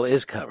 dental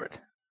is covered.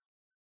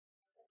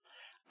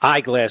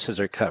 Eyeglasses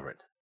are covered.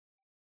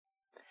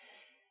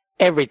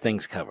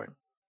 Everything's covered.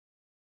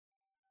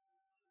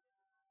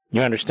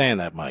 You understand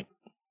that, Mike?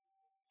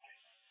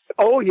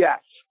 Oh, yes.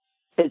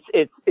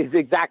 It's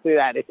exactly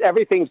that.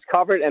 Everything's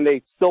covered, and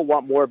they still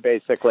want more,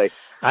 basically.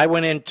 I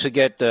went in to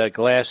get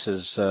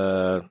glasses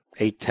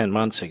 8-10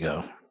 months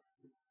ago.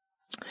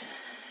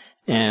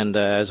 And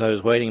as I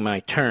was waiting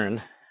my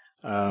turn,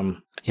 a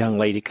young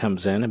lady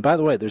comes in. And by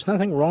the way, there's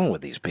nothing wrong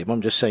with these people.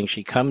 I'm just saying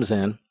she comes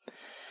in.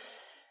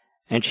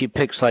 And she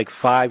picks like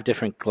 5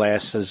 different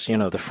glasses,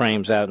 the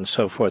frames out and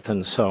so forth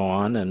and so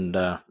on. And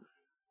the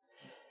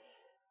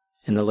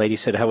lady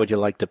said, how would you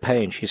like to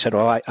pay? And she said,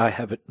 well, I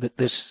have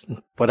this,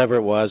 whatever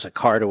it was, a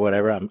card or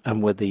whatever.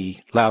 I'm with the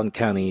Loudoun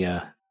County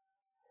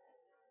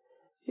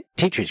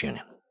Teachers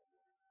Union.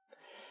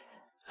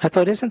 I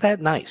thought, isn't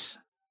that nice?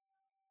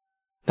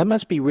 That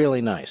must be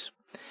really nice.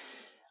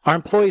 Our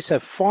employees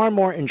have far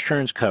more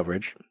insurance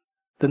coverage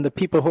than the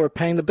people who are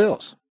paying the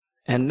bills.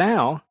 And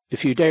now,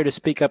 if you dare to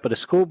speak up at a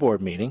school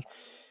board meeting,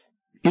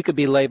 you could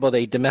be labeled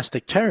a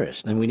domestic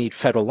terrorist, and we need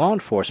federal law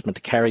enforcement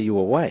to carry you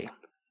away.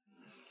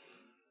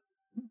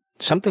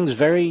 Something's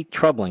very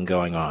troubling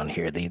going on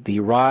here, the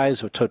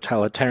rise of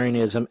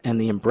totalitarianism and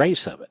the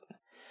embrace of it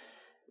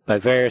by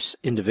various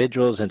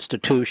individuals,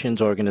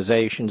 institutions,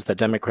 organizations, the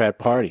Democrat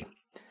Party.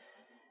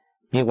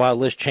 Meanwhile,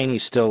 Liz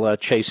Cheney's still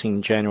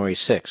chasing January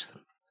 6th.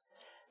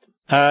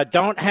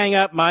 Don't hang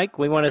up, Mike.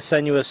 We want to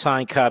send you a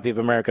signed copy of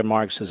American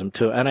Marxism,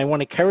 too. And I want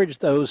to encourage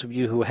those of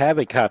you who have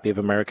a copy of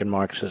American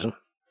Marxism,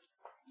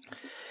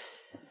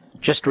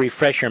 just to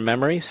refresh your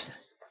memories.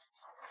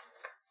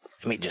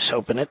 Let me just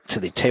open it to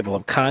the table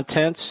of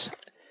contents.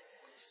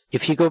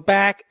 If you go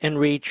back and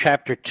read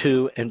Chapter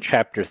 2 and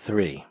Chapter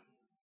 3,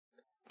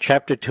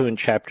 Chapter 2 and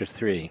Chapter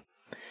 3,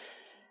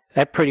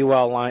 that pretty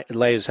well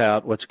lays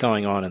out what's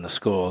going on in the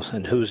schools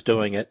and who's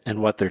doing it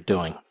and what they're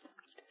doing.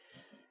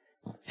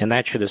 And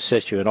that should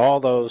assist you. And all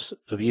those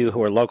of you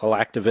who are local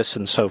activists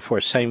and so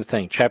forth, same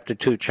thing. Chapter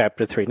 2,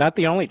 Chapter 3. Not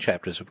the only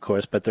chapters, of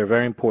course, but they're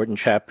very important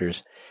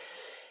chapters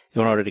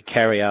in order to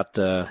carry out,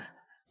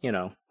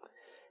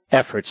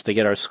 efforts to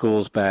get our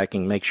schools back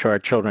and make sure our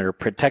children are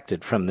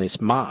protected from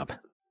this mob.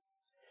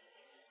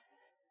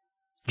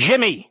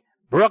 Jimmy,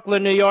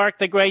 Brooklyn, New York,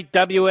 the great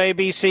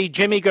WABC.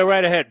 Jimmy, go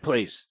right ahead,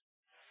 please.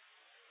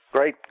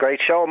 Great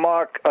show,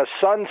 Mark.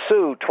 Sun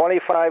Tzu,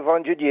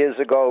 2,500 years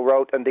ago,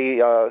 wrote in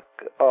the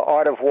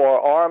Art of War,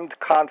 armed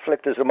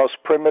conflict is the most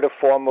primitive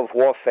form of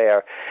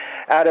warfare.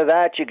 Out of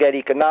that, you get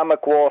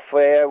economic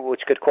warfare,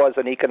 which could cause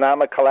an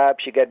economic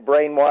collapse. You get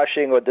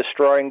brainwashing or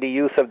destroying the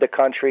youth of the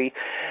country.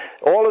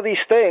 All of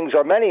these things,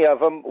 or many of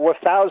them, were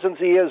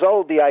thousands of years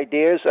old, the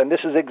ideas, and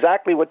this is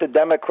exactly what the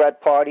Democrat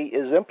Party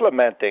is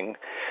implementing.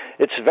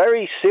 It's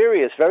very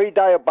serious, very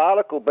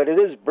diabolical, but it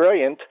is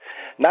brilliant.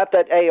 Not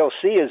that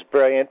AOC is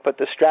brilliant, but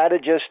the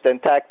strategists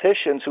and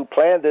tacticians who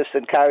planned this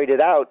and carried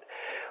it out.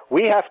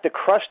 We have to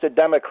crush the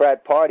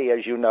Democrat Party,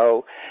 as you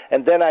know,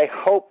 and then I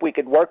hope we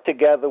could work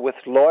together with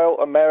loyal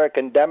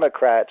American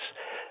Democrats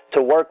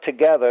to work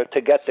together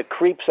to get the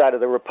creeps out of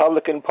the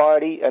Republican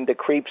Party and the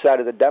creeps out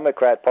of the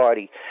Democrat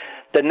Party.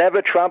 The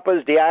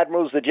never-Trumpers, the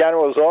admirals, the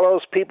generals, all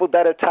those people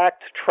that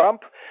attacked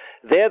Trump,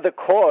 they're the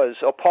cause,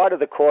 or part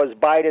of the cause.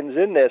 Biden's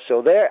in there,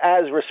 so they're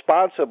as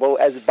responsible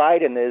as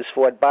Biden is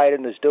for what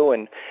Biden is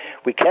doing.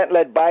 We can't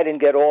let Biden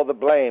get all the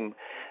blame.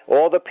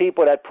 All the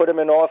people that put him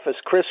in office,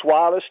 Chris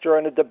Wallace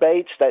during the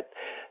debates that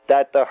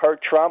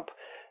hurt Trump,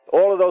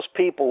 all of those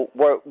people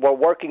were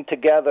working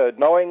together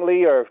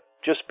knowingly or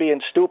just being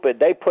stupid.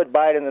 They put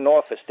Biden in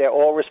office. They're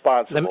all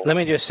responsible. Let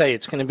me just say,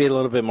 it's going to be a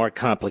little bit more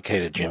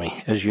complicated,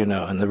 Jimmy, as you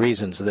know, and the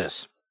reason's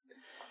this.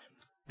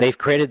 They've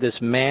created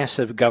this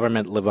massive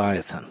government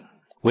leviathan,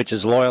 which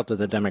is loyal to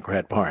the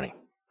Democrat Party.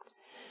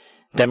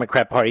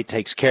 Democrat Party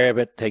takes care of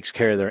it, takes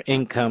care of their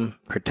income,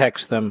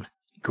 protects them,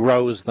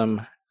 grows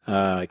them,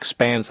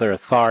 expands their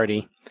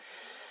authority.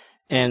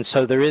 And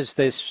so there is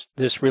this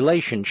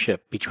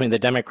relationship between the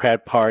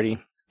Democrat Party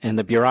and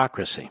the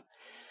bureaucracy.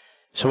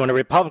 So when a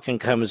Republican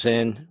comes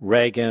in,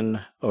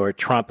 Reagan or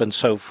Trump and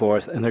so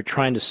forth, and they're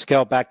trying to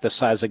scale back the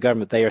size of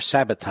government, they are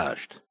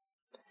sabotaged.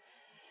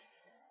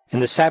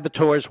 And the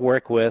saboteurs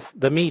work with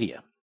the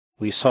media.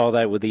 We saw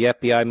that with the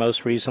FBI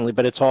most recently,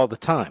 but it's all the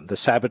time. The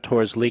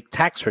saboteurs leak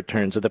tax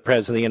returns of the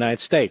President of the United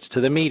States to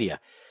the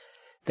media.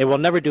 They will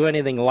never do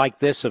anything like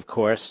this, of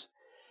course,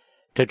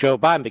 to Joe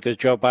Biden, because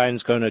Joe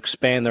Biden's going to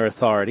expand their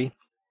authority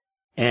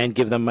and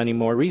give them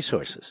more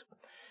resources.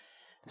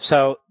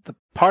 So the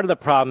part of the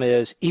problem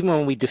is, even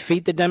when we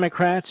defeat the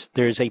Democrats,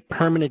 there's a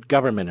permanent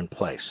government in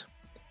place.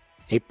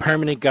 A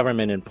permanent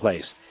government in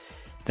place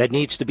that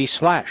needs to be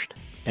slashed.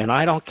 And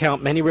I don't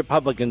count many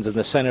Republicans in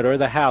the Senate or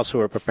the House who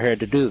are prepared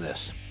to do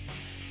this.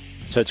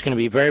 So it's going to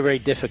be very, very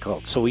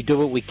difficult. So we do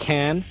what we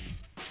can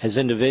as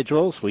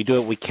individuals. We do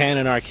what we can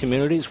in our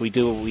communities. We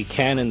do what we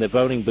can in the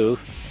voting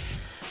booth.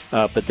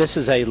 But this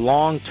is a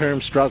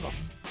long-term struggle,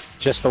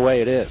 just the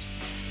way it is.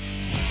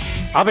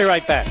 I'll be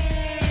right back.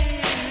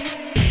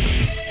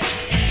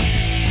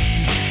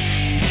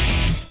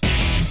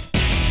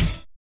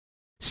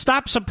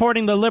 Stop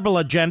supporting the liberal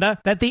agenda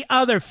that the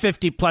other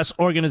 50-plus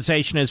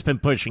organization has been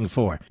pushing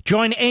for.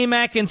 Join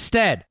AMAC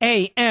instead.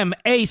 AMAC.us.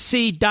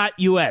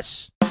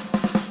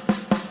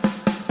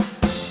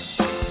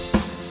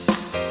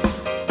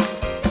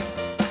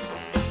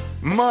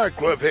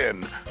 Mark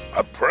Levin,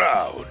 a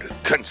proud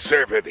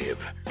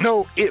conservative.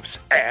 No ifs,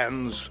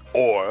 ands,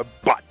 or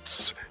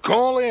buts.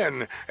 Call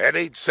in at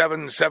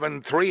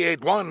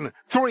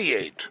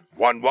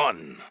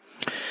 877-381-3811.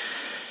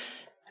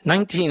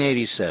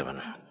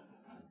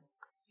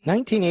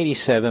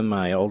 1987,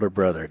 my older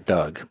brother,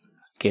 Doug,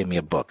 gave me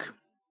a book.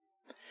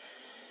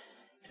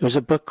 It was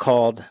a book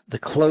called The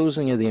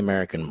Closing of the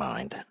American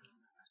Mind.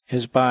 It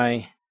was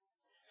by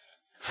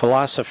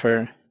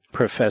philosopher,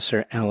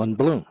 Professor Alan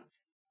Bloom.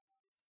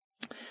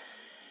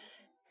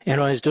 And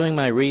when I was doing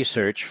my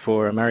research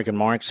for American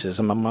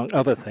Marxism, among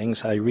other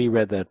things, I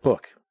reread that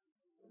book.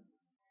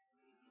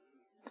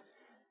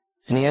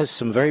 And he has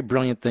some very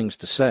brilliant things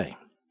to say.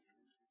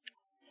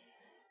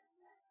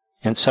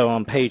 And so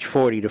on page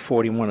 40 to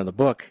 41 of the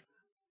book,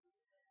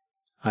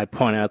 I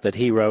point out that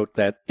he wrote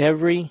that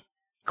every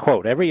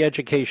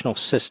educational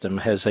system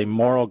has a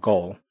moral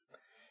goal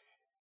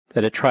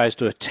that it tries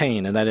to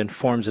attain, and that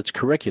informs its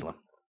curriculum.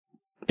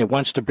 It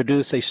wants to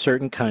produce a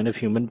certain kind of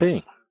human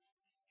being.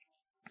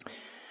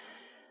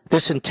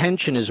 This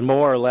intention is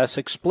more or less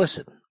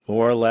explicit,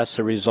 more or less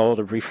a result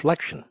of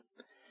reflection.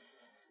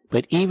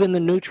 But even the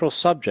neutral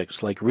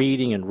subjects like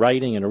reading and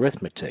writing and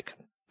arithmetic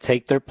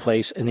take their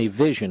place in a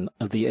vision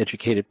of the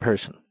educated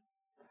person.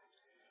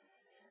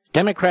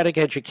 Democratic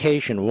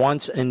education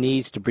wants and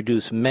needs to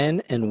produce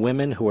men and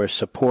women who are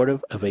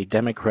supportive of a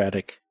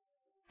democratic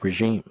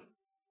regime.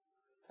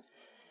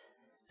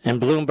 And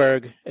Bloom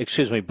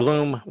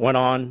went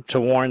on to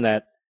warn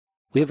that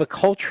we have a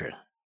culture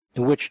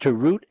in which to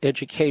root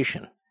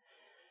education,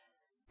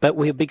 but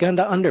we have begun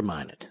to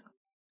undermine it.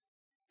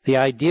 The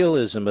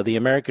idealism of the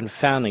American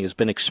founding has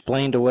been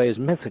explained away as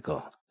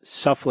mythical,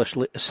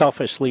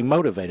 selfishly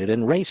motivated,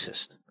 and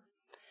racist.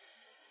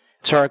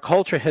 So our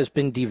culture has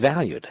been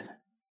devalued.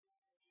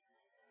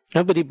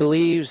 Nobody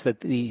believes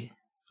that the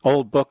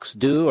old books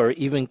do or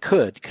even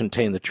could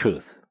contain the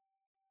truth.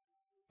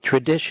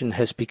 Tradition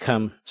has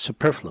become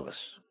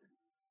superfluous.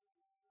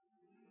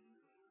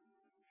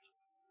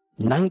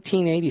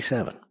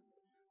 1987.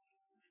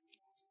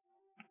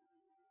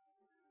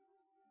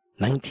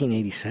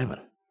 1987.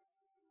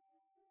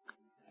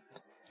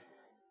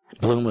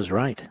 Bloom was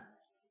right.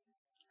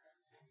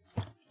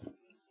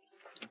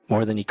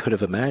 More than he could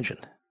have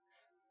imagined.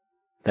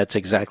 That's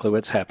exactly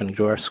what's happening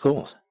to our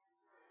schools.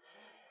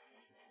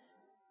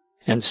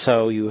 And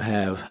so you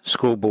have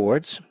school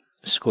boards,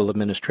 school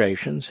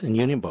administrations, and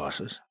union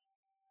bosses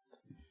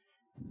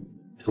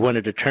who want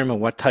to determine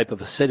what type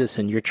of a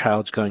citizen your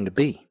child's going to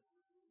be.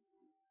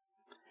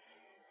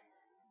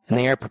 And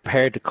they are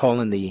prepared to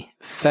call in the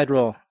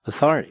federal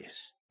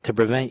authorities to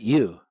prevent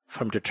you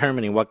from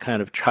determining what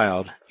kind of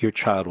child your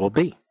child will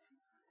be.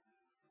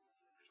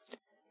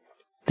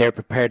 They're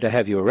prepared to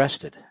have you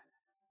arrested.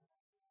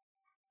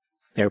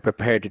 They're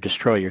prepared to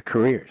destroy your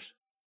careers.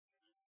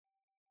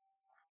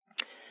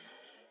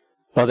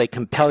 Well, they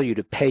compel you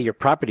to pay your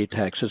property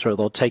taxes, or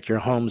they'll take your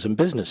homes and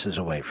businesses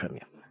away from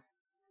you.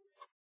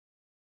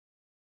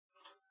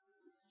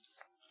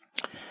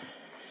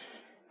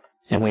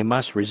 And we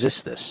must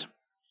resist this.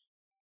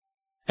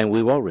 And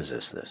we will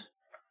resist this.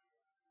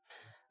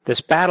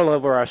 This battle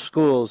over our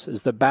schools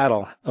is the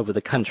battle over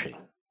the country.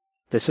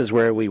 This is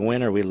where we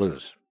win or we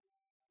lose.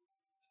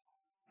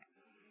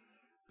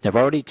 They've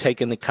already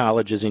taken the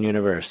colleges and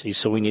universities,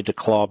 so we need to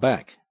claw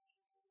back.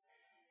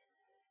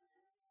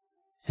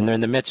 And they're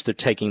in the midst of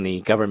taking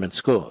the government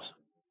schools.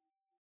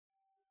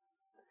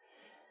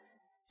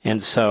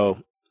 And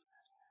so,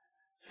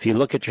 if you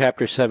look at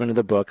Chapter 7 of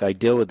the book, I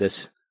deal with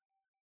this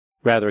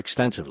rather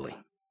extensively.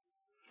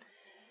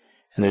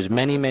 And there's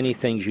many, many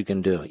things you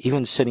can do,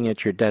 even sitting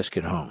at your desk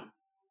at home.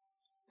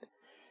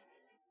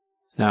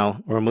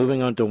 Now, we're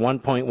moving on to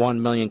 1.1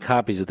 million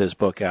copies of this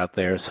book out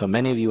there, so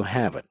many of you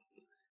have it.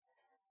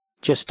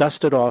 Just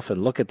dust it off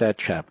and look at that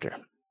chapter.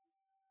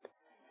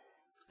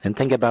 And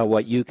think about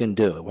what you can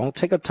do. It won't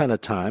take a ton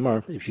of time,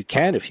 or if you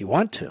can, if you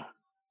want to.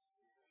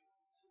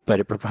 But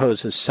it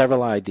proposes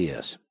several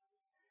ideas.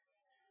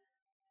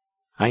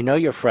 I know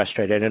you're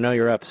frustrated. I know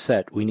you're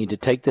upset. We need to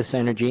take this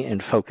energy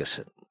and focus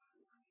it.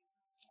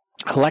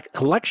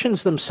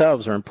 Elections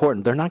themselves are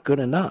important. They're not good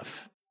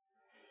enough.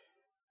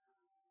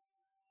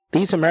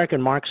 These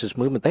American Marxist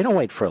movement, they don't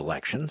wait for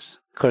elections.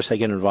 Of course, they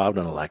get involved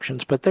in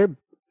elections, but they're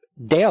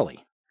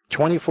daily,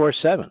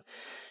 24/7,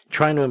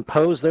 trying to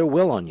impose their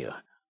will on you,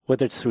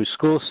 whether it's through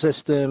school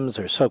systems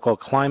or so-called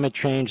climate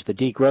change, the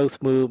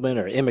degrowth movement,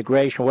 or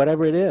immigration,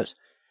 whatever it is.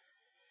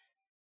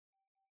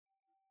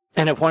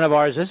 And if one of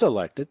ours is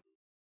elected,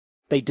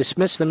 they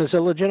dismiss them as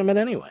illegitimate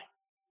anyway.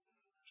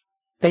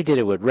 They did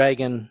it with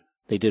Reagan.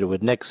 They did it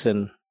with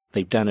Nixon.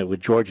 They've done it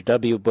with George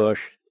W.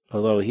 Bush,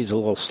 although he's a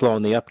little slow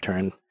in the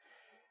upturn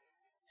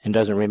and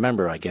doesn't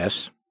remember, I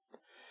guess.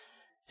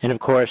 And, of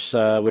course,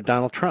 with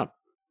Donald Trump.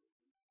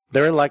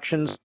 Their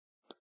elections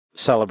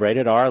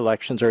celebrated. Our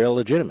elections are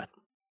illegitimate.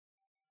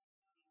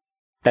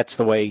 That's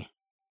the way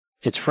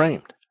it's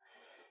framed.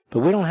 But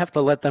we don't have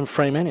to let them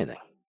frame anything.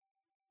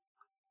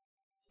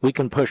 We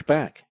can push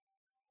back.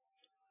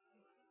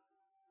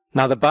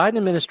 Now, the Biden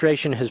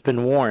administration has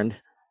been warned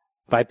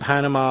by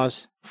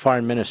Panama's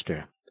foreign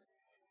minister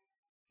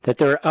that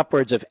there are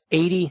upwards of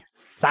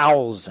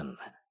 80,000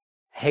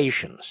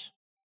 Haitians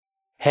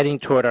heading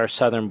toward our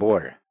southern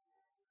border.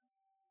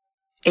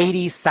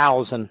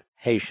 80,000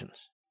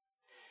 Haitians.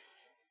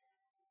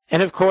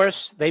 And of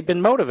course, they've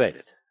been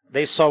motivated.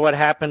 They saw what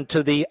happened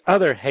to the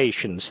other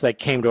Haitians that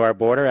came to our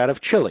border out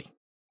of Chile.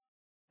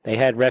 They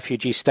had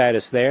refugee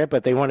status there,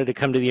 but they wanted to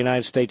come to the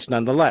United States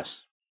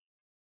nonetheless.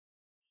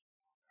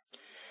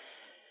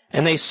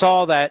 And they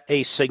saw that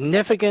a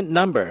significant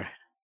number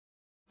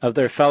of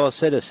their fellow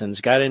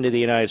citizens got into the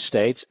United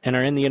States and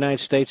are in the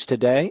United States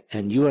today,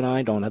 and you and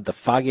I don't have the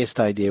foggiest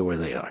idea where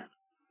they are.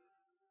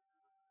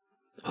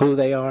 Who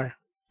they are,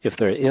 if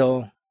they're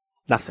ill,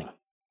 nothing.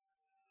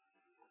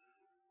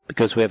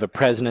 Because we have a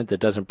president that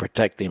doesn't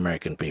protect the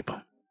American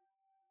people.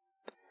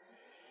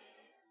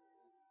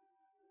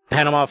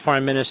 Panama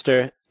Foreign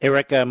Minister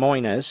Erika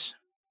Moines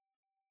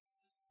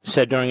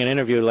said during an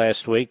interview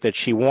last week that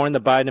she warned the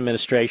Biden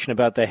administration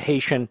about the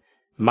Haitian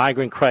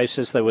migrant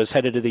crisis that was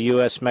headed to the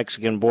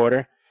U.S.-Mexican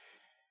border,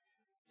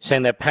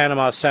 saying that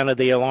Panama sounded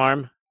the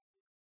alarm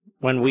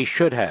when we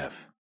should have.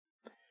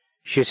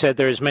 She said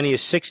there are as many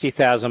as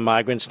 60,000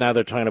 migrants, now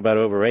they're talking about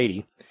over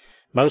 80,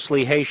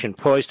 mostly Haitian,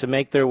 poised to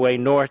make their way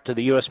north to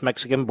the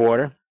U.S.-Mexican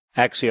border,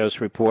 Axios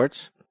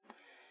reports.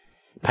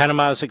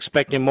 Panama is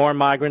expecting more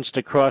migrants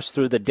to cross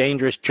through the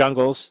dangerous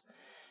jungles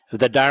of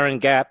the Darien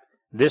Gap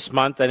this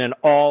month than in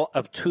all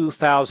of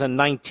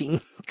 2019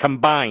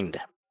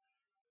 combined.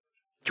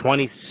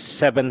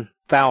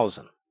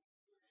 27,000.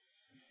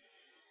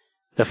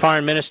 The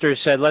foreign minister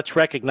said, let's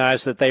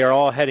recognize that they are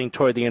all heading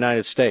toward the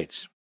United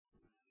States.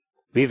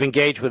 We've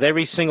engaged with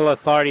every single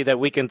authority that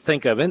we can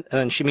think of,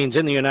 and she means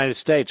in the United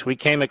States. We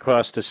came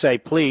across to say,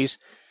 please,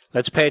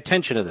 let's pay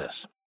attention to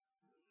this.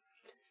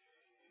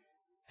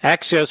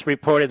 Axios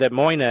reported that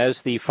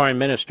Moines, the foreign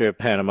minister of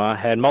Panama,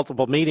 had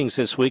multiple meetings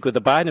this week with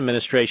the Biden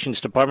administration's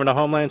Department of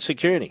Homeland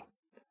Security.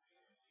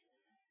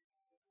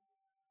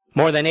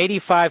 More than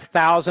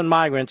 85,000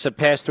 migrants have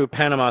passed through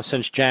Panama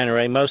since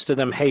January, most of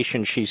them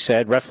Haitian, she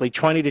said. Roughly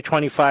 20 to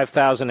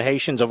 25,000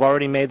 Haitians have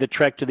already made the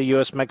trek to the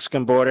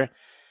U.S.-Mexican border,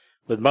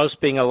 with most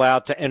being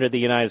allowed to enter the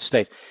United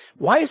States.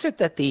 Why is it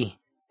that the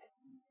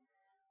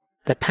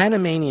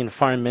Panamanian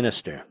foreign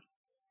minister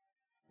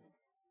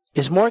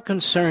is more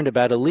concerned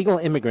about illegal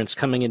immigrants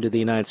coming into the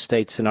United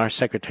States than our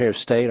Secretary of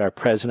State, our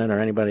President, or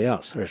anybody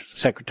else, or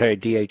Secretary of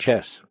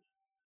DHS?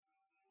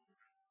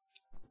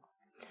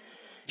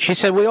 She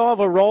said, we all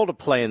have a role to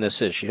play in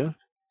this issue,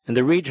 and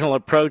the regional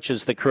approach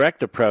is the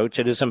correct approach.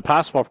 It is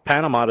impossible for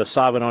Panama to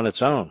solve it on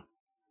its own.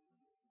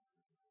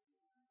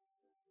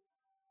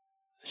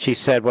 She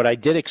said, what I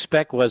did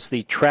expect was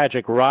the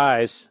tragic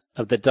rise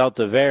of the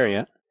Delta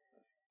variant.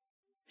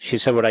 She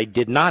said, what I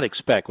did not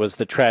expect was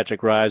the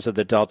tragic rise of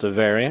the Delta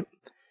variant.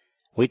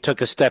 We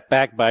took a step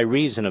back by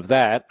reason of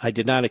that. I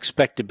did not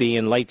expect to be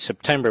in late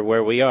September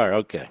where we are.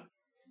 Okay.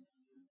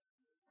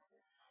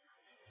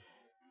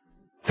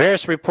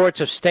 Various reports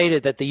have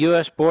stated that the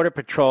U.S. Border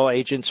Patrol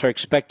agents are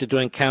expected to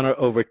encounter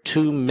over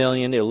 2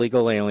 million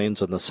illegal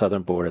aliens on the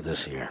southern border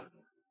this year.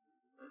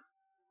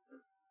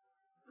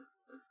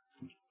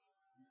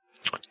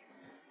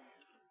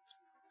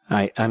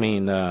 I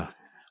mean,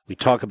 we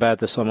talk about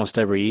this almost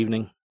every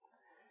evening.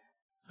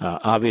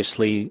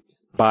 Obviously,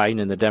 Biden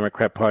and the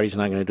Democrat Party is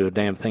not going to do a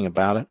damn thing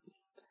about it.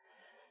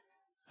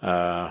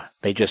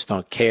 They just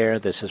don't care.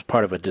 This is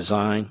part of a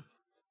design.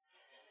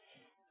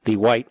 The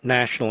white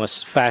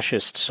nationalist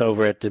fascists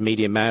over at the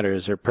Media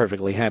Matters are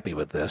perfectly happy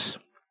with this.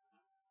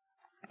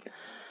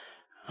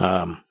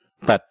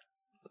 But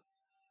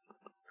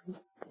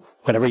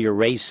whatever your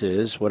race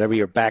is, whatever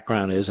your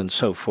background is, and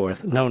so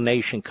forth, no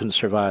nation can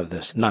survive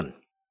this. None.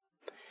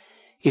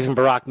 Even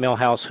Barack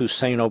Milhouse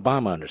Hussein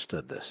Obama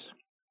understood this.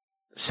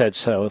 Said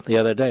so the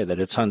other day, that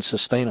it's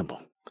unsustainable.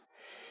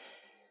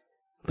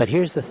 But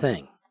here's the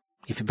thing.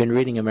 If you've been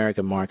reading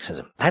American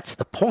Marxism, that's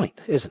the point,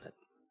 isn't it?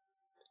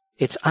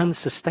 It's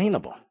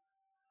unsustainable.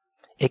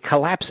 It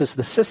collapses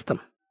the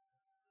system.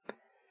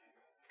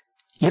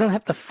 You don't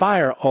have to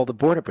fire all the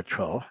Border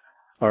Patrol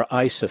or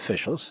ICE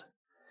officials.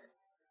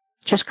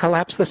 Just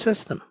collapse the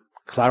system.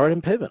 Cloward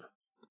and Piven.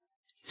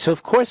 So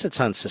of course it's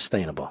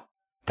unsustainable.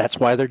 That's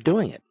why they're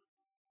doing it.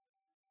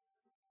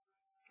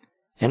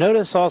 And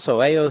notice also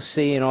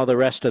AOC and all the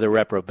rest of the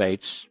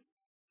reprobates.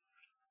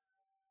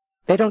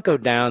 They don't go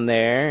down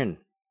there and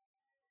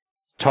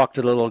talk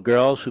to the little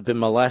girls who've been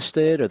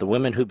molested or the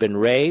women who've been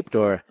raped,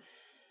 or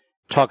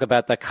talk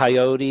about the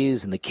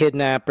coyotes and the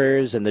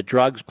kidnappers and the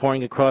drugs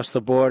pouring across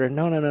the border.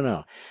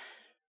 No.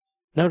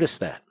 Notice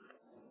that.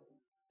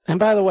 And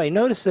by the way,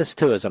 notice this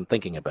too as I'm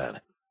thinking about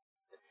it.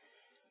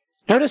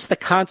 Notice the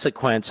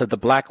consequence of the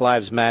Black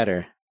Lives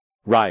Matter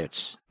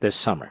riots this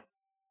summer.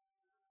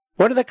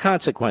 What are the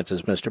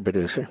consequences, Mr.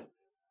 Producer?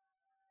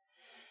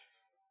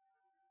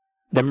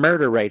 The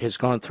murder rate has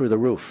gone through the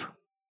roof.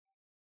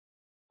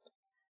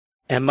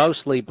 And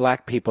mostly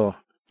black people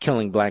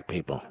killing black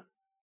people.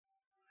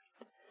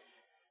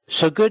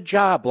 So good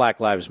job, Black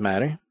Lives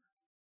Matter.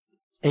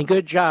 And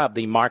good job,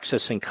 the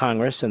Marxists in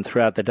Congress and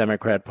throughout the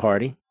Democrat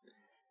Party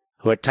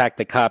who attack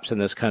the cops in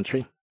this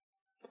country.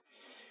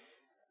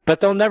 But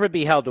they'll never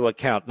be held to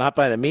account, not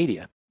by the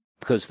media,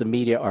 because the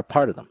media are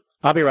part of them.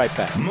 I'll be right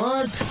back.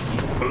 Mark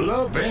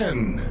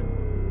Levin.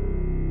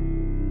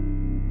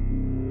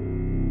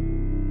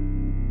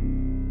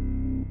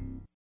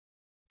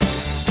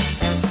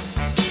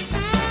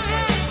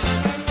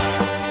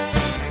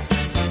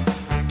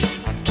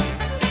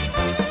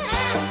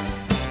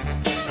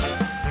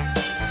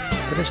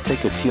 Let us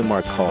take a few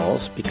more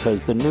calls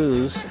because the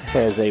news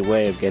has a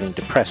way of getting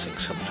depressing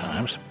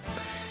sometimes.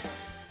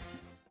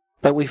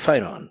 But we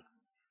fight on.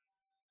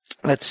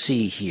 Let's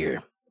see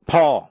here.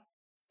 Paul,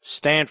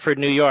 Stanford,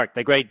 New York,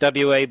 the great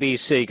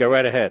WABC. Go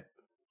right ahead.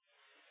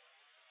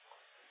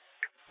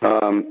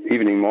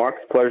 Evening,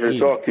 Mark. Pleasure to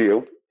talk to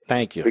you.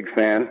 Thank you. Big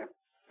fan.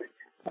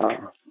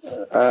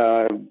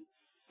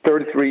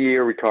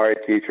 33-year retired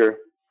teacher.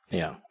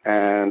 Yeah.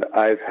 And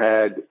I've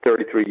had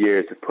 33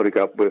 years of putting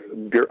up with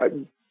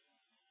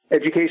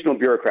educational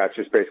bureaucrats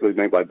just basically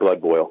make my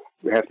blood boil.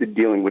 We have to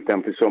dealing with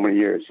them for so many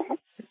years.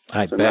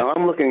 I bet. Now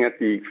I'm looking at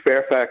the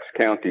Fairfax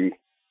County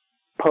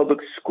Public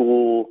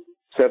School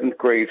 7th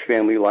grade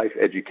family life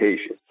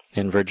education.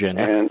 In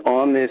Virginia. And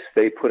on this,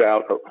 they put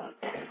out,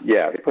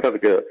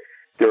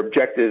 their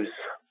objectives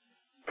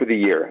for the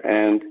year.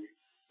 And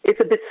it's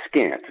a bit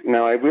scant.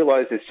 Now, I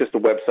realize it's just a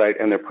website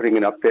and they're putting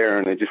it up there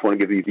and they just want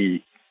to give you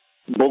the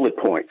bullet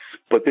points.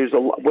 But there's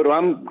what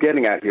I'm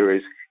getting at here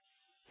is,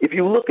 if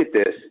you look at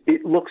this,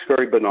 it looks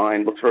very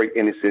benign, looks very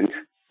innocent,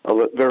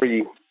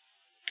 very,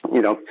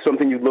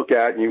 something you look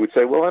at and you would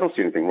say, well, I don't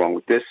see anything wrong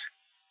with this.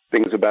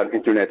 Things about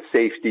internet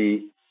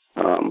safety,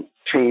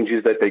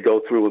 changes that they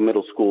go through in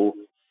middle school,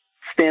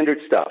 standard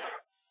stuff.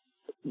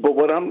 But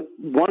what I'm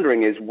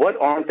wondering is, what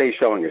aren't they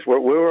showing us? Where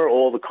are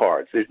all the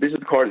cards? These are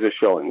the cards they're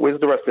showing. Where's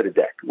the rest of the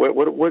deck?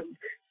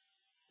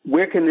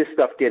 Where can this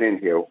stuff get in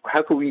here?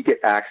 How can we get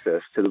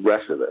access to the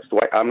rest of this?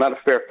 I'm not a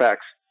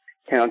Fairfax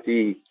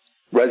County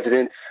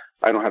resident.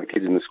 I don't have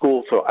kids in the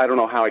school, so I don't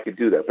know how I could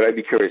do that, but I'd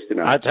be curious to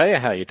know. I'll tell you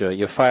how you do it.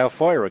 You file a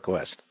FOIA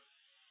request.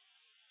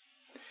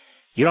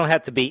 You don't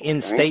have to be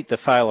in-state to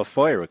file a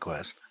FOIA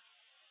request.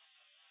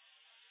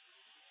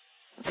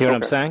 See what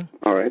I'm saying?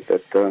 All right.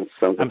 That sounds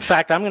good. In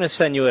fact, I'm going to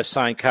send you a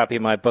signed copy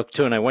of my book,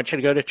 too, and I want you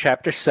to go to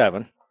Chapter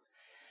 7,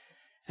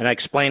 and I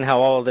explain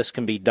how all of this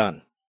can be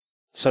done.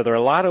 So there are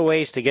a lot of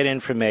ways to get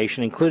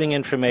information, including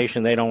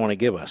information they don't want to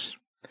give us,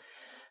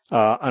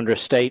 under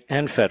state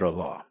and federal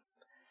law.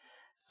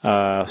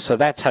 So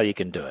that's how you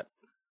can do it.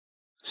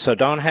 So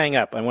don't hang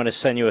up. I want to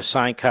send you a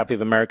signed copy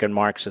of American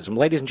Marxism.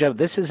 Ladies and gentlemen,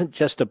 this isn't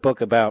just a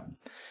book about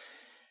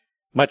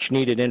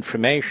much-needed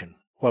information,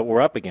 what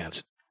we're up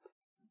against.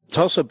 It's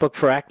also a book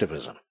for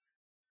activism.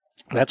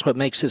 That's what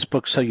makes this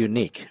book so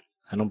unique.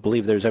 I don't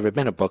believe there's ever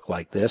been a book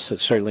like this.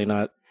 It's certainly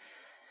not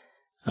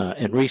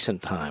in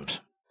recent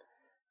times.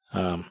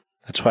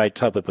 That's why I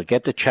tell people,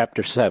 get to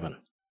Chapter 7.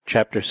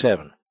 Chapter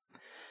 7.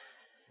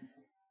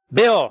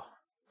 Bill,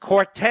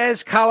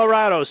 Cortez,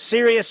 Colorado,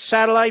 Sirius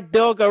Satellite.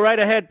 Bill, go right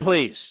ahead,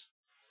 please.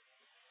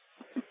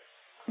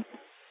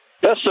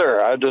 Yes,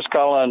 sir. I'm just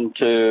calling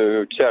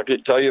to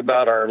tell you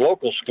about our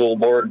local school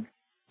board.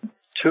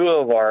 2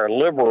 of our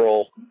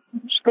liberal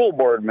school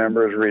board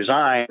members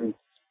resigned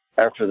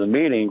after the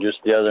meeting just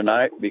the other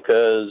night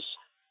because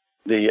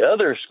the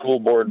other school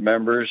board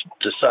members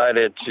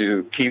decided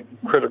to keep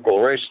critical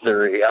race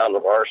theory out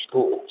of our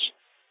schools.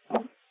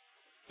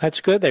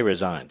 That's good they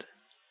resigned.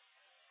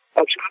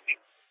 That's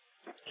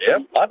good.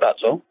 Yep, I thought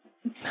so.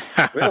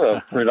 We have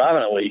a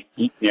predominantly,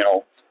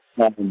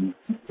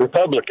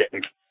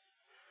 Republican.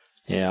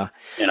 Yeah.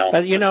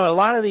 But, a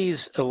lot of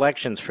these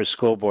elections for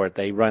school board,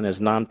 they run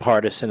as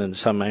nonpartisan in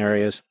some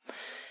areas.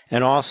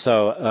 And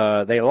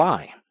also, they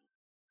lie.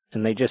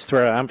 And they just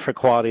throw, I'm for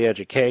quality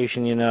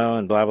education,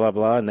 and blah, blah,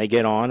 blah. And they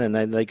get on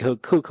and they go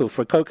cuckoo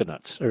for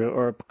coconuts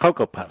or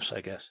Cocoa Puffs,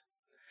 I guess.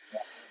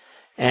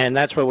 And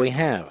that's what we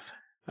have.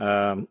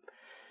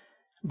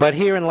 But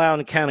here in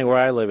Loudoun County, where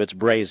I live, it's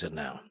brazen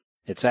now.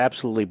 It's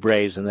absolutely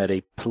brazen that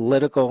a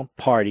political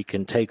party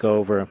can take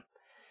over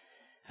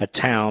a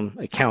town,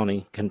 a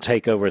county, can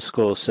take over a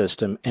school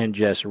system and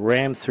just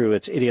ram through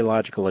its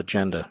ideological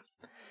agenda.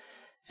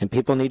 And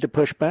people need to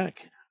push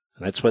back.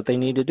 That's what they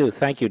need to do.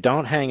 Thank you.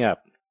 Don't hang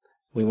up.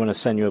 We want to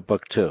send you a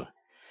book, too.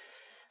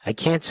 I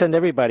can't send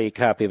everybody a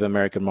copy of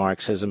American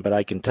Marxism, but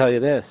I can tell you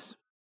this.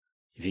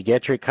 If you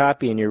get your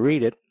copy and you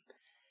read it,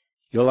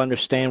 you'll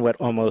understand what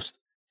almost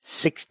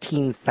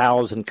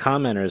 16,000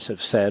 commenters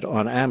have said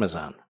on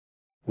Amazon,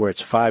 where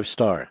it's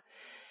 5-star.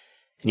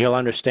 And you'll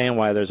understand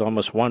why there's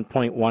almost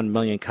 1.1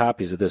 million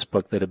copies of this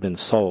book that have been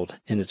sold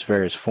in its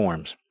various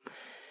forms.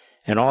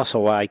 And also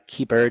why I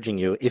keep urging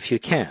you, if you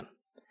can,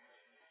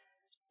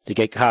 to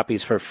get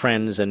copies for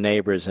friends and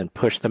neighbors and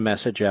push the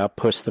message out,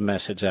 push the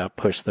message out,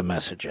 push the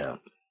message out.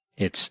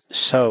 It's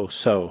so,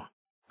 so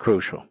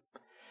crucial.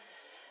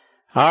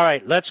 All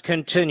right, let's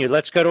continue.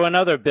 Let's go to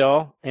another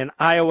Bill in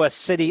Iowa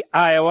City,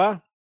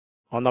 Iowa,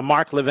 on the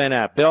Mark Levin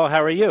app. Bill,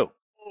 how are you?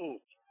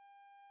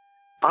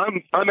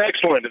 I'm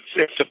excellent.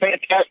 It's a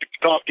fantastic to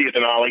talk to you,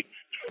 Denali.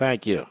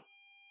 Thank you.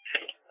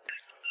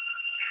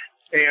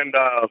 And,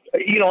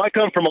 I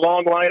come from a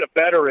long line of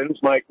veterans.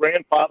 My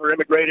grandfather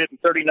immigrated in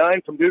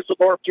 1939 from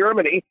Dusseldorf,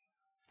 Germany,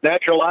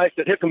 naturalized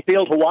at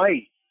Hickenfield,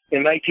 Hawaii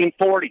in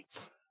 1940.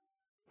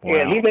 Wow.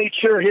 And he made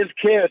sure his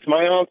kids,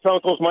 my aunts,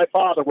 uncles, my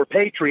father, were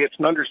patriots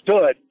and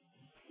understood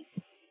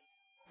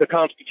the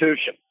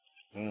Constitution.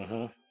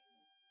 Mm-hmm.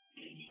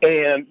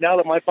 And now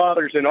that my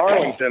father's in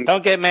Arlington...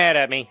 Don't get mad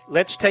at me.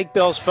 Let's take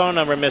Bill's phone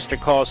number, Mr.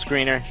 Call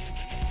Screener.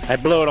 I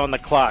blew it on the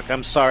clock.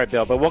 I'm sorry,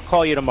 Bill, but we'll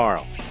call you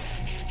tomorrow.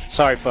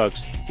 Sorry,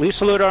 folks. We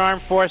salute our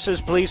armed forces,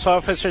 police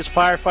officers,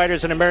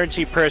 firefighters, and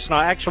emergency personnel.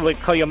 Actually,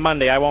 we'll call you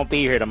Monday. I won't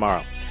be here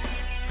tomorrow.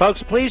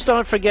 Folks, please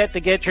don't forget to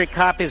get your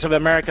copies of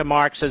American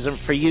Marxism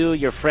for you,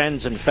 your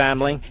friends, and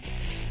family.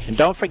 And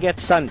don't forget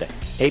Sunday,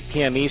 8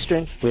 p.m.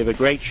 Eastern, we have a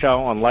great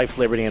show on life,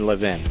 liberty, and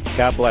Levin.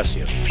 God bless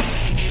you.